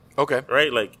about. Okay.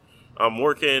 Right? Like, I'm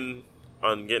working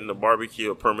on getting the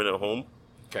barbecue a permanent home.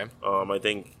 Okay. I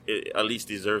think it at least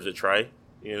deserves a try.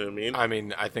 You know what I mean? I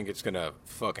mean, I think it's gonna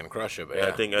fucking crush it. But Yeah,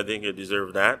 yeah. I think it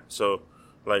deserves that. So,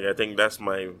 like, I think that's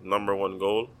my number one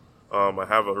goal. I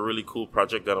have a really cool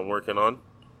project that I'm working on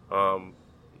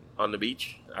the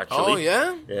beach. Actually. Oh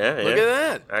yeah. Yeah. Look at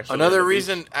that. Actually, Another on the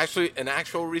reason, beach. actually, an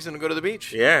actual reason to go to the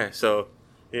beach. Yeah. So,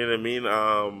 you know what I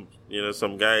mean? You know,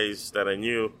 some guys that I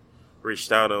knew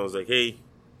reached out and was like, "Hey,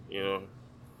 you know,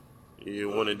 you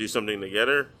want to do something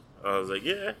together?" I was like,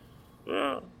 "Yeah,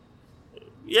 well,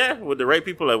 yeah, with the right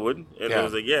people, I would." And Yeah. I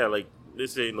was like, "Yeah, like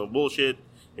this ain't no bullshit."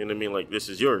 You know what I mean? Like, this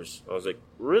is yours. I was like,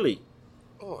 "Really?"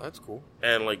 Oh, that's cool.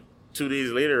 And like 2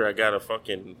 days later, I got a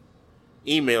fucking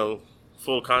email,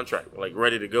 full contract, like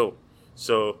ready to go.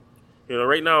 So, you know,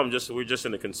 right now we're just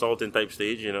in the consultant type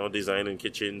stage, you know, designing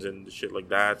kitchens and shit like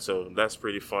that. So that's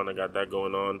pretty fun. I got that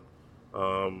going on.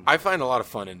 I find a lot of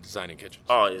fun in designing kitchens.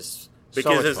 Oh, it's So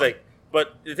because much it's fun. like,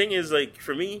 but the thing is, like,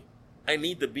 for me, I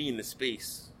need to be in the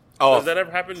space. Oh. Does that ever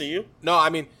happen to you? No, I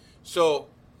mean, so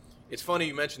it's funny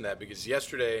you mentioned that because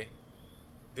yesterday,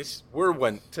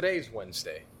 today's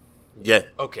Wednesday. Yeah.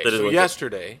 Okay, That is so what-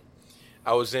 yesterday,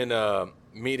 I was in a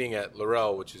meeting at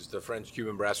Laurel, which is the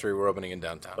French-Cuban brasserie we're opening in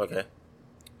downtown. Okay.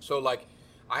 So, like,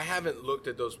 I haven't looked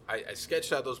at those. I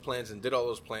sketched out those plans and did all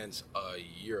those plans a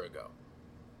year ago.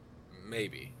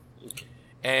 Maybe.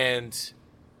 And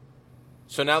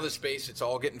so now the space, it's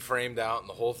all getting framed out and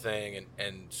the whole thing.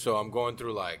 And so I'm going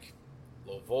through, like,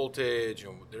 low voltage.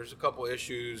 And there's a couple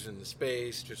issues in the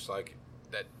space, just, like,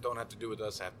 that don't have to do with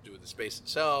us, have to do with the space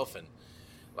itself. And,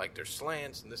 like, there's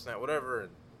slants and this and that, whatever.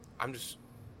 And I'm just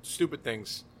stupid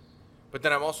things. But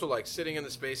then I'm also, like, sitting in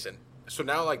the space. And so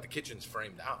now, like, the kitchen's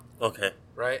framed out. Okay.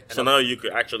 Right? And So now you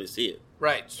could actually see it.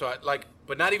 right. So,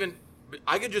 but not even,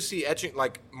 I could just see etching,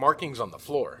 like, markings on the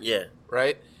floor. Yeah.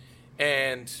 Right?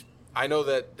 And I know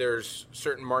that there's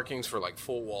certain markings for, like,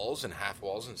 full walls and half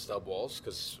walls and stub walls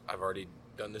because I've already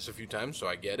done this a few times, so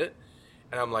I get it.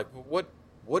 And I'm like, well,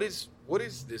 what is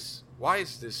this? Why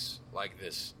is this like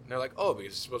this? And they're like, oh,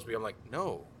 because it's supposed to be. I'm like,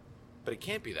 no, but it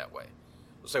can't be that way.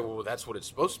 They'll say, well, that's what it's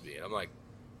supposed to be. And I'm like,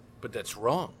 but that's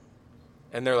wrong.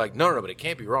 And they're like, no, but it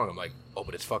can't be wrong. I'm like, oh,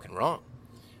 but it's fucking wrong.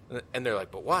 And they're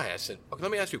like, but why? I said, okay,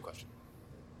 let me ask you a question.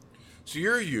 So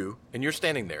you're you, and you're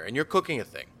standing there, and you're cooking a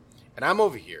thing. And I'm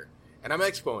over here, and I'm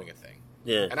expoing a thing.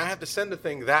 Yeah. And I have to send the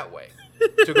thing that way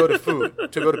to go to food,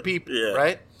 to go to people, Yeah.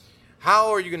 right?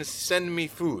 How are you going to send me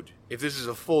food if this is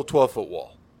a full 12-foot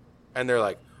wall? And they're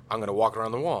like, I'm going to walk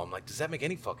around the wall. I'm like, does that make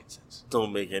any fucking sense?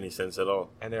 Don't make any sense at all.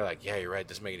 And they're like, yeah, you're right.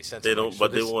 Doesn't make any sense. They I'm don't, like, so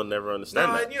but this- they will never understand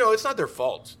No, that. and, you know, it's not their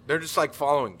fault. They're just like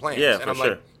following plans. Yeah, and for I'm sure.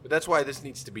 like, but that's why this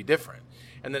needs to be different.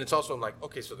 And then it's also, I'm like,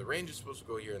 okay, so the range is supposed to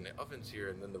go here, and the oven's here,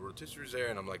 and then the rotisserie's there.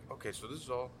 And I'm like, okay, so this is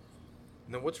all.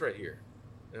 And then what's right here?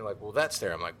 And they're like, well, that's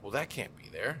there. I'm like, well, that can't be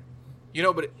there. You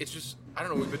know, but it's just, I don't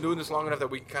know. We've been doing this long enough that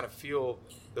we can kind of feel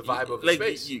the vibe of the Like,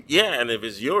 space. yeah, and if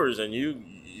it's yours and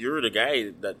you're the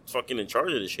guy that's fucking in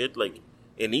charge of the shit, like,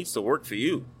 it needs to work for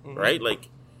you, right? Like,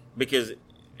 because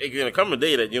it's gonna come a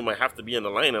day that you might have to be on the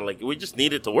line, and like, we just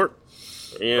need it to work.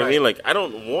 You know what I Right. mean? Like, I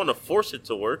don't want to force it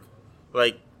to work.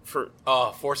 Like,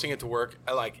 Forcing it to work.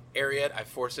 I like Ariat. I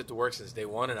forced it to work since day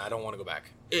one, and I don't want to go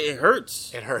back. it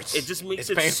hurts. It hurts. It just makes It's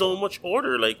it painful. so much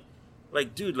harder. Like,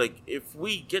 dude, like, if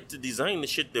we get to design the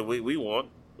shit the way we want,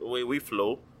 the way we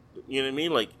flow, you know what I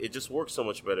mean? Like, it just works so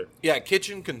much better. Yeah,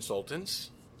 kitchen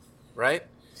consultants, right?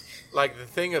 Like the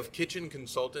thing of kitchen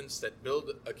consultants that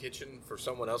build a kitchen for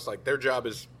someone else, like their job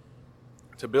is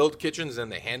to build kitchens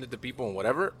and they hand it to people and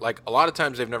whatever. Like a lot of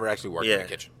times they've never actually worked in Yeah. a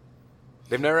kitchen.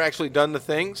 They've never actually done the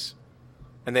things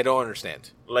and they don't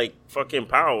understand. Like, fucking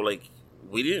Powell, like,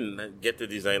 we didn't get to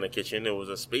design a kitchen. It was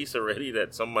a space already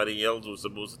that somebody else was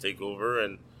supposed to take over,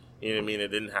 and, you know what I mean? It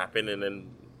didn't happen, and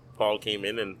then Paul came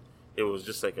in, and it was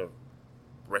just like a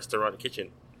restaurant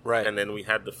kitchen. Right. And then we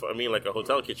had to, like a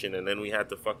hotel kitchen, and then we had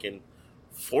to fucking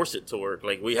force it to work.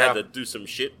 Like, we had Yeah. to do some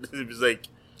shit. It was like,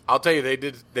 I'll tell you,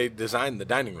 they designed the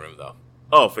dining room though.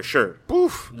 oh, for sure.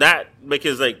 Poof. That,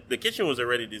 because, like, the kitchen was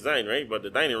already designed, right? But the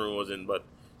dining room wasn't, but,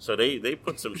 so they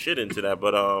put some shit into that,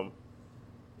 but,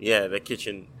 yeah, that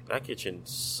kitchen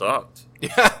sucked.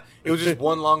 Yeah. It was just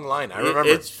one long line. I remember.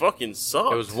 It's fucking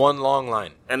sucked. It was one long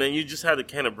line. And then you just had to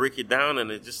kind of break it down,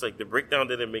 and it just, like, the breakdown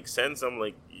didn't make sense. I'm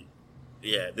like,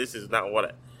 yeah, this is not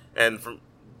what and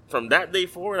from that day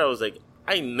forward, I was like,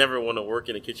 I never want to work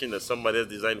in a kitchen that somebody else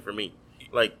designed for me.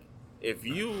 Like, if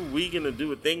we gonna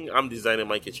do a thing, I'm designing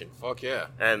my kitchen. Fuck yeah.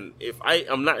 And if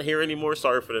I'm not here anymore,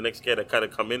 sorry for the next kid that kind of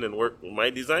come in and work with my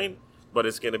design, but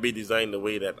it's gonna be designed the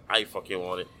way that I fucking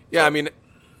want it. Yeah, I mean,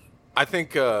 I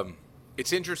think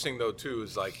it's interesting though too.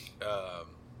 Is like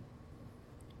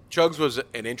Chugs was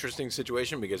an interesting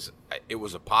situation because it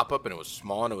was a pop up and it was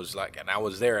small and it was like, and I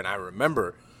was there and I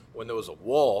remember when there was a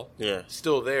wall, Yeah.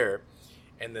 still there,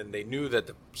 and then they knew that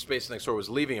the space next door was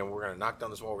leaving and we're gonna knock down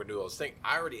this wall. We're gonna do all this thing.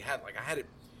 I already had I had it.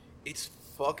 It's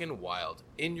fucking wild.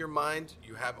 In your mind,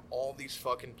 you have all these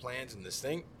fucking plans and this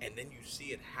thing, and then you see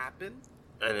it happen.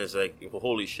 And it's like,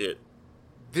 holy shit.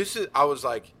 I was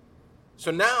like,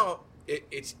 so now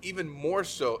it's even more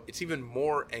so. It's even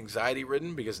more anxiety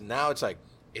ridden because now it's like,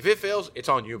 if it fails, it's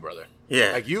on you, brother.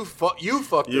 Yeah. like you fucked You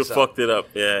this up. fucked it up.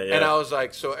 Yeah, yeah. And I was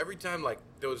like, so every time like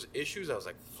those issues, I was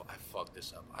like, I fucked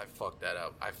this up. I fucked that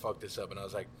up. I fucked this up. And I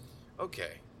was like,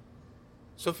 okay,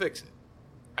 so fix it.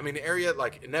 I mean, the area,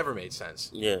 like, it never made sense.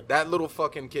 Yeah. That little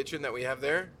fucking kitchen that we have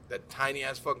there, that tiny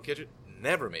ass fucking kitchen,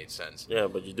 never made sense. Yeah,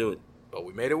 but you do it. But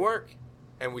we made it work.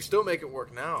 And we still make it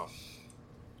work now.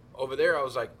 Over there, I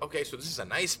was like, okay, so this is a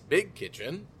nice big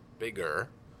kitchen. Bigger.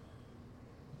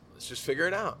 Let's just figure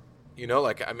it out. You know,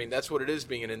 like, I mean, that's what it is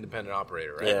being an independent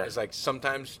operator, right? Yeah. It's like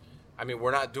sometimes, I mean,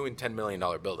 we're not doing $10 million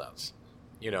build-outs.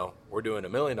 You know, we're doing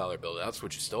 $1 million build-outs,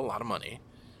 which is still a lot of money.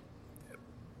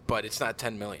 But it's not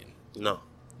 $10 million. No.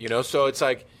 You know, so it's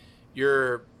like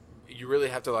you really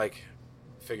have to like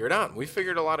figure it out. We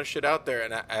figured a lot of shit out there,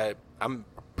 and I'm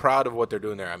proud of what they're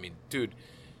doing there. I mean, dude,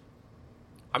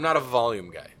 I'm not a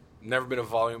volume guy. Never been a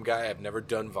volume guy. I've never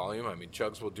done volume. I mean,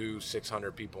 Chugs will do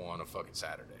 600 people on a fucking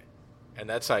Saturday, and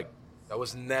that's like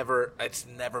it's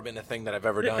never been a thing that I've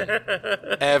ever done,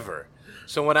 ever.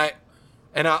 So when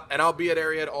I'll be at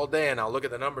Ariat all day, and I'll look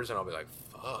at the numbers, and I'll be like,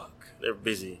 fuck. They're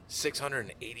busy.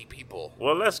 680 people.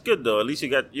 Well, that's good though. At least you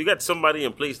got somebody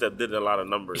in place that did a lot of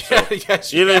numbers. So,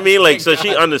 Yes, you know what I mean? Like, so she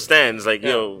God. understands. Like, Yeah.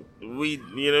 you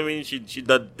know what I mean? She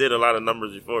did a lot of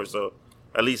numbers before, so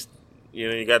at least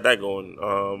you got that going.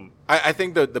 I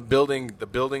think the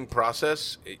building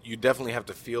process, you definitely have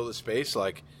to feel the space.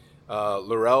 Like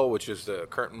Laurel, which is the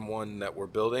curtain one that we're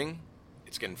building,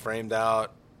 it's getting framed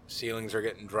out. Ceilings are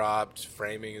getting dropped.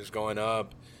 Framing is going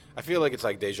up. I feel like it's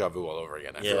like deja vu all over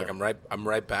again. I feel like I'm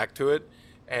right back to it,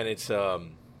 and it's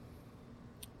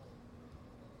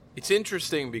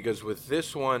interesting because with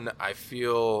this one, I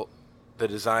feel the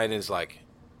design is like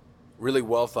really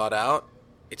well thought out.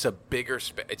 It's a bigger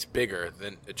it's bigger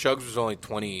than Chugs was only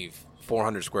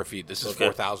 2,400 square feet. This is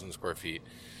 4,000 square feet,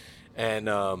 and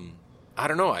I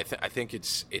don't know. I think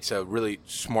it's a really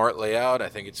smart layout. I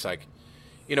think it's like,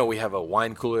 we have a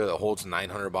wine cooler that holds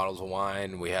 900 bottles of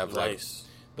wine. We have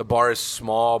the bar is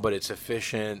small, but it's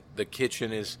efficient. The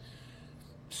kitchen is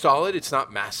solid. It's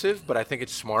not massive, but I think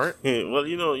it's smart. Well,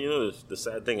 the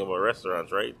sad thing about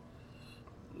restaurants, right?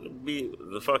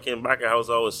 The fucking back of house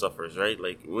always suffers, right?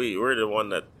 Like we're the one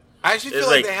that I actually feel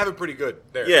like they have it pretty good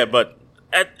there. Yeah, but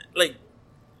at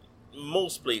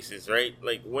most places, right?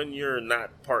 Like when you're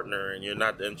not partner and you're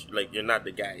not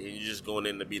the guy, and you're just going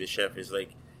in to be the chef. It's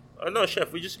like, oh no,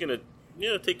 chef, we're just gonna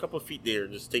take a couple of feet there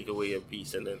and just take away a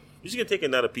piece, and then we're just gonna take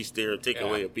another piece there and take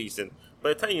away a piece, and by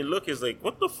the time you look, it's like,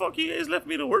 what the fuck you guys left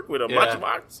me to work with? A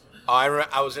matchbox?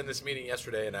 I was in this meeting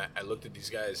yesterday, and I looked at these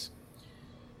guys,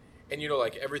 and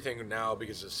like everything now,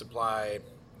 because the supply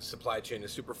chain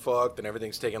is super fucked and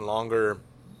everything's taking longer.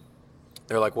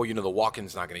 They're like, well, the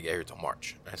walk-in's not going to get here till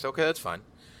March. I said, okay, that's fine. I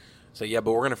said, yeah,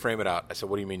 but we're going to frame it out. I said,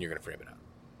 what do you mean you're going to frame it out?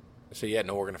 I said, yeah,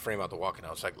 no, we're going to frame out the walk-in. I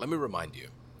was like, let me remind you,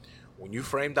 when you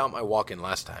framed out my walk-in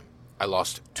last time, I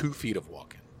lost 2 feet of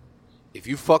walk-in. If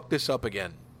you fuck this up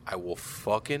again, I will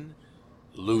fucking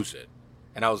lose it.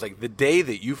 And I was like, the day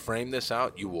that you frame this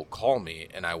out, you will call me,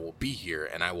 and I will be here,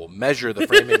 and I will measure the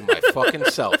framing my fucking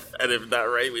self. And if not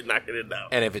right, we knocking it down.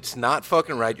 And if it's not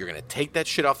fucking right, you're going to take that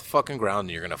shit off the fucking ground,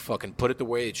 and you're going to fucking put it the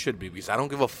way it should be, because I don't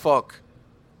give a fuck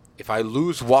if I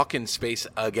lose walk-in space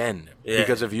again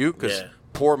because of you, because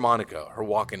poor Monica, her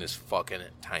walk-in is fucking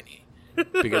tiny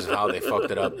because of how they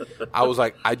fucked it up. I was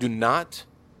like, I do not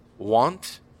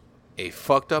want a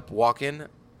fucked up walk-in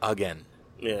again.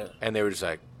 Yeah. And they were just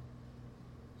like,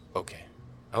 okay.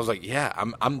 I was like, yeah,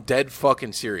 I'm dead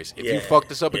fucking serious. If you fuck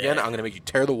this up again, I'm going to make you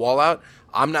tear the wall out.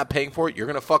 I'm not paying for it. You're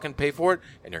going to fucking pay for it,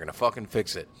 and you're going to fucking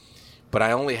fix it. But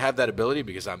I only have that ability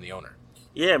because I'm the owner.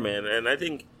 Yeah, man. And I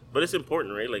think, but it's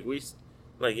important, right? Like,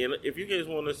 if you guys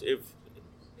want us,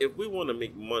 if we want to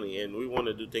make money and we want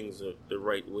to do things the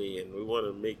right way and we want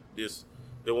to make this,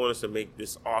 they want us to make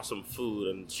this awesome food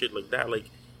and shit like that, like,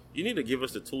 you need to give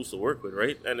us the tools to work with,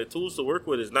 right? And the tools to work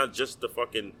with is not just the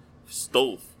fucking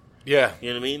stove. Yeah. You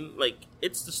know what I mean? Like,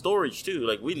 it's the storage, too.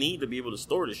 Like, we need to be able to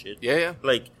store the shit. Yeah.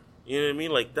 Like, you know what I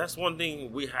mean? Like, that's one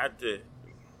thing we had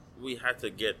to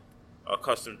get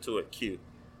accustomed to at Q.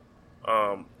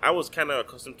 I was kind of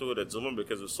accustomed to it at Zuma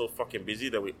because it was so fucking busy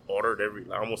that we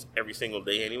ordered almost every single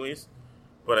day anyways.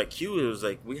 But at Q, it was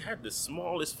like, we had the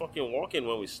smallest fucking walk-in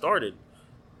when we started.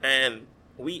 And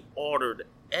we ordered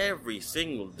every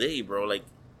single day, bro. Like,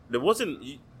 there wasn't...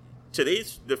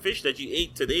 the fish that you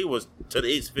ate today was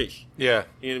today's fish. Yeah.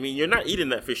 You know what I mean? You're not eating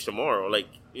that fish tomorrow. Like,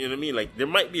 you know what I mean? Like, there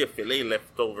might be a fillet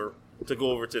left over to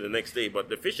go over to the next day, but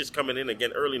the fish is coming in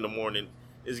again early in the morning.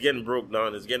 It's getting broke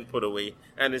down. It's getting put away.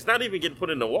 And it's not even getting put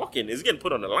in the walk-in. It's getting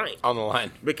put on the line. On the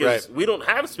line. Because we don't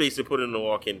have space to put in the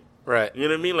walk-in. Right. You know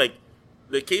what I mean? Like,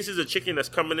 the cases of chicken that's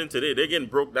coming in today, they're getting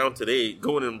broke down today,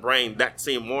 going in brine that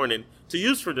same morning to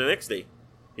use for the next day.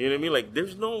 You know what I mean? Like,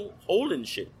 there's no holding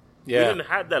shit. Yeah. We didn't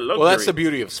have that luxury. Well, that's the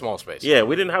beauty of small space. Yeah,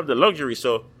 we didn't have the luxury.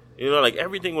 So, like,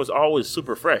 everything was always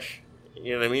super fresh.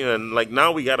 You know what I mean? And, like,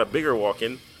 now we got a bigger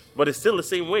walk-in, but it's still the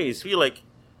same way.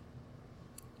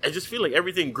 I just feel like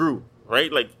everything grew,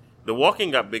 right? Like, the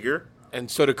walk-in got bigger.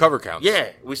 And so the cover counts. Yeah,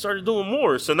 we started doing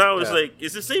more. So now it's like,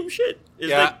 it's the same shit.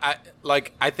 It's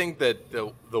I think that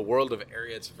the world of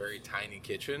Ariette's very tiny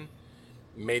kitchen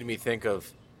made me think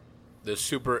of the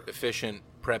super efficient,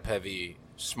 prep-heavy,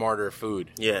 smarter food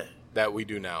that we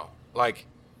do now. Like,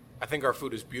 I think our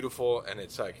food is beautiful, and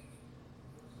it's like,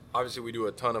 obviously we do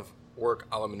a ton of work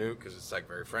a la minute because it's like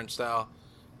very French style,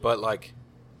 but like,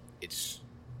 it's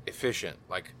efficient.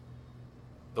 Like,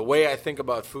 the way I think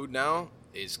about food now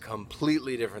is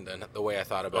completely different than the way I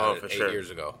thought about it 8 years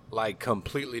ago. Like,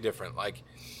 completely different. Like,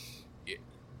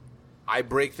 I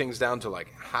break things down to,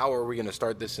 like, how are we going to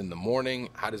start this in the morning?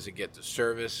 How does it get to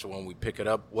service when we pick it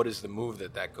up? What is the move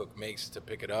that cook makes to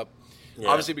pick it up? Yeah.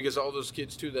 Obviously, because all those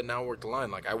kids, too, that now work the line,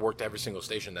 like, I worked every single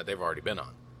station that they've already been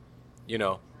on,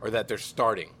 or that they're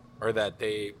starting, or that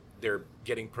they're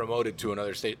getting promoted to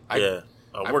another state.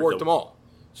 I've worked them all.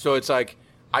 So it's like,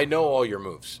 I know all your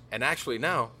moves. And actually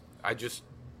now, I just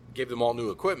gave them all new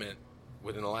equipment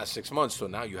within the last 6 months, so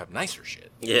now you have nicer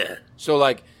shit. Yeah. So,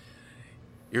 like,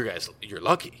 you're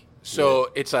lucky. So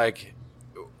it's like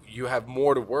you have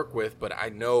more to work with, but I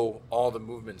know all the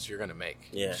movements you're going to make.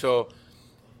 Yeah. So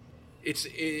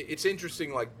it's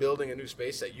interesting, like building a new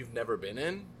space that you've never been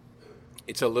in.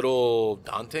 It's a little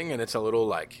daunting, and it's a little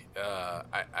like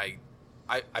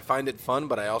I find it fun,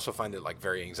 but I also find it like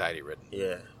very anxiety ridden.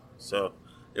 Yeah. So,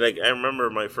 like, I remember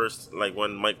my first, like,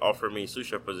 when Mike offered me sous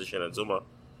chef position at Zuma,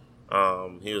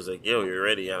 he was like, yo, you're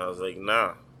ready? And I was like,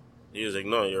 nah. He was like,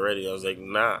 no, you're ready. I was like,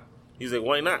 nah. He's like,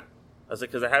 why not? I was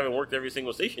like, because I haven't worked every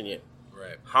single station yet.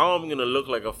 Right. How am I going to look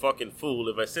like a fucking fool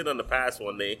if I sit on the pass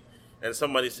one day and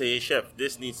somebody say, hey, chef,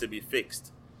 this needs to be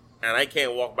fixed, and I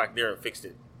can't walk back there and fix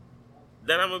it?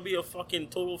 Then I'm going to be a fucking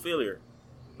total failure.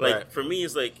 Like, Right. for me,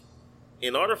 it's like,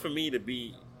 in order for me to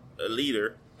be a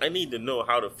leader, I need to know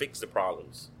how to fix the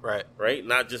problems, Right. right?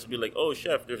 Not just be like, oh,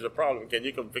 chef, there's a problem. Can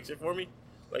you come fix it for me?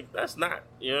 Like, that's not,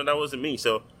 that wasn't me.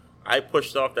 So I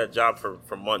pushed off that job for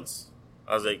months.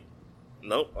 I was like,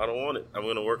 nope, I don't want it. I'm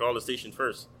going to work all the stations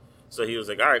first. So he was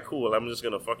like, all right, cool. I'm just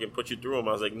going to fucking put you through them.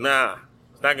 I was like, nah,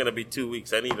 it's not going to be 2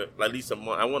 weeks. I need at least a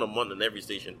month. I want a month in every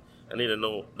station. I need to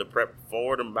know the prep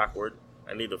forward and backward.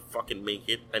 I need to fucking make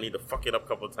it. I need to fuck it up a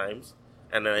couple of times.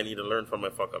 And then I need to learn from my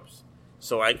fuck-ups.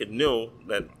 So I could know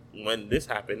that when this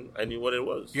happened, I knew what it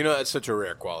was. You know, that's such a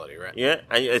rare quality, right? Yeah,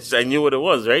 I knew what it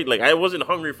was, right? Like, I wasn't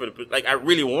hungry for the... Like, I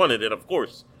really wanted it, of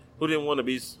course. Who didn't want to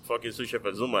be fucking sous chef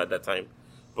at Zuma at that time?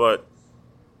 But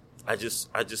I just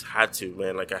had to,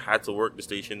 man. Like, I had to work the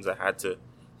stations. I had to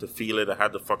feel it. I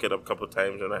had to fuck it up a couple of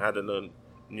times, and I had to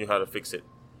knew how to fix it,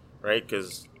 right?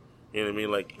 Because, you know what I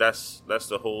mean? Like, that's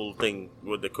the whole thing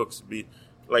with the cooks.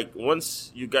 Like,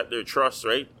 once you got their trust,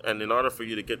 right? And in order for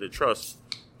you to get their trust,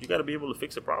 you got to be able to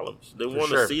fix the problems. They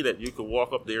want to see that you could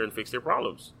walk up there and fix their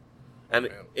problems. And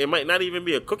it might not even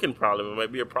be a cooking problem. It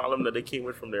might be a problem that they came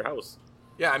with from their house.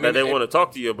 Yeah, I mean, that they want to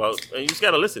talk to you about. And you just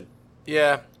got to listen.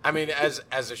 Yeah, I mean, as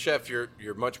a chef, you're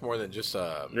much more than just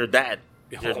your dad.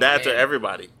 Your Oh, dad to man.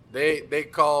 everybody. They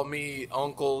call me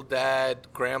uncle, dad,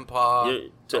 grandpa, Yeah,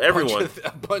 to everyone.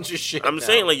 a bunch of shit. I'm now.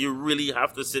 saying, like, you really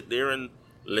have to sit there and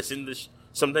listen to.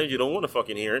 Sometimes you don't want to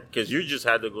fucking hear it because you just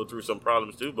had to go through some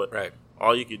problems too. But Right.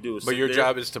 all you could do is. But sit your there.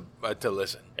 job is to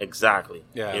listen. Exactly.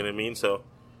 Yeah. You know what I mean? So,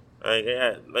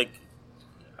 I'm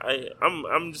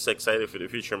just excited for the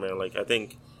future, man. Like, I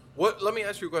think. Let me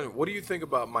ask you a question. What do you think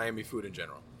about Miami food in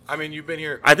general? I mean, you've been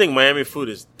here. I think Miami food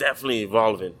is definitely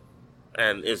evolving,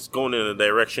 and it's going in a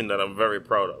direction that I'm very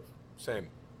proud of. Same.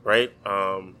 Right?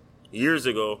 Years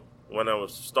ago, when I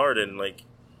was starting, like,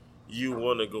 you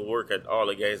want to go work at all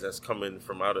the guys that's coming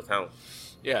from out of town.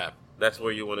 Yeah. That's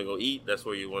where you want to go eat. That's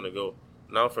where you want to go.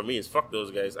 Now, for me, it's fuck those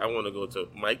guys. I want to go to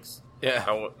Mike's. Yeah.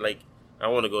 I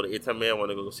want to go to Itame. I want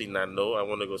to go see Nando. I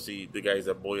want to go see the guys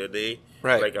at Boya Day.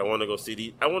 Right. Like, I want to go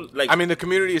see I mean, the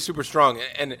community is super strong,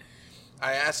 and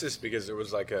I asked this because there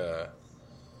was like I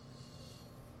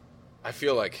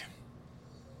feel like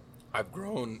I've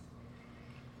grown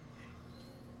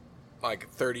like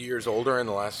 30 years older in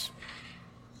the last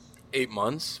 8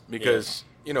 months because,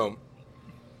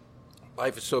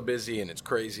 life is so busy and it's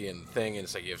crazy and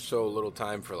it's like you have so little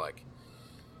time for like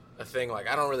a thing. Like,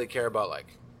 I don't really care about like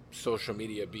social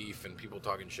media beef and people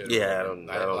talking shit. Yeah,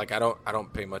 I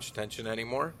don't pay much attention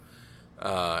anymore.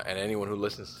 And anyone who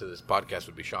listens to this podcast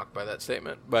would be shocked by that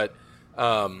statement. But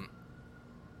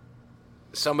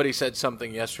somebody said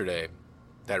something yesterday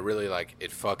that really, like,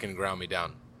 it fucking ground me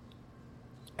down.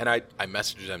 And I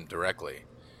messaged them directly.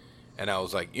 And I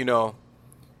was like, you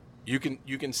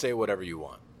can say whatever you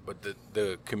want, but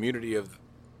the community of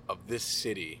this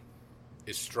city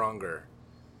is stronger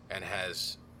and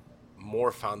has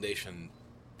more foundation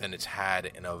than it's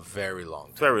had in a very long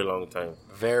time. Very long time.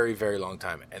 Very, very long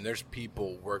time. And there's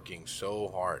people working so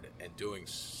hard and doing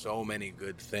so many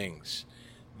good things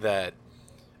that,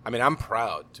 I mean, I'm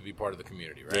proud to be part of the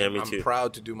community, right? Yeah, me too. I'm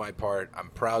proud to do my part. I'm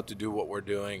proud to do what we're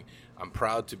doing. I'm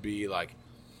proud to be, like,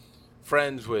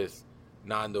 friends with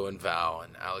Nando and Val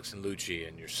and Alex and Lucci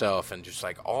and yourself and just,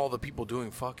 like, all the people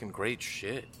doing fucking great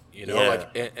shit, Yeah.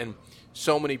 Like, and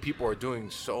so many people are doing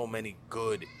so many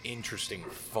good, interesting,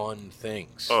 fun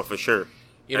things. Oh, for sure.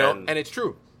 And it's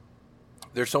true.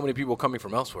 There's so many people coming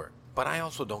from elsewhere, but I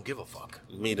also don't give a fuck.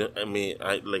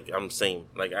 I'm same.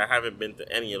 Like, I haven't been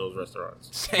to any of those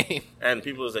restaurants. Same. And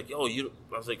people was like, yo,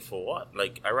 I was like, for what?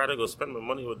 Like, I'd rather go spend my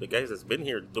money with the guys that's been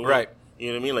here doing Right. You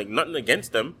know what I mean? Like, nothing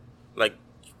against them. Like,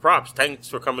 props. Thanks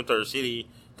for coming to our city.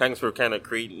 Thanks for kind of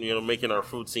creating, making our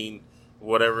food scene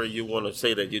whatever you want to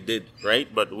say that you did,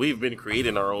 right? But we've been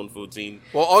creating our own food scene.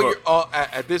 Well,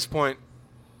 at this point,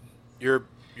 you're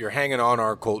hanging on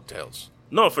our coattails.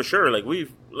 No, for sure. Like,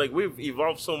 we've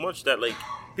evolved so much that, like,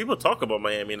 people talk about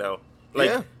Miami now. Like,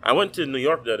 Yeah. I went to New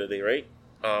York the other day, right?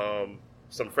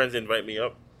 Some friends invite me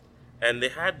up, and they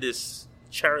had this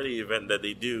charity event that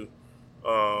they do,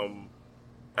 and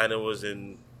and it was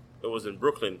in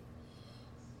Brooklyn.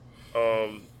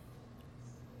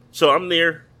 So I'm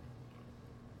there.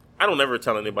 I don't ever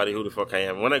tell anybody who the fuck I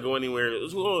am. When I go anywhere,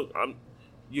 it's, oh,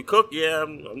 you cook? Yeah,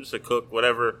 I'm just a cook,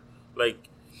 whatever. Like,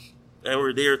 and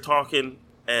we're there talking,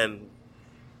 and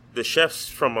the chefs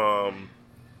from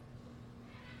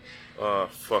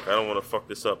fuck, I don't want to fuck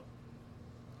this up.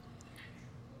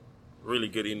 Really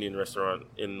good Indian restaurant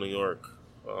in New York.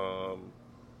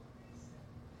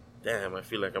 Damn, I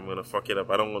feel like I'm gonna fuck it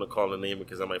up. I don't want to call the name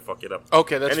because I might fuck it up.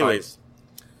 Okay, that's Anyways,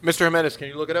 fine. Mr. Jimenez, can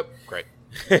you look it up? Great.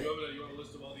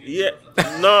 yeah,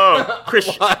 no,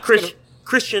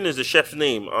 Christian is the chef's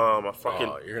name. I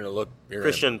fucking You're gonna look.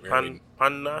 Christian gonna,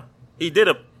 Panna.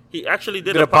 He actually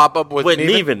did a pop up with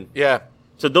Neven. Yeah.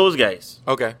 So those guys.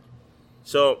 Okay.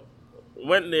 So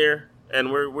went there,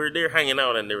 and we're there hanging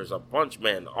out, and there was a bunch,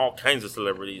 man, all kinds of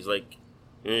celebrities, like,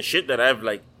 and shit that I've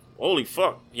like, holy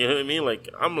fuck, you know what I mean? Like,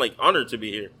 I'm like honored to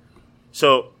be here.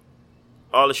 So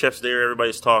all the chefs there,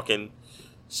 everybody's talking.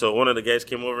 So one of the guys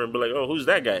came over and be like, "Oh, who's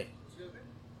that guy?"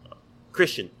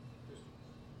 Christian.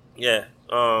 Yeah.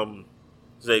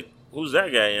 He's like, "Who's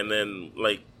that guy?" And then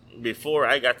like before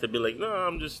I got to be like, "No,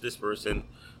 I'm just this person."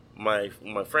 My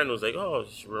friend was like, "Oh,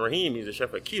 Raheem, he's a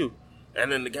chef at Q."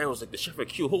 And then the guy was like, "The chef at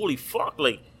Q, holy fuck,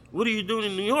 like, what are you doing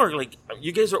in New York? Like,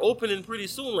 you guys are opening pretty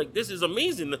soon. Like, this is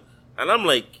amazing." And I'm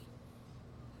like,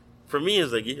 for me,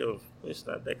 it's like, yo, it's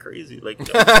not that crazy. Like, like,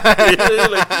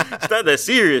 it's not that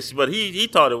serious. But he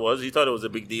thought it was. He thought it was a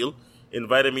big deal.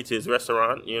 Invited me to his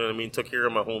restaurant, you know what I mean? Took care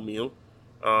of my whole meal.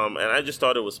 And I just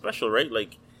thought it was special, right?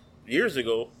 Like, years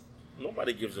ago,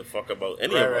 nobody gives a fuck about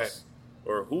any of us.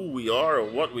 Or who we are or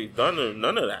what we've done or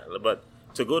none of that. But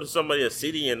to go to somebody, a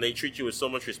city, and they treat you with so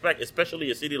much respect,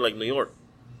 especially a city like New York,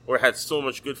 where it had so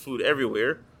much good food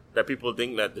everywhere, that people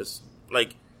think that this,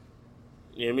 like,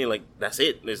 you know what I mean? Like, that's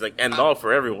it. It's like end all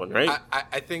for everyone, right?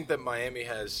 I think that Miami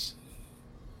has,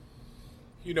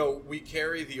 you know, we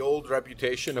carry the old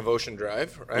reputation of Ocean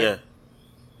Drive, right? Yeah.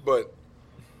 But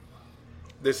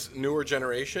this newer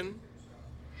generation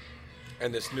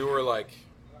and this newer, like,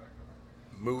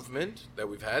 movement that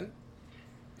we've had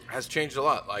has changed a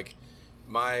lot. Like,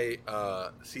 my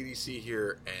CDC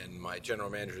here and my general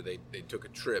manager, they took a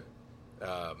trip.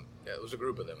 It was a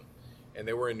group of them, and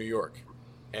they were in New York.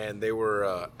 And they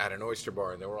were at an oyster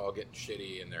bar, and they were all getting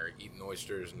shitty, and they're eating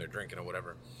oysters, and they're drinking or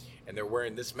whatever. And they're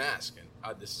wearing this mask.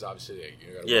 And this is obviously,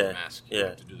 you got to wear a mask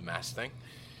to do the mask thing.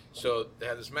 So they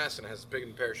had this mask, and it has a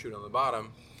big parachute on the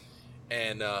bottom.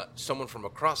 And someone from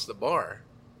across the bar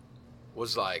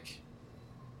was like,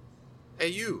 "Hey,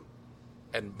 you."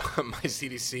 And my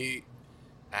CDC,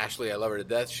 Ashley, I love her to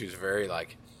death. She was a very,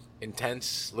 like,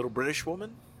 intense little British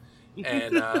woman.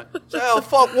 And said, "Oh,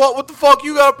 fuck, what the fuck,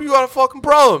 you got a fucking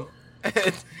problem."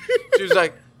 And she was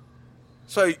like,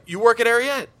 "So you work at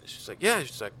Ariette?" She's like, "Yeah."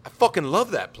 She's like, "I fucking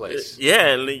love that place." Yeah,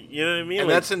 and you know what I mean? And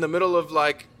like, that's in the middle of,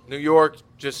 like, New York,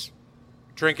 just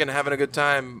drinking, having a good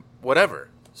time, whatever.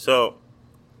 So,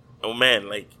 oh man,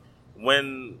 like,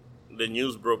 when the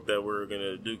news broke that we were going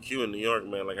to do Q in New York,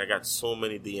 man, like, I got so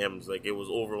many DMs. Like, it was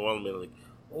overwhelming. Like,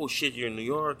 "Oh shit, you're in New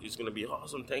York. It's gonna be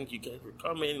awesome. Thank you guys for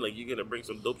coming. Like, you're gonna bring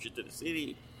some dope shit to the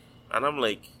city." And I'm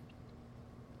like,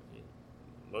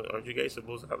 aren't you guys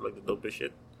supposed to have like the dopest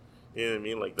shit? You know what I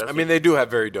mean? Like, that's they do have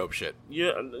very dope shit.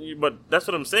 Yeah, but that's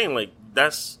what I'm saying. Like,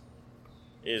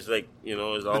 is like, you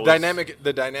know, is always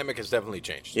The dynamic has definitely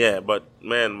changed. Yeah, but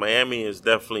man, Miami is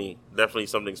definitely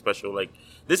something special. Like,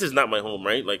 this is not my home,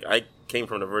 right? Like, I came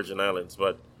from the Virgin Islands,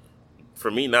 but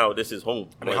for me now, this is home.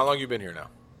 I mean, how long you been here now?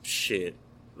 Shit.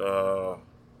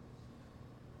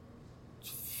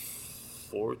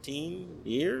 14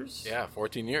 years? Yeah,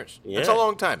 14 years. Yeah. That's a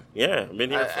long time. Yeah, I've been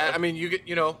here. I mean, you get,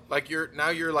 you know, like you're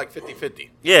like 50-50.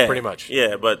 Yeah, pretty much.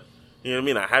 Yeah, but you know what I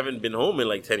mean. I haven't been home in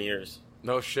like 10 years.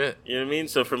 No shit. You know what I mean.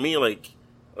 So for me, like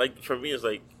for me, it's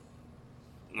like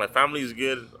my family's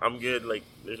good. I'm good. Like,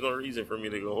 there's no reason for me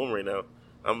to go home right now.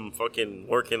 I'm fucking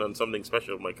working on something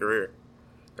special with my career,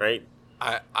 right?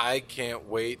 I can't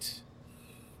wait.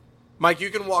 Mike,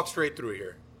 you can walk straight through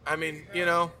here. I mean, you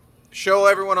know, show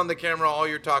everyone on the camera all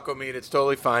your taco meat. It's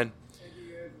totally fine.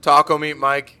 Taco meat,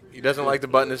 Mike. He doesn't like to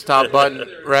button his top button,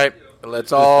 right?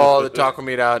 Lets all the taco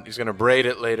meat out. He's going to braid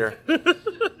it later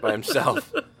by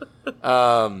himself.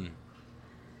 I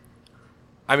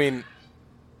mean,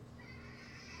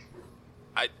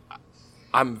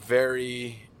 I'm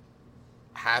very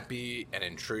happy and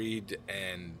intrigued,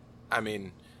 and I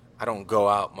mean, I don't go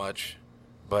out much,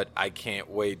 but I can't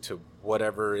wait to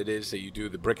whatever it is that you do,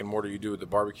 the brick and mortar you do with the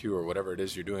barbecue or whatever it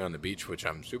is you're doing on the beach, which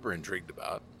I'm super intrigued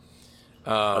about.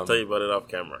 I'll tell you about it off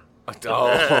camera.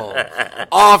 Oh,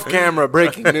 off-camera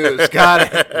breaking news. Got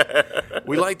it.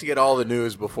 We like to get all the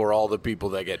news before all the people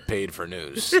that get paid for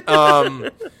news.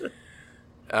 I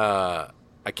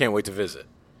can't wait to visit.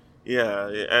 Yeah,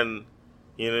 and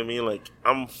you know what I mean? Like,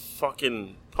 I'm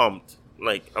fucking pumped.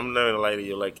 Like, I'm not gonna lie to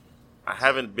you. Like, I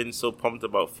haven't been so pumped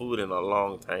about food in a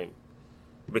long time.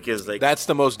 Because, like... That's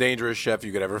the most dangerous chef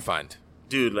you could ever find.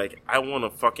 Dude, like, I want to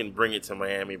fucking bring it to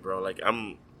Miami, bro. Like,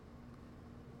 I'm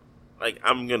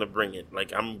gonna bring it.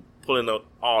 Like, I'm pulling out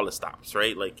all the stops,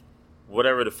 right? Like,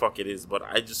 whatever the fuck it is. But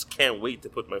I just can't wait to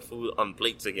put my food on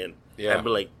plates again. Yeah. And be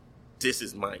like, this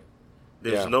is mine.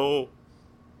 There's Yeah. no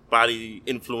body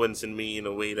influencing me in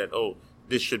a way that, oh,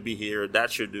 this should be here,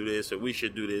 that should do this, or we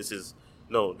should do this.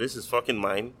 No, this is fucking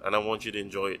mine, and I want you to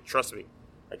enjoy it. Trust me.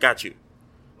 I got you.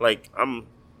 Like, I'm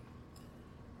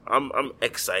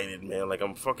excited, man. Like,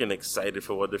 I'm fucking excited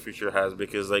for what the future has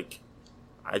because, like,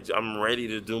 I'm ready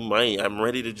to do mine. I'm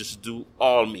ready to just do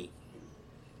all me.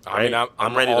 I mean,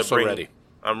 I'm ready also to bring, ready.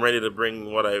 I'm ready to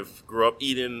bring what I've grew up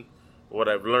eating, what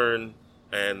I've learned,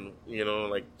 and, you know,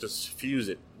 like, just fuse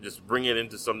it. Just bring it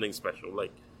into something special.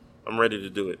 Like, I'm ready to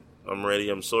do it. I'm ready.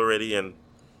 I'm so ready. And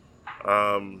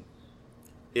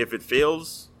if it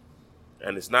fails,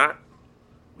 and it's not,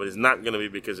 but it's not going to be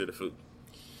because of the food.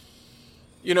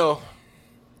 You know,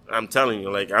 I'm telling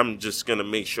you, like, I'm just going to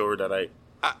make sure that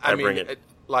I mean, bring it.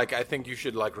 Like, I think you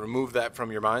should, like, remove that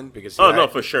from your mind because... Oh, no,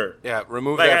 for sure. Yeah,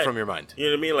 remove Like, that from your mind. You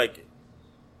know what I mean? Like,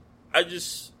 I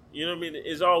just, you know what I mean?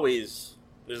 There's always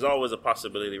a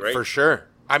possibility, right? For sure.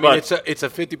 I mean, But- it's a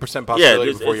 50%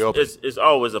 possibility before you open. It's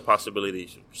always a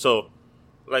possibility. So,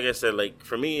 like I said, like,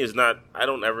 for me, it's not, I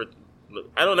don't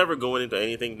ever go into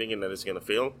anything thinking that it's going to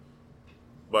fail.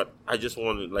 But I just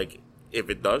want to, like, if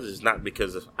it does, it's not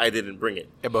because I didn't bring it.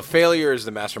 Yeah, but failure is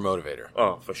the master motivator.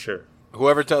 Oh, for sure.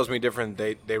 Whoever tells me different,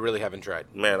 they really haven't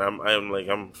tried. Man,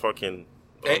 I'm fucking...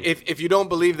 If you don't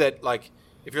believe that, like,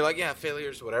 if you're like, yeah,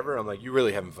 failures, whatever, I'm like, you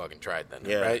really haven't fucking tried then,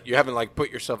 Yeah. right? You haven't, like, put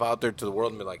yourself out there to the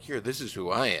world and be like, here, this is who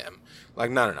I am.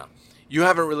 Like, no. You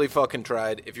haven't really fucking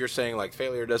tried. If you're saying, like,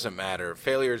 failure doesn't matter,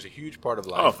 failure is a huge part of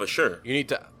life. Oh, for sure. You need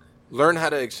to learn how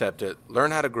to accept it,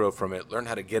 learn how to grow from it, learn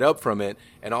how to get up from it,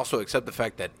 and also accept the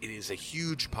fact that it is a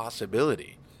huge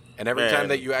possibility. And every Man. time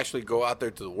that you actually go out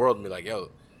there to the world and be like, yo,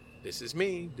 this is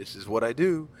me, this is what I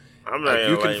do, I'm not like, gonna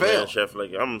you can lie, fail. man, Chef.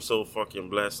 Like, I'm so fucking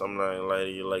blessed. I'm not gonna lie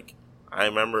to you. Like, I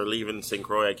remember leaving St.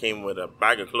 Croix. I came with a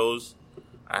bag of clothes.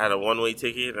 I had a one-way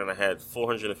ticket, and I had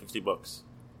 $450.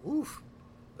 Oof.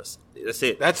 That's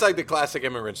it. That's like the classic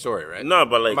immigrant story, right? No,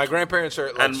 but like My grandparents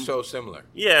are like and- so similar.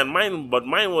 yeah, and mine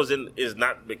is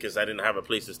not because I didn't have a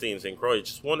place to stay in St. Croix. I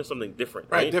just wanted something different,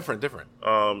 Right, right? different.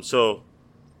 So,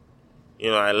 you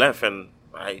know, I left, and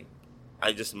I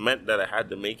just meant that I had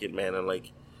to make it, man. And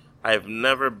like, I've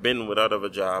never been without of a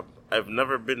job. I've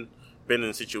never been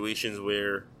in situations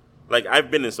where, like,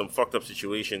 I've been in some fucked up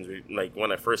situations. Like,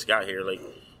 when I first got here, like,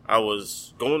 I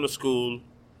was going to school,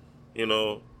 you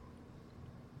know,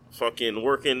 fucking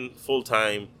working full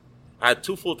time. I had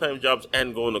 2 full-time jobs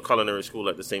and going to culinary school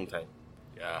at the same time.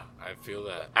 Yeah, I feel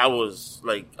that. I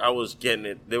was getting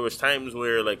it. There was times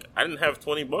where, like, I didn't have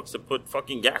 $20 to put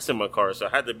fucking gas in my car, so I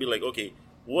had to be like, okay,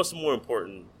 what's more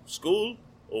important, school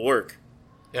or work?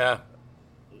 Yeah.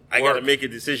 I got to Work. make a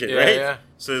decision, Yeah, right? yeah.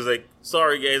 So it's like,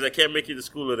 sorry guys, I can't make it to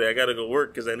school today. I got to go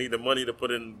work because I need the money to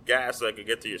put in gas so I could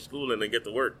get to your school and then get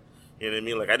to work. You know what I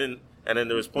mean? Like, I didn't, and then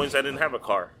there was points I didn't have a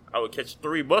car. I would catch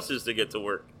 3 buses to get to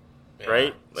work, Yeah,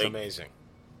 right? It's Like, amazing.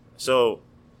 so,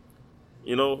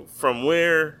 you know, from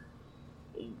where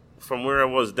I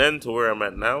was then to where I'm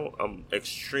at now, I'm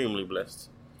extremely blessed.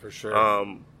 For sure.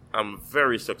 I'm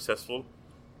very successful.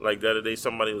 Like the other day,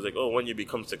 somebody was like, "Oh, when you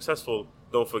become successful,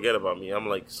 don't forget about me." I'm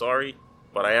like, "Sorry,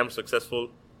 but I am successful.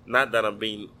 Not that I'm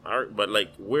being art, but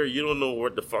like where you don't know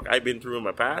what the fuck I've been through in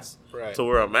my past Right. to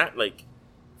where I'm at. Like,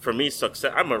 for me,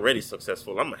 success. I'm already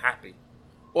successful. I'm happy.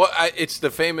 Well, it's the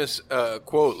famous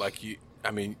quote, like,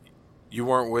 you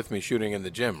weren't with me shooting in the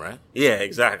gym, right? Yeah,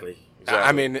 exactly.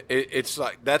 I mean, it's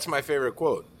like, that's my favorite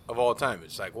quote of all time.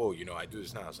 It's like, whoa, I do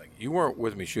this now. It's like, you weren't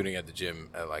with me shooting at the gym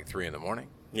at like 3 a.m.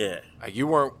 yeah. Like, you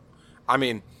weren't, I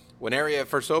mean, when Area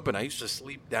first opened, I used to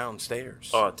sleep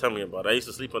downstairs. Oh, tell me about it. I used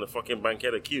to sleep on the fucking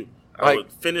banquette at Q. I Like-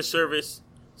 would finish service,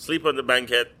 sleep on the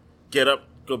banquette, get up,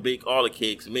 go bake all the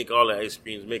cakes, make all the ice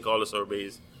creams, make all the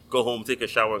sorbets, go home, take a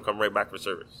shower, and come right back for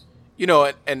service.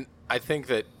 And I think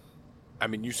that, I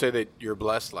mean, you say that you're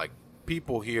blessed. Like,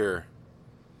 people here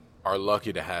are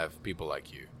lucky to have people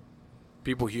like you.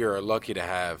 People here are lucky to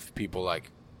have people like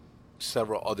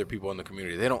several other people in the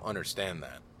community. They don't understand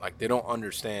that. Like, they don't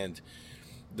understand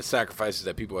the sacrifices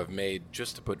that people have made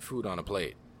just to put food on a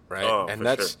plate, right? Oh, and for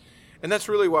that's sure. And that's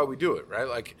really why we do it, right?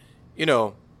 Like, you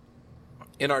know,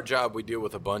 in our job, we deal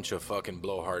with a bunch of fucking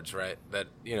blowhards, right? That,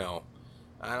 you know,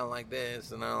 I don't like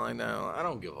this and I don't like that. I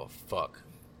don't give a fuck.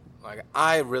 Like,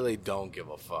 I really don't give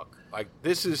a fuck. Like,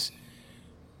 this is...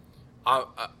 I'm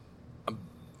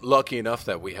lucky enough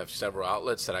that we have several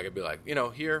outlets that I could be like, you know,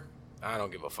 here, I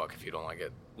don't give a fuck if you don't like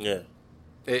it. Yeah.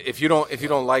 If you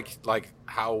don't like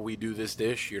how we do this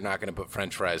dish, you're not going to put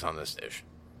French fries on this dish.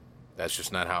 That's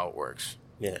just not how it works.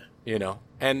 Yeah. You know,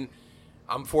 and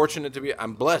I'm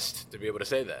blessed to be able to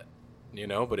say that, you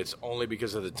know, but it's only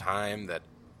because of the time that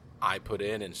I put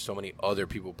in and so many other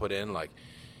people put in. Like,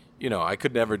 you know, I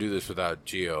could never do this without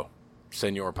Gio,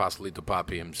 Senor Pastelito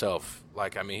Papi himself.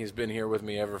 Like, I mean, he's been here with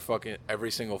me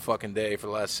every single fucking day for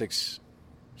the last six.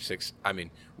 I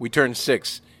mean, we turned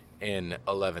 6 in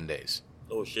 11 days.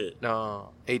 Oh shit. No,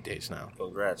 8 days now.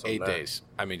 Congrats on 8 that. days.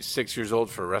 I mean, 6 years old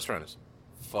for a restaurant is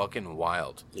fucking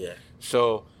wild. Yeah.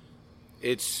 So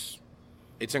it's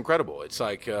incredible. It's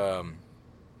like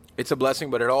it's a blessing,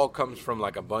 but it all comes from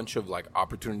like a bunch of like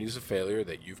opportunities of failure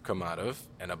that you've come out of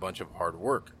and a bunch of hard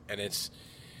work. And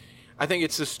I think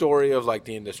it's the story of like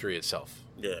the industry itself.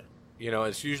 Yeah. You know,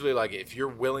 it's usually like if you're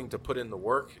willing to put in the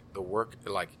work,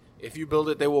 like if you build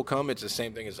it, they will come. It's the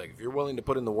same thing as like if you're willing to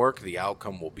put in the work, the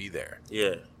outcome will be there.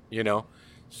 Yeah. You know?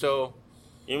 So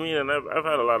You mean, and I've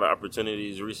had a lot of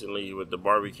opportunities recently with the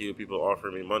barbecue, people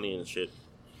offering me money and shit.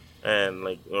 And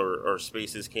like or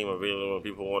spaces came available and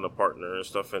people want to partner and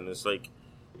stuff, and it's like,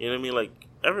 you know what I mean? Like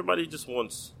everybody just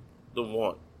wants the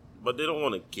want, but they don't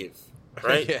want to give.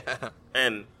 Right? yeah.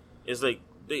 And it's like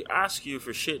they ask you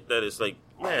for shit that is like,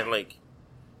 man, like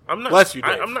I'm not Bless you,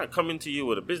 Dave. I'm not coming to you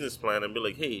with a business plan and be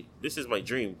like, hey, this is my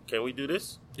dream. Can we do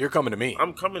this? You're coming to me.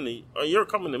 I'm coming to you're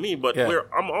coming to me, but Yeah.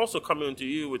 I'm also coming to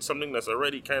you with something that's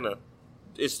already kind of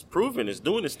it's proven, it's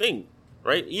doing its thing,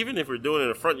 right? Even if we're doing it in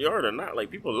the front yard or not, like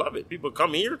people love it. People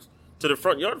come here to the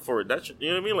front yard for it. That's you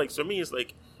know what I mean? Like to me, it's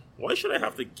like, why should I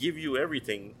have to give you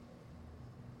everything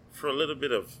for a little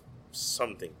bit of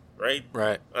something, right?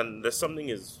 Right. And that something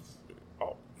is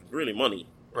really money,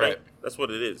 Right. That's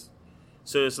what it is.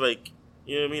 So it's like,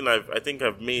 you know what I mean? I think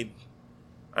I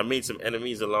made some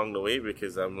enemies along the way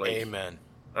because I'm like, Amen.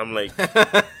 I'm like,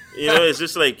 you know, it's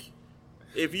just like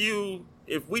if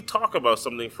we talk about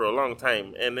something for a long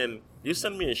time and then you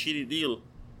send me a shitty deal,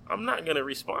 I'm not gonna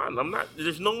respond.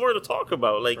 There's no more to talk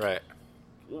about. Like, Right.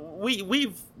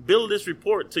 we've built this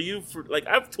report to you for like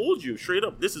I've told you straight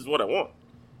up, this is what I want,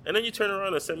 and then you turn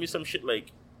around and send me some shit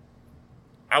like,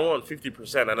 I want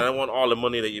 50% and I want all the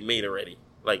money that you made already.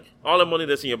 Like all the money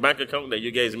that's in your bank account that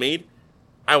you guys made,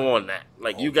 I want that.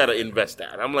 Like you gotta invest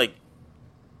that. I'm like,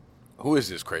 Who is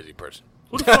this crazy person?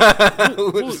 who the fuck?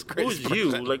 Who's Who's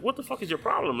you? Like, what the fuck is your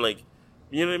problem? Like,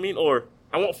 you know what I mean? Or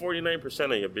I want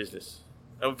 49% of your business.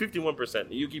 I'm 51%.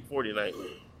 You keep 49.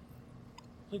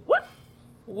 Like what?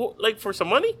 Like for some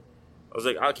money? I was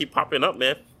like, I'll keep popping up,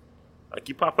 man. I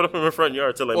keep popping up in my front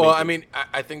yard till I. Well, make I it. mean,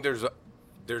 I think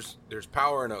there's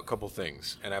power in a couple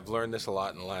things, and I've learned this a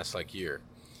lot in the last like year.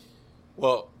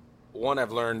 Well, one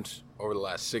I've learned over the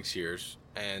last 6 years,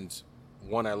 and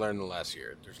one I learned in the last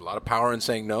year. There's a lot of power in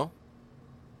saying no,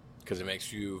 because it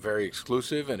makes you very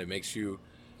exclusive, and it makes you,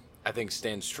 I think,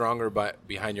 stand stronger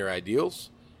behind your ideals.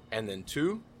 And then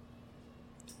 2,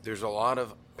 there's a lot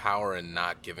of power in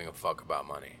not giving a fuck about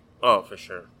money. Oh, for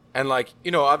sure. And, like,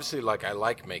 you know, obviously, like, I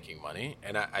like making money,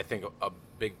 and I think a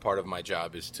big part of my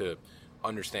job is to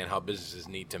understand how businesses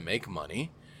need to make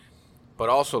money. But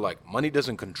also, like, money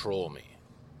doesn't control me.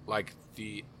 Like,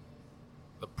 the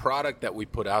product that we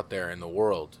put out there in the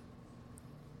world,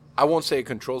 I won't say it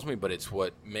controls me, but it's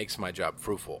what makes my job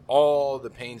fruitful. All the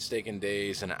painstaking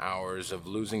days and hours of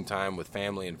losing time with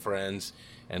family and friends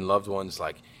and loved ones,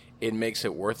 like, it makes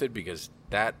it worth it because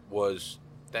that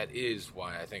is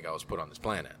why I think I was put on this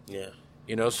planet. Yeah.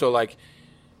 You know, so like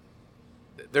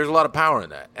there's a lot of power in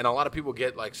that. And a lot of people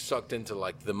get like sucked into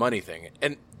like the money thing.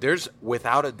 And there's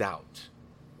without a doubt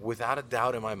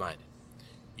in my mind,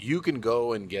 you can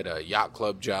go and get a yacht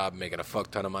club job making a fuck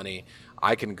ton of money.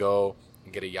 I can go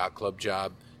and get a yacht club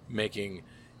job making,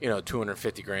 you know,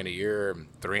 $250,000 a year,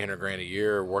 $300,000 a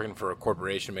year, working for a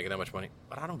corporation making that much money.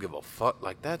 But I don't give a fuck.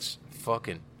 Like that's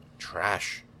fucking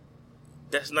trash.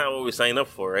 That's not what we sign up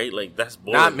for, right? Like that's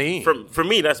boring. Not me. For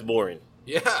me, that's boring.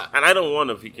 Yeah. And I don't want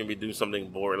if he can be doing something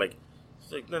boring. Like,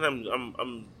 it's like then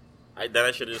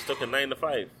I should have just took a 9 to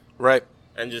 5 Right.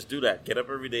 and just do that. Get up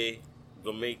every day,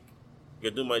 go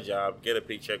do my job, get a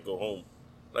paycheck, go home.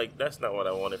 Like that's not what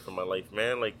I wanted for my life,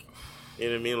 man. Like, you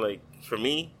know what I mean? Like for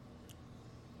me,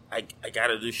 I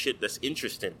gotta do shit that's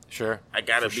interesting. Sure. I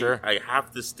gotta For sure. I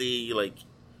have to stay like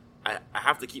I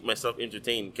have to keep myself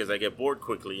entertained because I get bored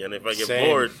quickly, and if I get Same.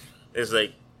 bored, it's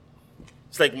like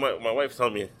my wife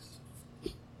told me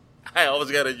I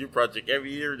always got a new project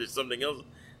every year. There's something else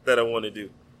that I want to do.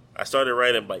 I started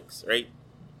riding bikes, right?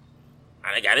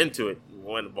 And I got into it.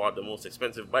 Went and bought the most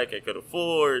expensive bike I could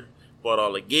afford. Bought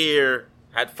all the gear.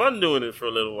 Had fun doing it for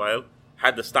a little while.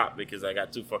 Had to stop because I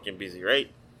got too fucking busy,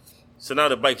 right? So now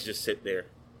the bikes just sit there.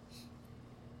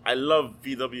 I love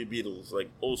VW Beetles, like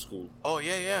old school. Oh,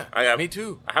 yeah. Me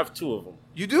too. I have 2 of them.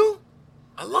 You do?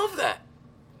 I love that.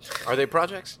 Are they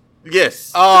projects?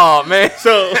 Yes. Oh, man.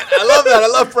 So I love that. I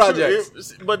love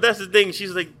projects. But that's the thing.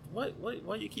 She's like, why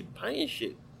you keep buying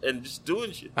shit and just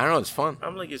doing shit? I don't know. It's fun.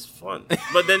 I'm like, it's fun.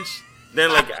 But then there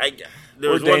We're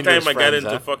was one time dangerous I got friends, into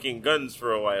huh? fucking guns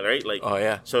for a while, right? Like, Oh,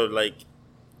 yeah. So like,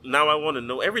 now I want to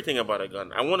know everything about a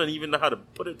gun. I want to even know how to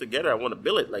put it together. I want to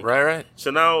build it. Like, Right. So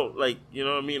now, like, you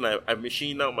know what I mean? I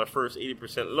machined out my first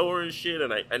 80% lower and shit,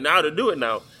 and I know how to do it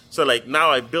now. So like now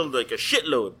I build like a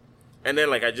shitload, and then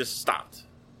like I just stopped.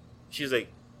 She's like,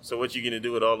 "So what you gonna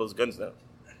do with all those guns now?"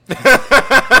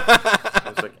 I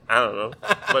was like, "I don't know,"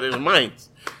 but it's mine.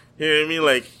 You know what I mean?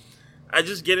 Like, I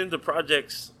just get into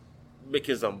projects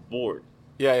because I'm bored,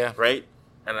 Yeah. right?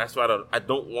 And that's why I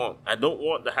don't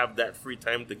want to have that free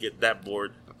time to get that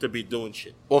bored to be doing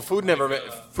shit. Well, food never...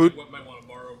 food... Might want to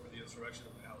borrow for the insurrection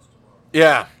of the house tomorrow.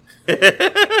 Yeah.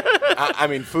 I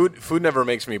mean, food never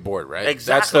makes me bored, right?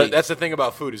 Exactly. That's the thing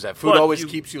about food is that food But always you-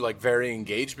 keeps you like very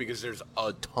engaged because there's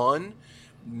a ton,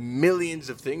 millions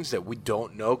of things that we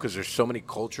don't know because there's so many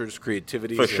cultures,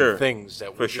 creativities, For sure. and things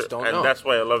that we For just sure. don't And know. that's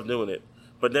why I love doing it.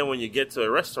 But then when you get to a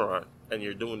restaurant and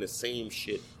you're doing the same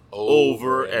shit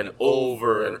over and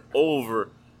over and over,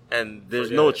 and there's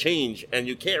Forget no it. change, and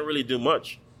you can't really do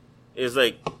much, it's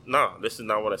like, nah, this is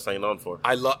not what I signed on for.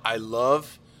 I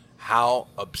love how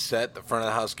upset the front of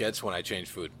the house gets when I change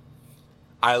food.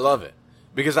 I love it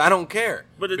because I don't care.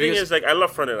 But the thing Because- is, like, I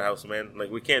love front of the house, man.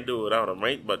 Like, we can't do it without them,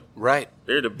 right? But right?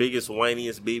 they're the biggest,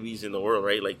 whiniest babies in the world,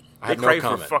 right? Like, I they have no cry for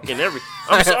comment. fucking everything.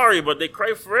 I'm sorry, but they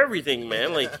cry for everything,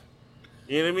 man. Like,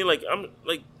 you know what I mean? Like, I'm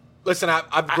like, Listen,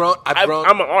 I've grown.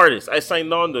 I'm an artist. I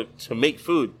signed on to make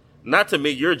food, not to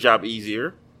make your job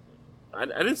easier. I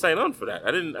didn't sign on for that.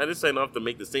 I didn't sign on to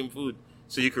make the same food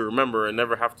so you could remember and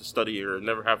never have to study or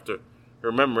never have to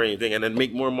remember anything, and then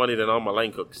make more money than all my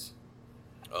line cooks.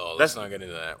 Oh, That's- let's not get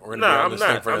into that. We're No, gonna be on I'm this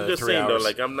thing not. for I'm another just 3 saying hours. though,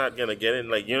 like, I'm not gonna get in,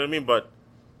 like, you know what I mean. But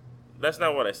that's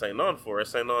not what I signed on for. I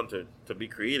signed on to be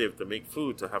creative, to make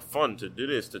food, to have fun, to do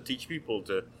this, to teach people,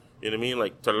 to, you know what I mean,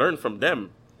 like, to learn from them.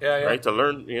 Yeah. Right? To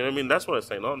learn, you know what I mean? That's what I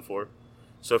signed on for.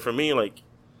 So for me, like,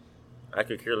 I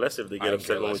could care less if they I get don't upset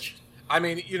care when less. we I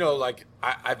mean, you know, like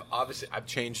I've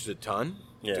changed a ton.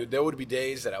 Yeah. Dude, there would be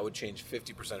days that I would change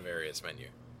 50% of Aria's menu.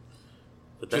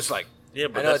 but that's- Just like, yeah,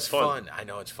 but I know that's it's fun. I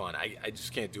know it's fun. I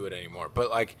just can't do it anymore. But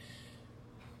like,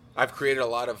 I've created a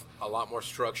lot more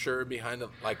structure behind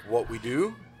like what we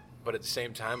do. But at the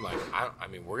same time, like I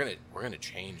mean, we're gonna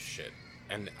change shit,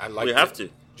 and I like We have to.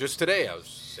 Just today, I was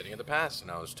sitting at the pass and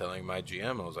I was telling my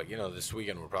GM, I was like, you know, this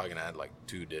weekend we're probably gonna add like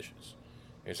 2 dishes.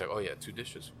 And he's like, oh yeah, 2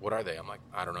 dishes. What are they? I'm like,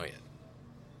 I don't know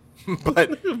yet.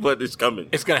 But but it's coming.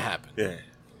 it's gonna happen.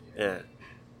 Yeah.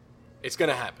 It's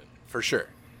gonna happen for sure.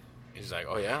 He's like,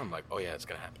 oh yeah. I'm like, oh yeah, it's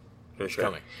gonna happen. For It's sure.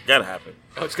 coming. Gotta happen.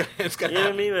 Oh, it's gonna You know what I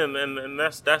happen. mean? And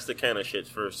that's the kind of shit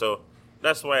first. So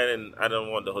that's why I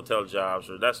don't want the hotel jobs,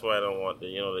 or that's why I don't want the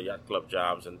yacht club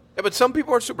jobs, and Yeah, but some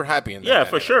people are super happy in that. yeah,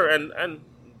 for dynamic. sure. And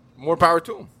More power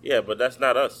to them. yeah, but that's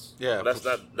not us. Yeah, that's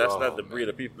for- not the breed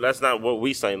of people. That's not what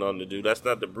we signed on to do. That's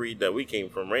not the breed that we came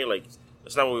from, right? Like,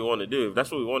 that's not what we want to do. If that's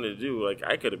what we wanted to do, like,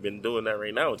 I could have been doing that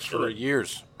right now, For chilling.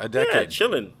 years, a Yeah, decade.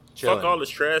 chilling. Chilling. Fuck all the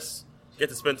stress. Get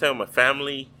to spend time with my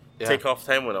family. Yeah. Take off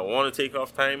time when I want to take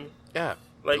off time. Yeah,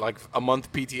 Like- like a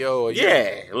month PTO. A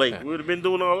year. Yeah, like Yeah. we would have been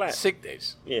doing all that. Sick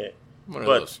days. Yeah, One of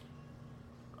but those.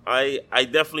 I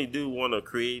definitely do want to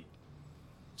create.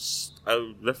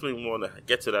 I definitely want to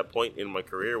get to that point in my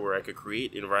career where I could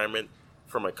create environment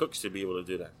for my cooks to be able to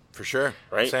do that. For sure.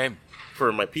 Right? Same.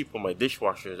 For my people, my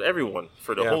dishwashers, everyone,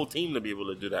 for the Yeah. whole team to be able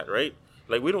to do that, right?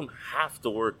 Like, we don't have to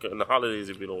work in the holidays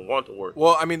if we don't want to work.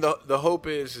 Well, I mean, the hope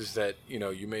is that, you know,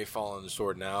 you may fall on the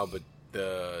sword now, but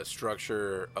the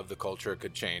structure of the culture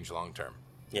could change long term.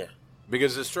 Yeah.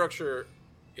 Because the structure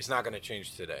is not going to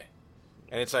change today.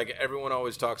 And it's like everyone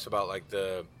always talks about like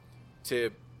the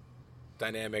tip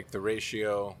dynamic, the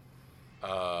ratio,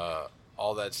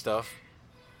 all that stuff.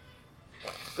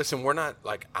 Listen, we're not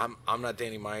like I'm not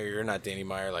Danny Meyer, you're not Danny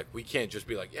Meyer. Like, we can't just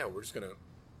be like, yeah, we're just gonna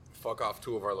fuck off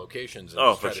 2 of our locations and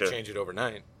Oh, just try for to sure. change it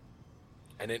overnight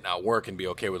and it not work and be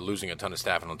okay with losing a ton of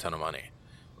staff and a ton of money.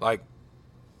 Like,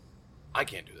 I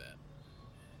can't do that.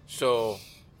 So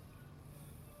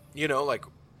like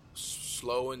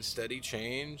slow and steady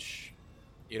change,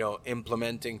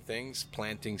 implementing things,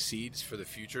 planting seeds for the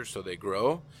future so they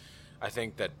grow. I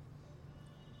think that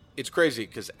it's crazy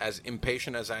because as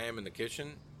impatient as I am in the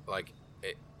kitchen, like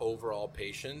overall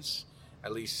patience,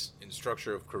 at least in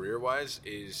structure of career-wise,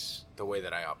 is the way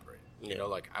that I operate. Yeah.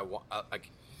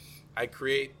 I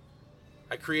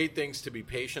create things to be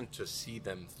patient to see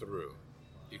them through.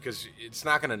 Because it's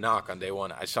not going to knock on day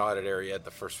one. I saw it at Ariete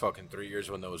the first fucking 3 years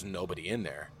when there was nobody in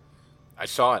there. I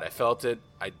saw it. I felt it.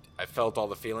 I felt all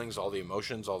the feelings, all the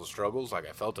emotions, all the struggles. Like,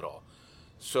 I felt it all.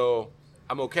 So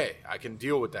I'm okay. I can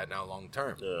deal with that now long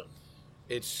term. Yeah.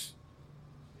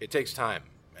 It takes time,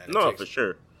 man. No, for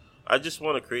sure. I just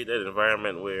want to create that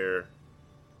environment where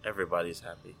everybody's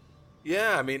happy.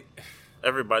 Yeah, I mean,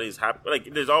 everybody's happy.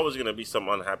 Like, there's always going to be some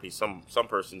unhappy. Some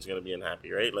person's going to be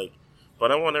unhappy, right? Like,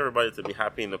 but I want everybody to be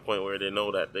happy in the point where they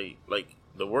know that they, like,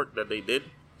 the work that they did,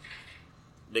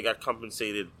 they got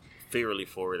compensated fairly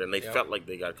for it, and they felt like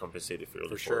they got compensated fairly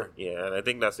for sure. it. Yeah, and I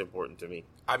think that's important to me.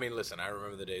 I mean, listen, I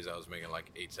remember the days I was making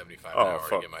like $8.75 an hour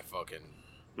to get my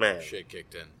fucking shit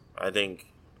kicked in. I think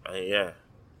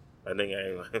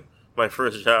my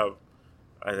first job,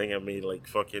 I think I made like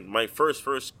fucking my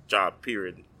first job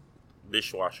period,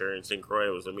 dishwasher in St.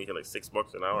 Croix, was making like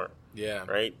 $6 an hour. Yeah.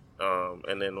 Right.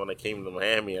 And then when I came to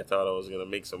Miami, I thought I was gonna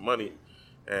make some money,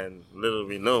 and little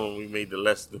we know, we made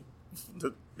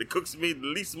the cooks made the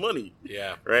least money.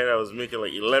 Yeah. Right. I was making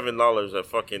like $11 at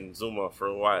fucking Zuma for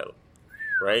a while.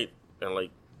 Right. And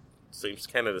like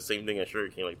kind of the same thing at Sugar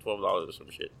King, like $12 or some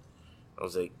shit. I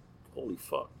was like, holy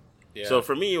fuck. Yeah. So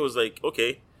for me, it was like,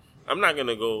 okay, I'm not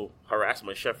gonna go harass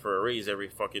my chef for a raise every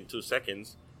fucking 2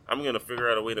 seconds. I'm gonna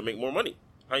figure out a way to make more money.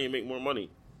 How you make more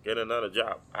money? Get another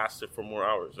job. Ask it for more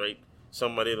hours, right?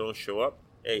 Somebody don't show up.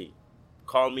 Hey,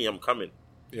 call me. I'm coming.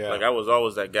 Yeah. Like, I was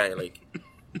always that guy. Like,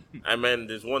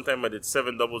 there's one time I did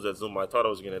 7 doubles at Zuma. I thought I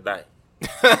was gonna die.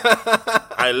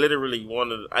 I literally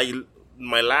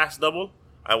my last double,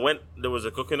 there was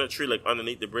a coconut tree like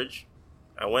underneath the bridge.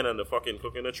 I went on the fucking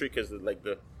coconut tree because like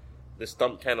the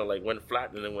stump kind of like went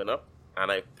flat and then went up,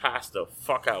 and I passed the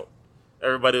fuck out.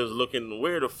 Everybody was looking,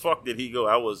 where the fuck did he go?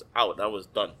 I was out. I was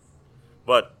done.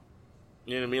 But,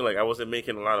 you know what I mean? Like, I wasn't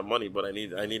making a lot of money, but I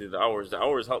needed the hours. The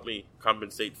hours helped me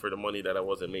compensate for the money that I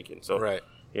wasn't making. So, right.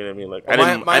 You know what I mean? Like, well,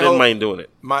 I didn't mind doing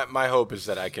it. My hope is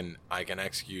that I can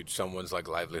execute someone's like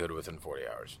livelihood within 40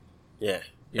 hours. Yeah,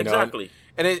 exactly.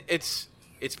 And it's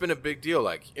been a big deal.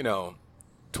 Like,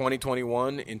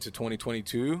 2021 into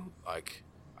 2022, like,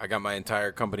 I got my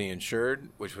entire company insured,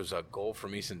 which was a goal for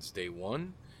me since day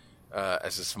one.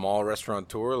 As a small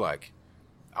restaurateur, like,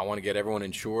 I want to get everyone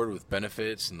insured with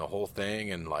benefits and the whole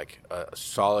thing, and like a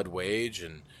solid wage,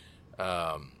 and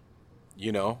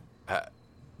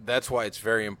that's why it's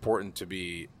very important to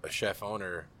be a chef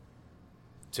owner,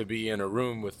 to be in a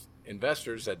room with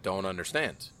investors that don't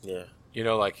understand. Yeah,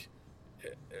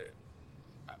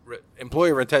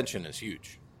 employee retention is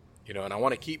huge, and I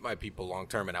want to keep my people long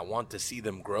term, and I want to see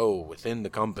them grow within the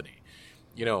company.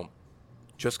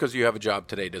 Just because you have a job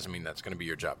today doesn't mean that's going to be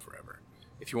your job forever.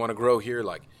 If you want to grow here,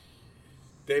 like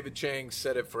David Chang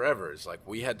said it forever, is like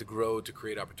we had to grow to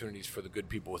create opportunities for the good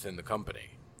people within the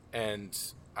company. And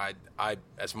I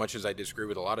as much as I disagree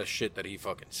with a lot of shit that he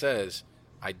fucking says,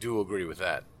 I do agree with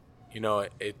that.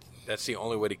 That's the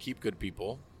only way to keep good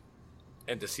people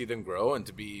and to see them grow and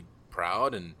to be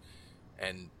proud and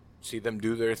see them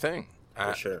do their thing.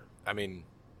 For sure. I mean,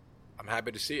 I'm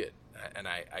happy to see it. And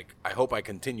I hope I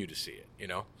continue to see it,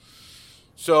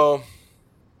 So,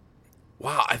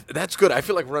 wow, that's good. I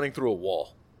feel like running through a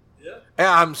wall. Yeah,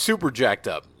 I'm super jacked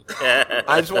up.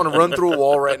 I just want to run through a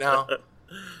wall right now.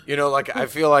 I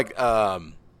feel like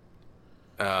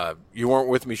you weren't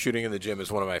with me shooting in the gym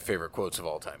is one of my favorite quotes of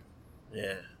all time.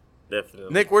 Yeah,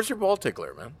 definitely. Nick, where's your ball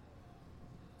tickler, man?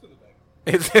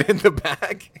 Is it in the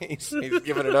bag? He's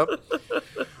giving it up.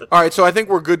 All right, so I think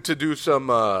we're good to do some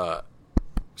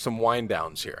wind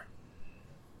downs here.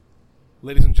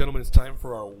 Ladies and gentlemen, it's time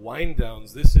for our wind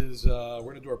downs. This is we're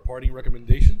gonna do our party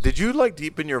recommendations. Did you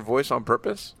deepen your voice on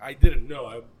purpose? I didn't know.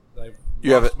 I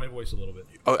lost my voice a little bit.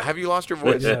 Oh, have you lost your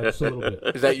voice? Yeah, just a little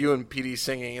bit. Is that you and PD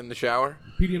singing in the shower?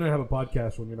 PD and I have a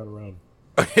podcast when you're not around.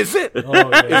 Is it? Oh,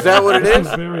 yeah, is that what it is? It's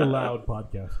a very loud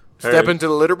podcast. Step into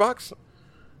the litter box?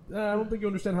 I don't think you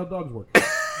understand how dogs work.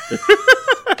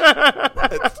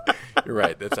 You're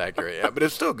right. That's accurate. Yeah, but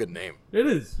it's still a good name. It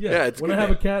is. Yeah. It's when I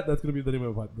have a cat, that's going to be the name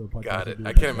of the podcast. Got it.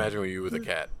 I can't imagine you with a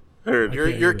cat.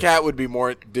 Your cat would be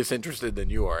more disinterested than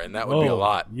you are, and that would be a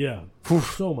lot. Yeah.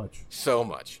 So much. So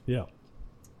much. Yeah.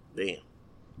 Damn.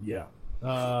 Yeah.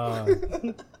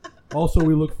 Also,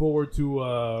 we look forward to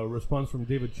a response from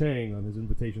David Chang on his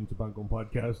invitation to Pancom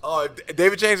Podcast. Oh,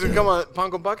 David Chang's gonna come on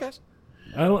Pancom Podcast?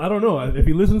 I don't know. If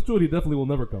he listens to it, he definitely will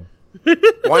never come.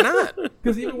 Why not?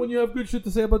 Because even when you have good shit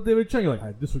to say about David Chang, you're like,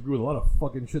 I disagree with a lot of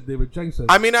fucking shit David Chang says.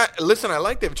 I mean, I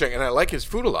like David Chang, and I like his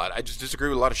food a lot. I just disagree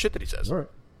with a lot of shit that he says. All right.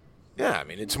 Yeah, I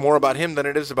mean, it's more about him than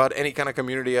it is about any kind of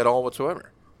community at all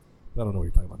whatsoever. I don't know what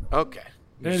you're talking about now. Okay.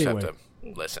 You just Anyway. have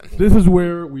to listen. This is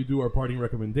where we do our parting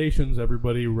recommendations.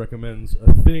 Everybody recommends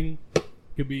a thing. It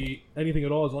could be anything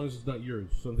at all as long as it's not yours.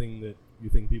 Something that you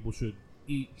think people should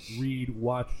eat, read,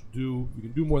 watch, do. You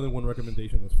can do more than one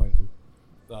recommendation. That's fine too.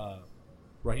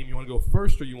 Raheem, you want to go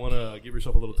first or you want to give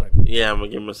yourself a little time? Yeah, I'm gonna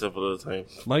give myself a little time.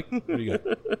 Mike, what do you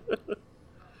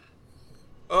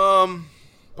got?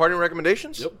 Parting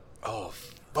recommendations? Yep. Oh,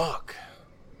 fuck.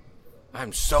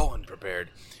 I'm so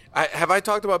unprepared. Have I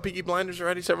talked about Peaky Blinders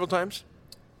already several times?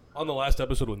 On the last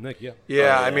episode with Nick, yeah.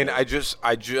 Yeah, I mean, I just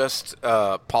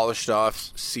polished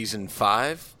off season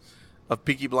 5 of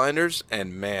Peaky Blinders,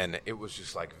 and man, it was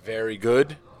just like very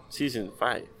good. Season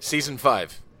 5. Season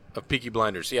 5 of Peaky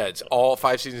Blinders. Yeah, it's all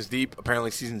 5 seasons deep.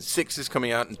 Apparently, season 6 is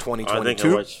coming out in 2022. I think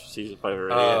I watched season 5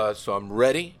 already. So I'm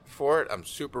ready for it. I'm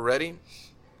super ready.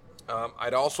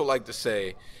 I'd also like to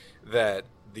say that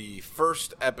the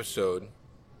first episode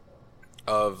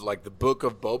of like the Book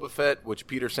of Boba Fett, which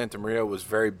Peter Santamaria was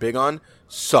very big on,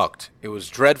 sucked. It was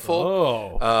dreadful.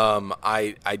 Oh.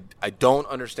 I don't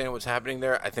understand what's happening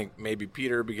there. I think maybe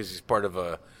Peter, because he's part of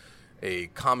a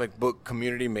comic book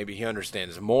community, maybe he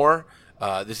understands more.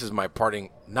 This is my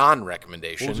parting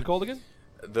non-recommendation. What was it called again?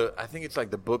 I think it's like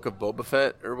the Book of Boba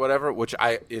Fett or whatever, which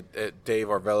Dave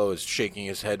Arvello is shaking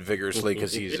his head vigorously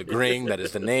because he's agreeing that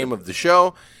is the name of the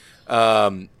show.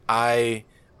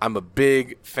 I'm a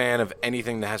big fan of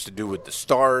anything that has to do with the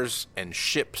stars and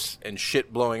ships and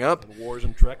shit blowing up. And Wars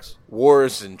and Treks.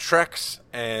 Wars and Treks,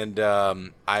 and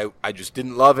I just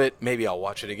didn't love it. Maybe I'll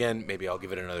watch it again. Maybe I'll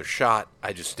give it another shot.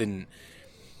 I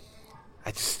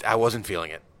wasn't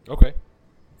feeling it. Okay.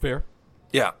 Fair.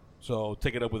 Yeah. So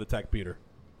take it up with Attack Peter.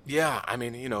 Yeah, I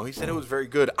mean, he said it was very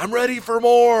good. I'm ready for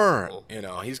more.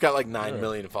 He's got like 9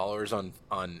 million followers on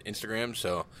Instagram,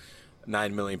 so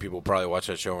 9 million people probably watch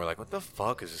that show and were like, what the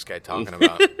fuck is this guy talking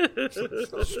about?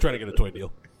 Just trying to get a toy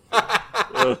deal. He's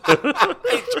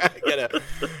trying to get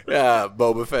a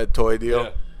Boba Fett toy deal.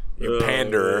 Yeah. You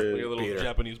panderer, Like a little Peter.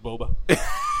 Japanese boba.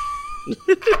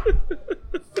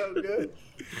 So good.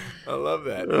 I love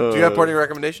that. Do you have parting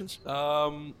recommendations?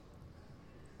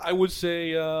 I would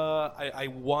say I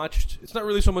watched. It's not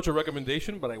really so much a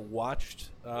recommendation, but I watched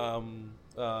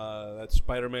that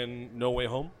Spider-Man No Way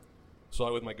Home. Saw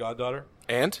it with my goddaughter.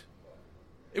 And?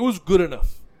 It was good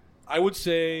enough. I would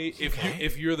say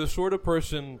if you're the sort of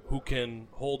person who can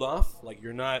hold off, like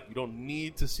you don't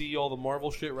need to see all the Marvel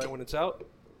shit right when it's out.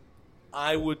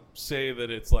 I would say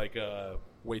that it's like a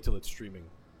wait till it's streaming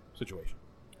situation.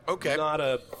 Okay. Not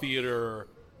a theater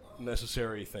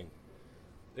necessary thing.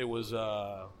 It was.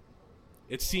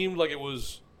 It seemed like it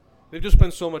was. They've just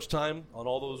spent so much time on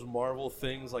all those Marvel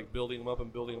things, like building them up,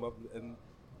 and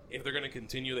if they're going to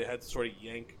continue, they had to sort of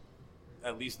yank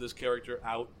at least this character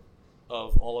out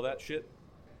of all of that shit.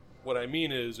 What I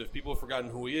mean is, if people have forgotten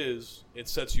who he is, it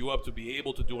sets you up to be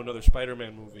able to do another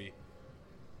Spider-Man movie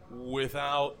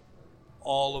without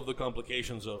all of the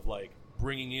complications of like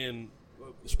bringing in.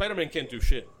 Spider-Man can't do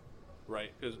shit,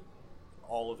 right? Because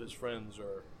all of his friends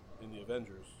are in the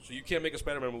Avengers, so you can't make a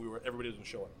Spider-Man movie where everybody doesn't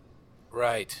show up.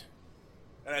 Right.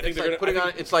 And I think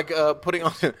It's like putting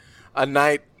on a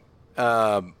night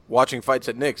watching fights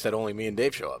at Nick's that only me and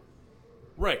Dave show up.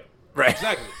 Right. Right.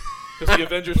 Exactly. Because the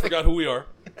Avengers forgot who we are.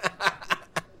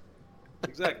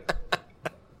 Exactly.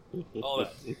 All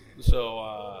that.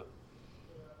 So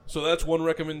that's one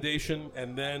recommendation,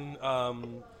 and then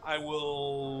I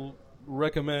will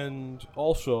recommend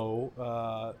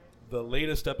also the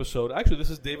latest episode. Actually, this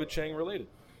is David Chang related.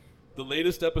 The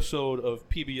latest episode of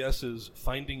PBS's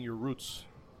Finding Your Roots.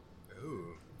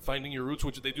 Ooh. Finding Your Roots,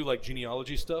 which they do like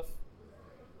genealogy stuff.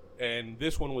 And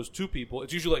this one was 2 people.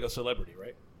 It's usually like a celebrity,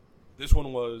 right? This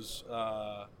one was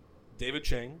David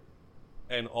Chang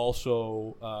and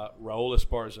also Raul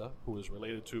Esparza, who is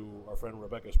related to our friend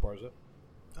Rebecca Esparza,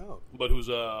 but who's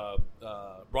a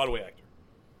Broadway actor.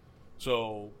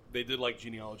 So they did like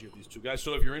genealogy of these 2 guys.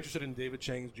 So if you're interested in David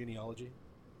Chang's genealogy,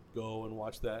 go and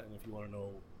watch that. And if you want to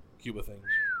know Cuba things,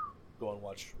 go and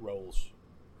watch Raul's.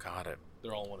 Got it.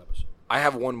 They're all in one episode. I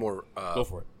have one more. Go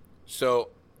for it. So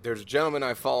there's a gentleman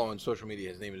I follow on social media.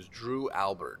 His name is Drew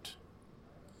Albert.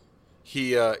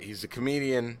 He's a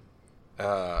comedian.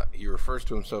 He refers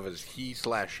to himself as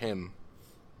he/him,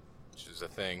 which is a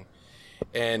thing.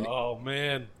 And Oh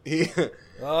man. he,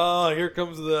 Oh, here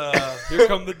come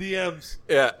the DMs.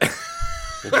 yeah.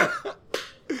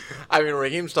 I mean,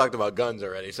 Raheem's talked about guns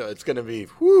already, so it's gonna be,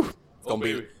 whew,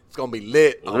 baby. it's gonna be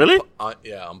lit. Really?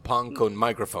 On Pong Code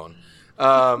microphone.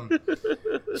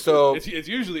 So It's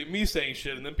usually me saying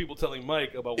shit and then people telling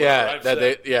Mike about what yeah, I've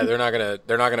said. they're not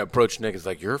gonna approach Nick. It's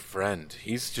like, your friend,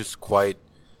 he's just quite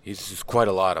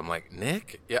a lot. I'm like,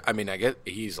 Nick? Yeah, I mean, I get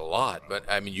he's a lot, but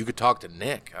I mean, you could talk to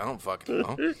Nick. I don't fucking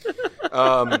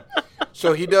know.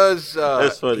 So he does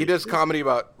funny. he does comedy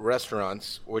about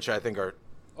restaurants, which I think are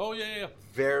Oh yeah.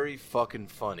 very fucking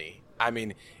funny. I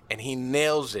mean, and he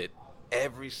nails it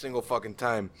every single fucking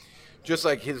time. Just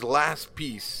like his last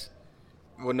piece.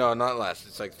 Well, no, not last.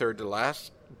 It's like third to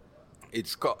last. It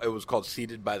was called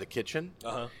Seated by the Kitchen.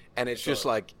 Uh-huh. And it's just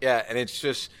like, yeah, and it's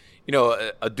just, you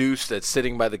know, a deuce that's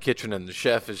sitting by the kitchen and the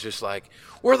chef is just like,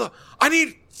 I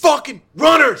need fucking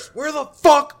runners. Where the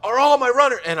fuck are all my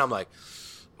runners? And I'm like,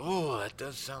 oh, that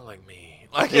does sound like me.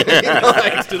 Like, you know,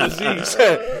 like To the Z.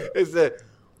 is that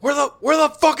where the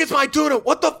fuck is my tuna?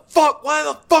 What the fuck? Why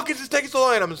the fuck is this taking so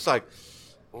long? And I'm just like,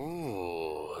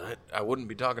 ooh, I wouldn't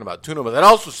be talking about tuna, but that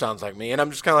also sounds like me. And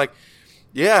I'm just kind of like,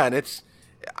 yeah. And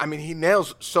I mean, he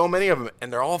nails so many of them,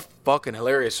 and they're all fucking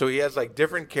hilarious. So he has like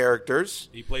different characters.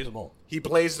 He plays them all. He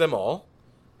plays them all,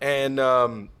 and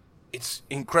it's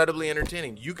incredibly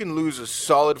entertaining. You can lose a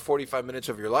solid 45 minutes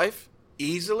of your life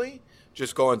easily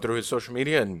just going through his social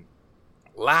media and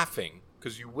laughing,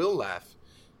 because you will laugh,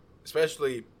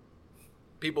 especially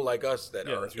people like us that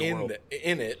Yeah, are that's your world.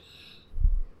 in it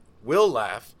will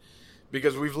laugh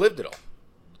because we've lived it all.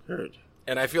 Heard.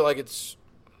 And I feel like it's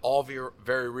all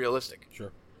very realistic.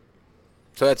 Sure.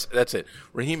 So that's it.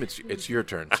 Raheem, it's your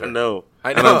turn, sir. I know.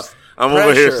 I And know. I'm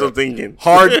over here Pressure. still thinking.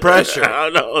 Hard pressure. I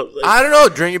know. I don't know.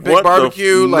 Drink a big What the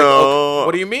barbecue. Like, no. okay,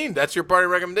 what do you mean? That's your party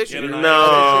recommendation? Yeah,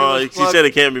 No, she said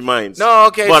it can't be mine. No,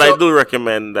 okay, But so- I do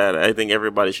recommend that. I think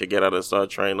everybody should get out and start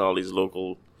trying all these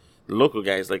local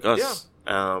guys like us.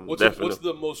 Definitely. What's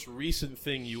the most recent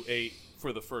thing you ate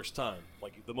for the first time?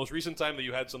 Like the most recent time that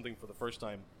you had something for the first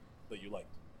time that you liked?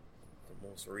 The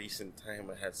most recent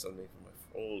time I had something from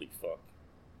my holy fuck.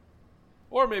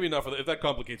 Or maybe not if that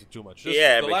complicates it too much. Just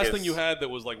Yeah, the last because- thing you had that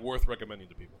was like worth recommending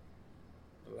to people.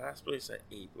 The last place I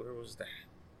ate, where was that?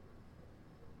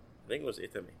 I think it was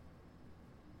Italy.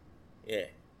 Yeah.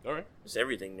 All right. Just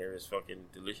everything there is fucking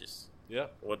delicious. Yeah.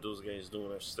 What those guys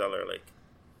doing are stellar. Like,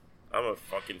 I'm a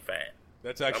fucking fan.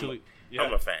 That's actually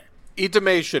I'm a fan.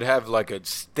 Itame should have like a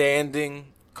standing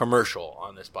commercial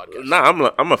on this podcast.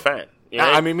 Nah, I'm a fan. You know?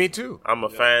 I mean, me too. I'm a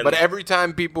fan. But every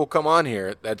time people come on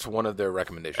here, that's one of their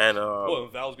recommendations. and Well,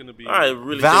 Val's going to be. I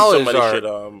really Val think is somebody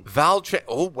our should Val Chang.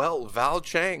 Oh well, Val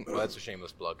Chang. Well, that's a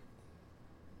shameless plug.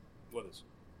 What is?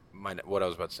 What I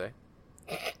was about to say.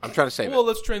 I'm trying to say. Well,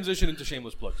 let's transition into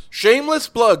shameless plugs. Shameless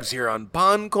plugs here on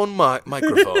Pan Con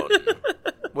Microphone.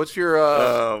 What's your?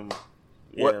 yeah,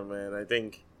 What- man. I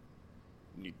think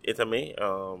Itame.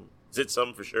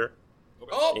 Zitsum for sure.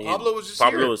 Oh, And Pablo was just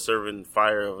Pablo here. was serving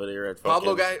fire over there at fucking.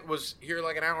 Pablo guy was here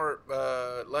like an hour.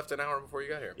 Left an hour before you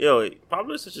got here. Yo,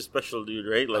 Pablo is such a special dude,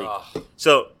 right? Like, Ugh.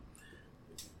 so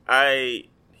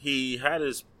he had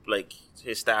his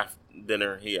staff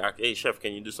dinner. He asked, "Hey chef,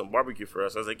 can you do some barbecue for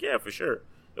us?" I was like, "Yeah, for sure."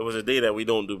 It was a day that we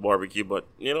don't do barbecue, but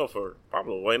for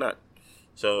Pablo, why not?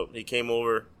 So he came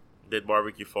over, did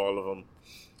barbecue for all of them.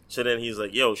 So then he's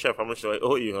like, "Yo, chef, how much do I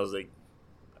owe you?" I was like,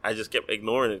 I just kept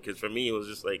ignoring it because for me it was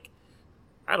just like,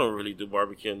 I don't really do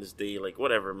barbecue on this day. Like,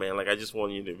 whatever, man. Like, I just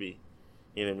want you to be,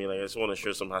 you know what I mean? Like, I just want to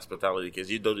show some hospitality because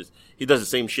he does the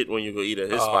same shit when you go eat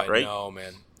at his spot, right? No,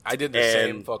 man. I did the And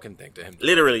same fucking thing to him.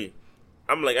 Literally,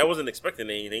 I'm like, I wasn't expecting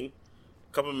anything.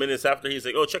 A couple minutes after, he's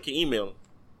like, "Oh, check your email.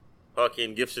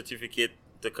 Fucking gift certificate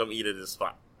to come eat at this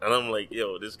spot." And I'm like,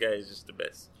 yo, this guy is just the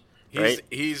best. Right?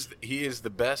 He is the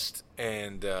best,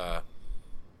 and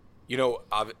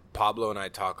Pablo and I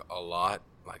talk a lot,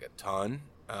 like a ton.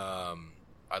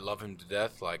 I love him to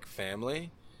death, like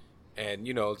family. And,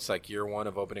 it's like year one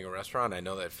of opening a restaurant. I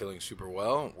know that feeling super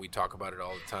well. We talk about it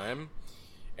all the time.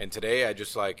 And today I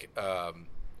just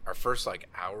our first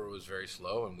hour was very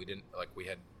slow, and we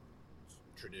had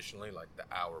traditionally the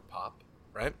hour pop,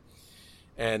 right?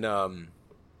 And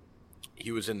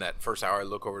he was in that first hour. I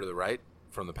look over to the right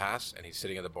from the pass, and he's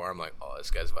sitting at the bar. I'm like, oh,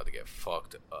 this guy's about to get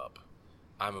fucked up.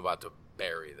 I'm about to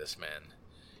bury this man.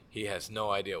 He has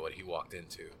no idea what he walked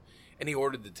into. And he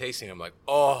ordered the tasting. I'm like,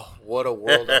 oh, what a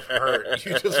world of hurt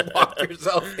you just walked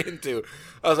yourself into.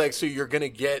 I was like, so you're going to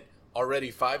get already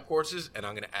 5 courses, and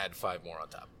I'm going to add 5 more on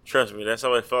top. Trust me, that's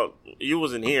how I felt. You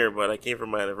wasn't here, but I came for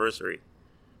my anniversary.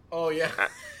 Oh yeah.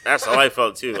 That's how I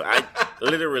felt too. I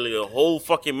literally the whole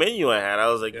fucking menu I had. I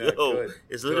was like, Yeah, yo, good,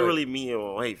 it's literally me and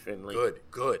my wife, and like,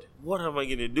 Good. what am I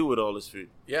gonna do with all this food?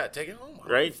 Yeah, take it home.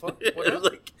 Right? Fuck, It what was else?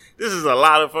 like, this is a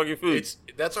lot of fucking food.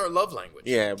 That's our love language.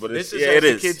 Yeah, but this it's, is yeah, as it the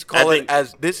is. kids I call it think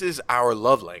as this is our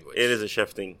love language. it is a chef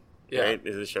thing. Yeah. Right?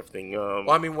 It's a chef thing. Well,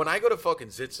 I mean, when I go to fucking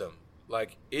Zitsum,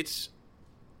 like I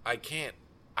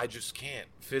just can't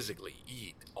physically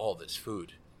eat all this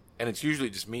food. And it's usually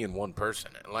just me and one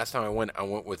person. And last time I went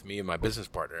with me and my business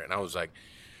partner, and I was like,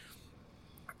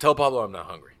 tell Pablo I'm not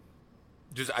hungry.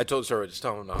 I told Sarah, just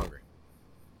tell him I'm not hungry.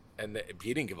 And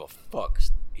he didn't give a fuck.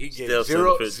 He gave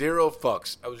Still zero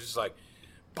fucks. I was just like,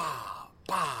 of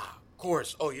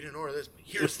course. Oh, you didn't order this, but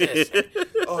here's this.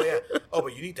 Oh, yeah. Oh,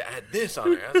 but you need to add this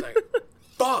on there. I was like,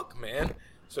 fuck, man.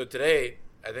 So today,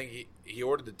 I think he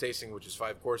ordered the tasting, which is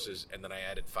 5 courses, and then I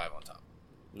added 5 on top.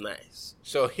 Nice.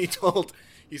 So he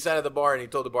sat at the bar and he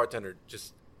told the bartender,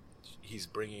 he's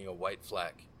bringing a white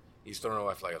flag. He's throwing a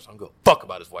white flag. I was like, I'm going to fuck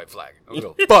about his white flag. I'm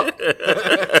going to fuck.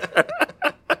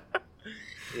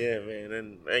 Yeah, man,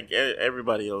 and like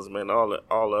everybody else, man, all the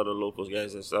other locals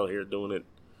guys that's out here doing it,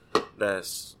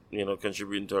 that's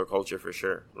contributing to our culture for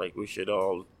sure. Like we should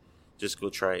all just go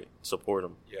try it, support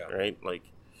them. Yeah. Right. Like,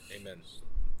 Amen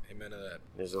to that.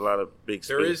 there's a lot of big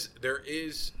There space.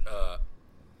 is.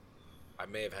 I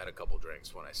may have had a couple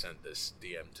drinks when I sent this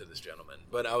DM to this gentleman,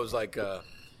 but I was like,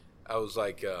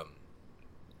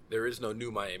 there is no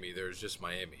new Miami. There's just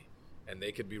Miami, and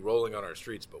they could be rolling on our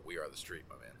streets, but we are the street,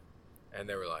 my man. And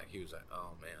they were like, he was like, oh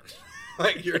man,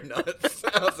 like you're nuts.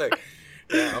 I was like,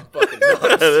 yeah, I'm fucking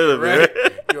nuts. Right?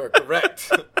 You are correct.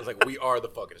 I was like, we are the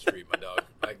fucking street, my dog.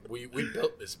 Like we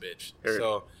built this bitch.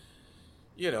 So,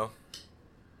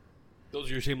 Those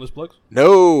are your shameless plugs?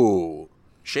 No.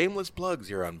 Shameless plugs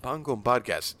here on Pancom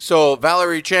Podcast. So,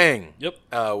 Valerie Chang, Yep.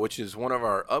 which is one of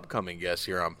our upcoming guests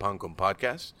here on Pancom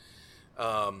Podcast,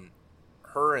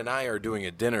 her and I are doing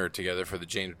a dinner together for the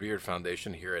James Beard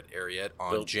Foundation here at Ariete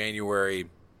on January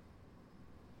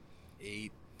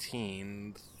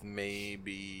 18th,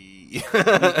 maybe.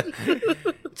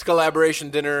 It's a collaboration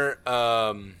dinner.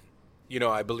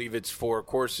 I believe it's 4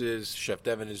 courses. Chef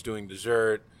Devin is doing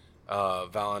dessert.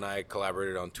 Val and I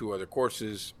collaborated on 2 other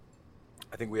courses.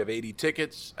 I think we have 80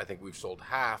 tickets. I think we've sold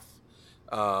half.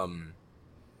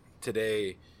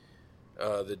 Today,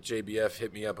 the JBF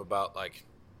hit me up about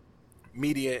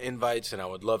media invites, and I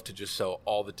would love to just sell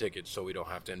all the tickets so we don't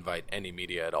have to invite any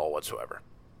media at all whatsoever.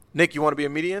 Nick, you want to be a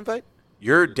media invite?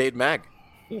 You're Dade Mag.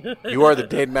 You are the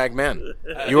Dade Mag man.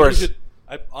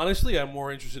 I'm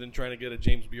more interested in trying to get a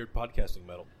James Beard podcasting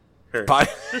medal. There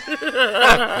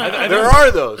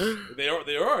are those. They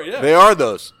are, yeah. They are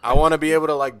those. I want to be able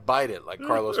to bite it like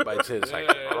Carlos bites his. Is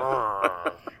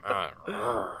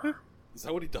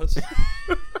that what he does?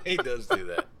 He does do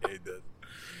that. He does.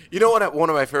 You know what? One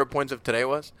of my favorite points of today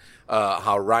was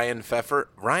how Ryan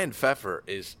Pfeffer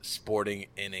is sporting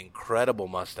an incredible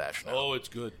mustache now. Oh, it's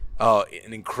good. Oh,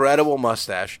 an incredible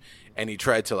mustache, and he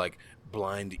tried to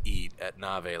blind eat at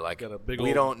Nave. Got a big we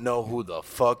old- don't know who the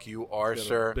fuck you are, Got a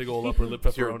sir. big old upper lip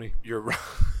pepperoni.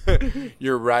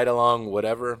 You're right along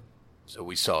whatever. So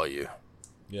we saw you.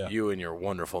 Yeah. You and your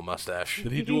wonderful mustache.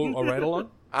 Did he do a ride along?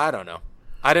 I don't know.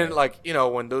 I didn't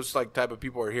when those type of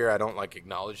people are here. I don't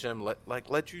acknowledge them.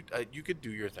 Let you. You could do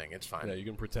your thing. It's fine. Yeah, you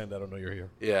can pretend I don't know you're here.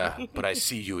 Yeah, but I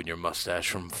see you and your mustache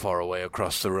from far away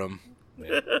across the room.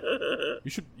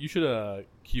 You should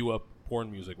cue up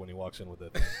porn music when he walks in with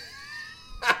it.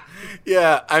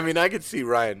 Yeah, I mean, I could see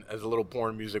Ryan as a little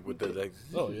porn music with the.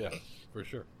 Oh yeah, for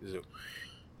sure. Zoom.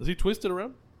 Does he twist it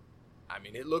around? I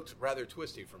mean, it looked rather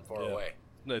twisty from far away.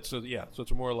 No, so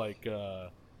it's more like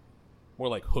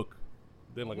Hook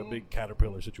than a big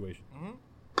caterpillar situation. Mm-hmm.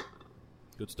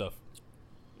 Good stuff.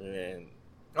 Man,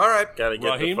 All right. gotta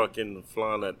get Raheem? the fucking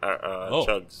flan at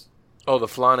Chugs. Oh, the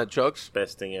flan at Chugs.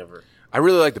 Best thing ever. I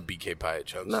really like the BK pie at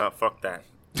Chugs. Nah, fuck that.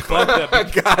 Fuck that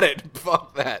bitch. Got it.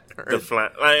 Fuck that. The flan.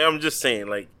 I'm just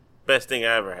saying, best thing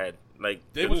I ever had.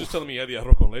 Dave was just telling me he had the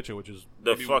arroz con leche, which is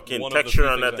the maybe fucking one of the texture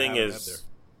few on that things I thing haven't is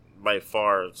had by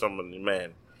far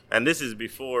man. And this is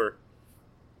before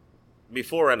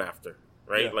and after,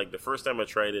 right? Yeah. The first time I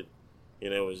tried it,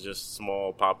 it was just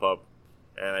small pop up,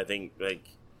 and I think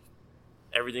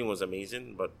everything was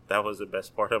amazing, but that was the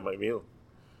best part of my meal.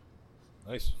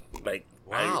 there. Nice.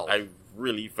 Wow. I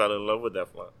really fell in love with that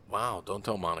flan. Wow. Don't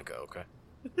tell Monica, okay?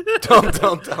 don't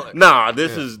tell her. Nah,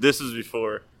 this is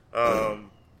before.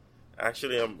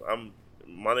 Actually, I'm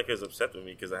Monica's upset with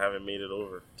me because I haven't made it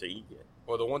over to eat yet.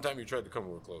 Well, the one time you tried to come,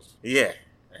 we were close. Yeah,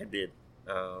 I did.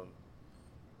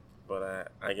 But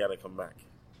I gotta come back.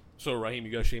 So, Raheem,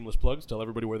 you got shameless plugs? Tell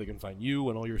everybody where they can find you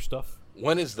and all your stuff.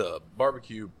 When is the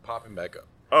barbecue popping back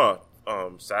up?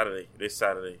 Saturday. This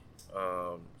Saturday.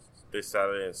 This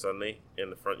Saturday and Sunday in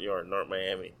the front yard, North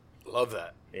Miami. Love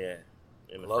that. Yeah.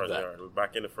 In the Love front that. yard. We're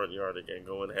back in the front yard again,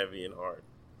 going heavy and hard.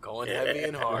 Going heavy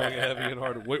and hard. Going heavy and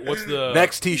hard. What's the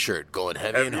Next T-shirt, going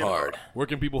heavy and hard. Where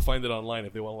can people find it online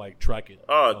if they want to like track it?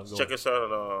 Check us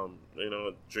out on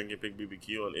Drinking Pig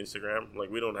BBQ on Instagram.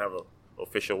 Like, we don't have a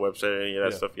official website or any of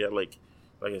that stuff yet. Like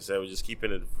I said, we're just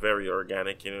keeping it very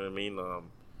organic. You know what I mean?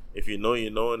 If you know, you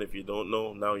know, and if you don't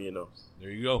know, now you know. There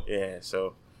you go. Yeah.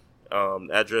 So,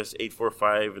 address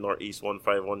 845 Northeast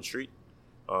 151 Street,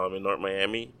 in North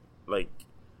Miami. Like,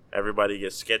 everybody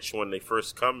gets sketched when they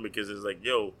first come because it's like,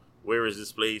 yo, where is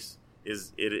this place?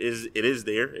 It is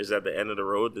there. It's at the end of the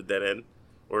road, the dead end,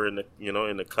 or in the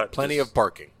in the cut. Plenty of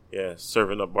parking. Yeah,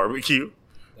 serving up barbecue.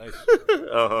 Nice.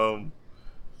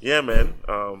 Yeah, man.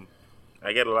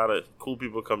 I get a lot of cool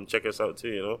people come check us out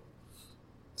too.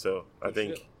 So I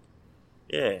think, shit.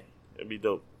 yeah, it'd be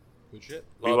dope. Good shit.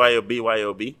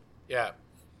 BYOB. Yeah.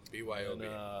 BYOB.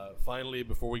 And finally,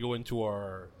 before we go into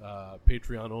our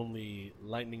Patreon-only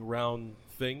lightning round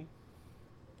thing,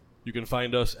 you can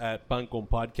find us at Pancon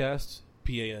Podcast,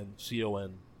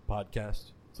 PANCON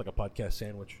Podcast. It's like a podcast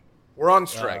sandwich. We're on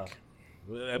strike.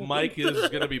 Mike is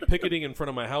going to be picketing in front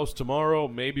of my house tomorrow,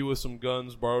 maybe with some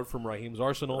guns borrowed from Raheem's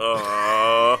arsenal.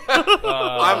 I'm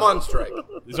on strike.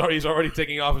 He's already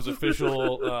taking off his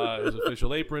official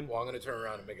apron. Well, I'm going to turn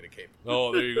around and make it a cape.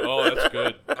 Oh, there you go. Oh, that's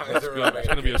good. That's turn good. around and It's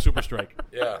going to be a super strike.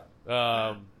 Yeah.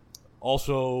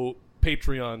 Also,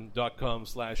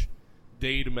 patreon.com/Dademag,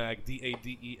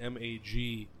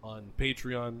 DADEMAG on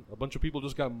Patreon. A bunch of people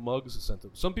just got mugs sent to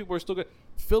them. Some people are still getting...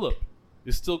 Philip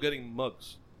is still getting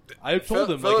mugs. I told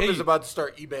him, Philip like, hey, is about to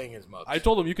start eBaying his mugs. I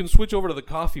told him you can switch over to the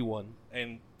coffee one,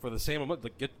 and for the same amount,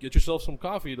 like, get yourself some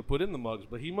coffee to put in the mugs.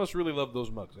 But he must really love those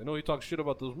mugs. I know he talks shit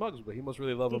about those mugs, but he must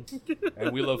really love them.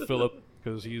 And we love Philip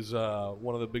because he's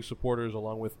one of the big supporters,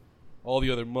 along with all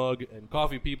the other mug and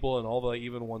coffee people and all the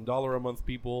even $1 a month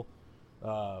people.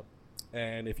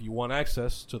 And if you want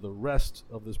access to the rest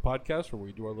of this podcast, where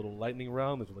we do our little lightning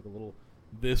round, there's like a little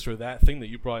this or that thing that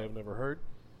you probably have never heard.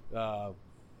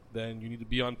 Then you need to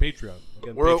be on Patreon.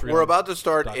 Again, we're about to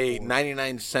start a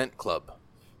 99-cent club.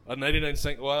 A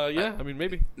 99-cent? Well, yeah. I mean,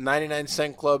 maybe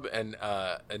 99-cent club, and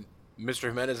Mr.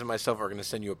 Jimenez and myself are going to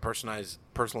send you a personalized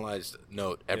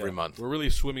note every month. We're really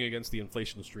swimming against the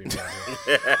inflation stream down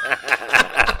here.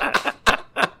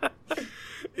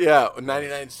 Yeah,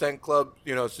 99-cent club.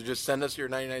 So just send us your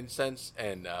 99 cents,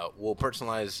 and we'll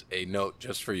personalize a note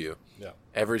just for you. Yeah.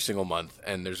 Every single month,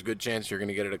 and there's a good chance you're going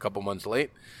to get it a couple months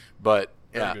late, but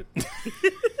yeah. Very good.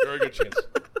 Very good chance.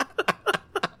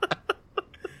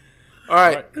 All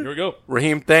right, here we go.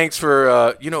 Raheem, thanks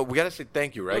for we got to say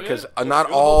thank you, right? Because not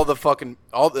all the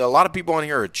a lot of people on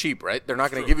here are cheap, right? They're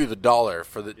not going to give you the dollar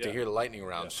to hear the lightning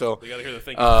round. Yeah. So They got to hear the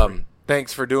thank you for free.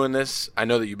 thanks for doing this. I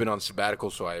know that you've been on sabbatical,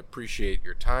 so I appreciate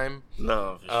your time.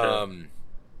 No, for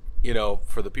sure.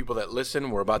 For the people that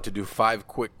listen, we're about to do 5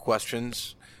 quick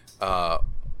questions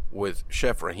with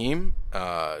Chef Raheem.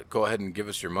 Go ahead and give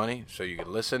us your money so you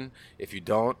can listen. If you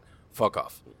don't, fuck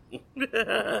off.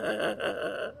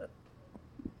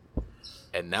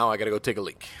 And now I got to go take a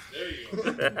leak. There you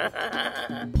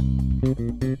go.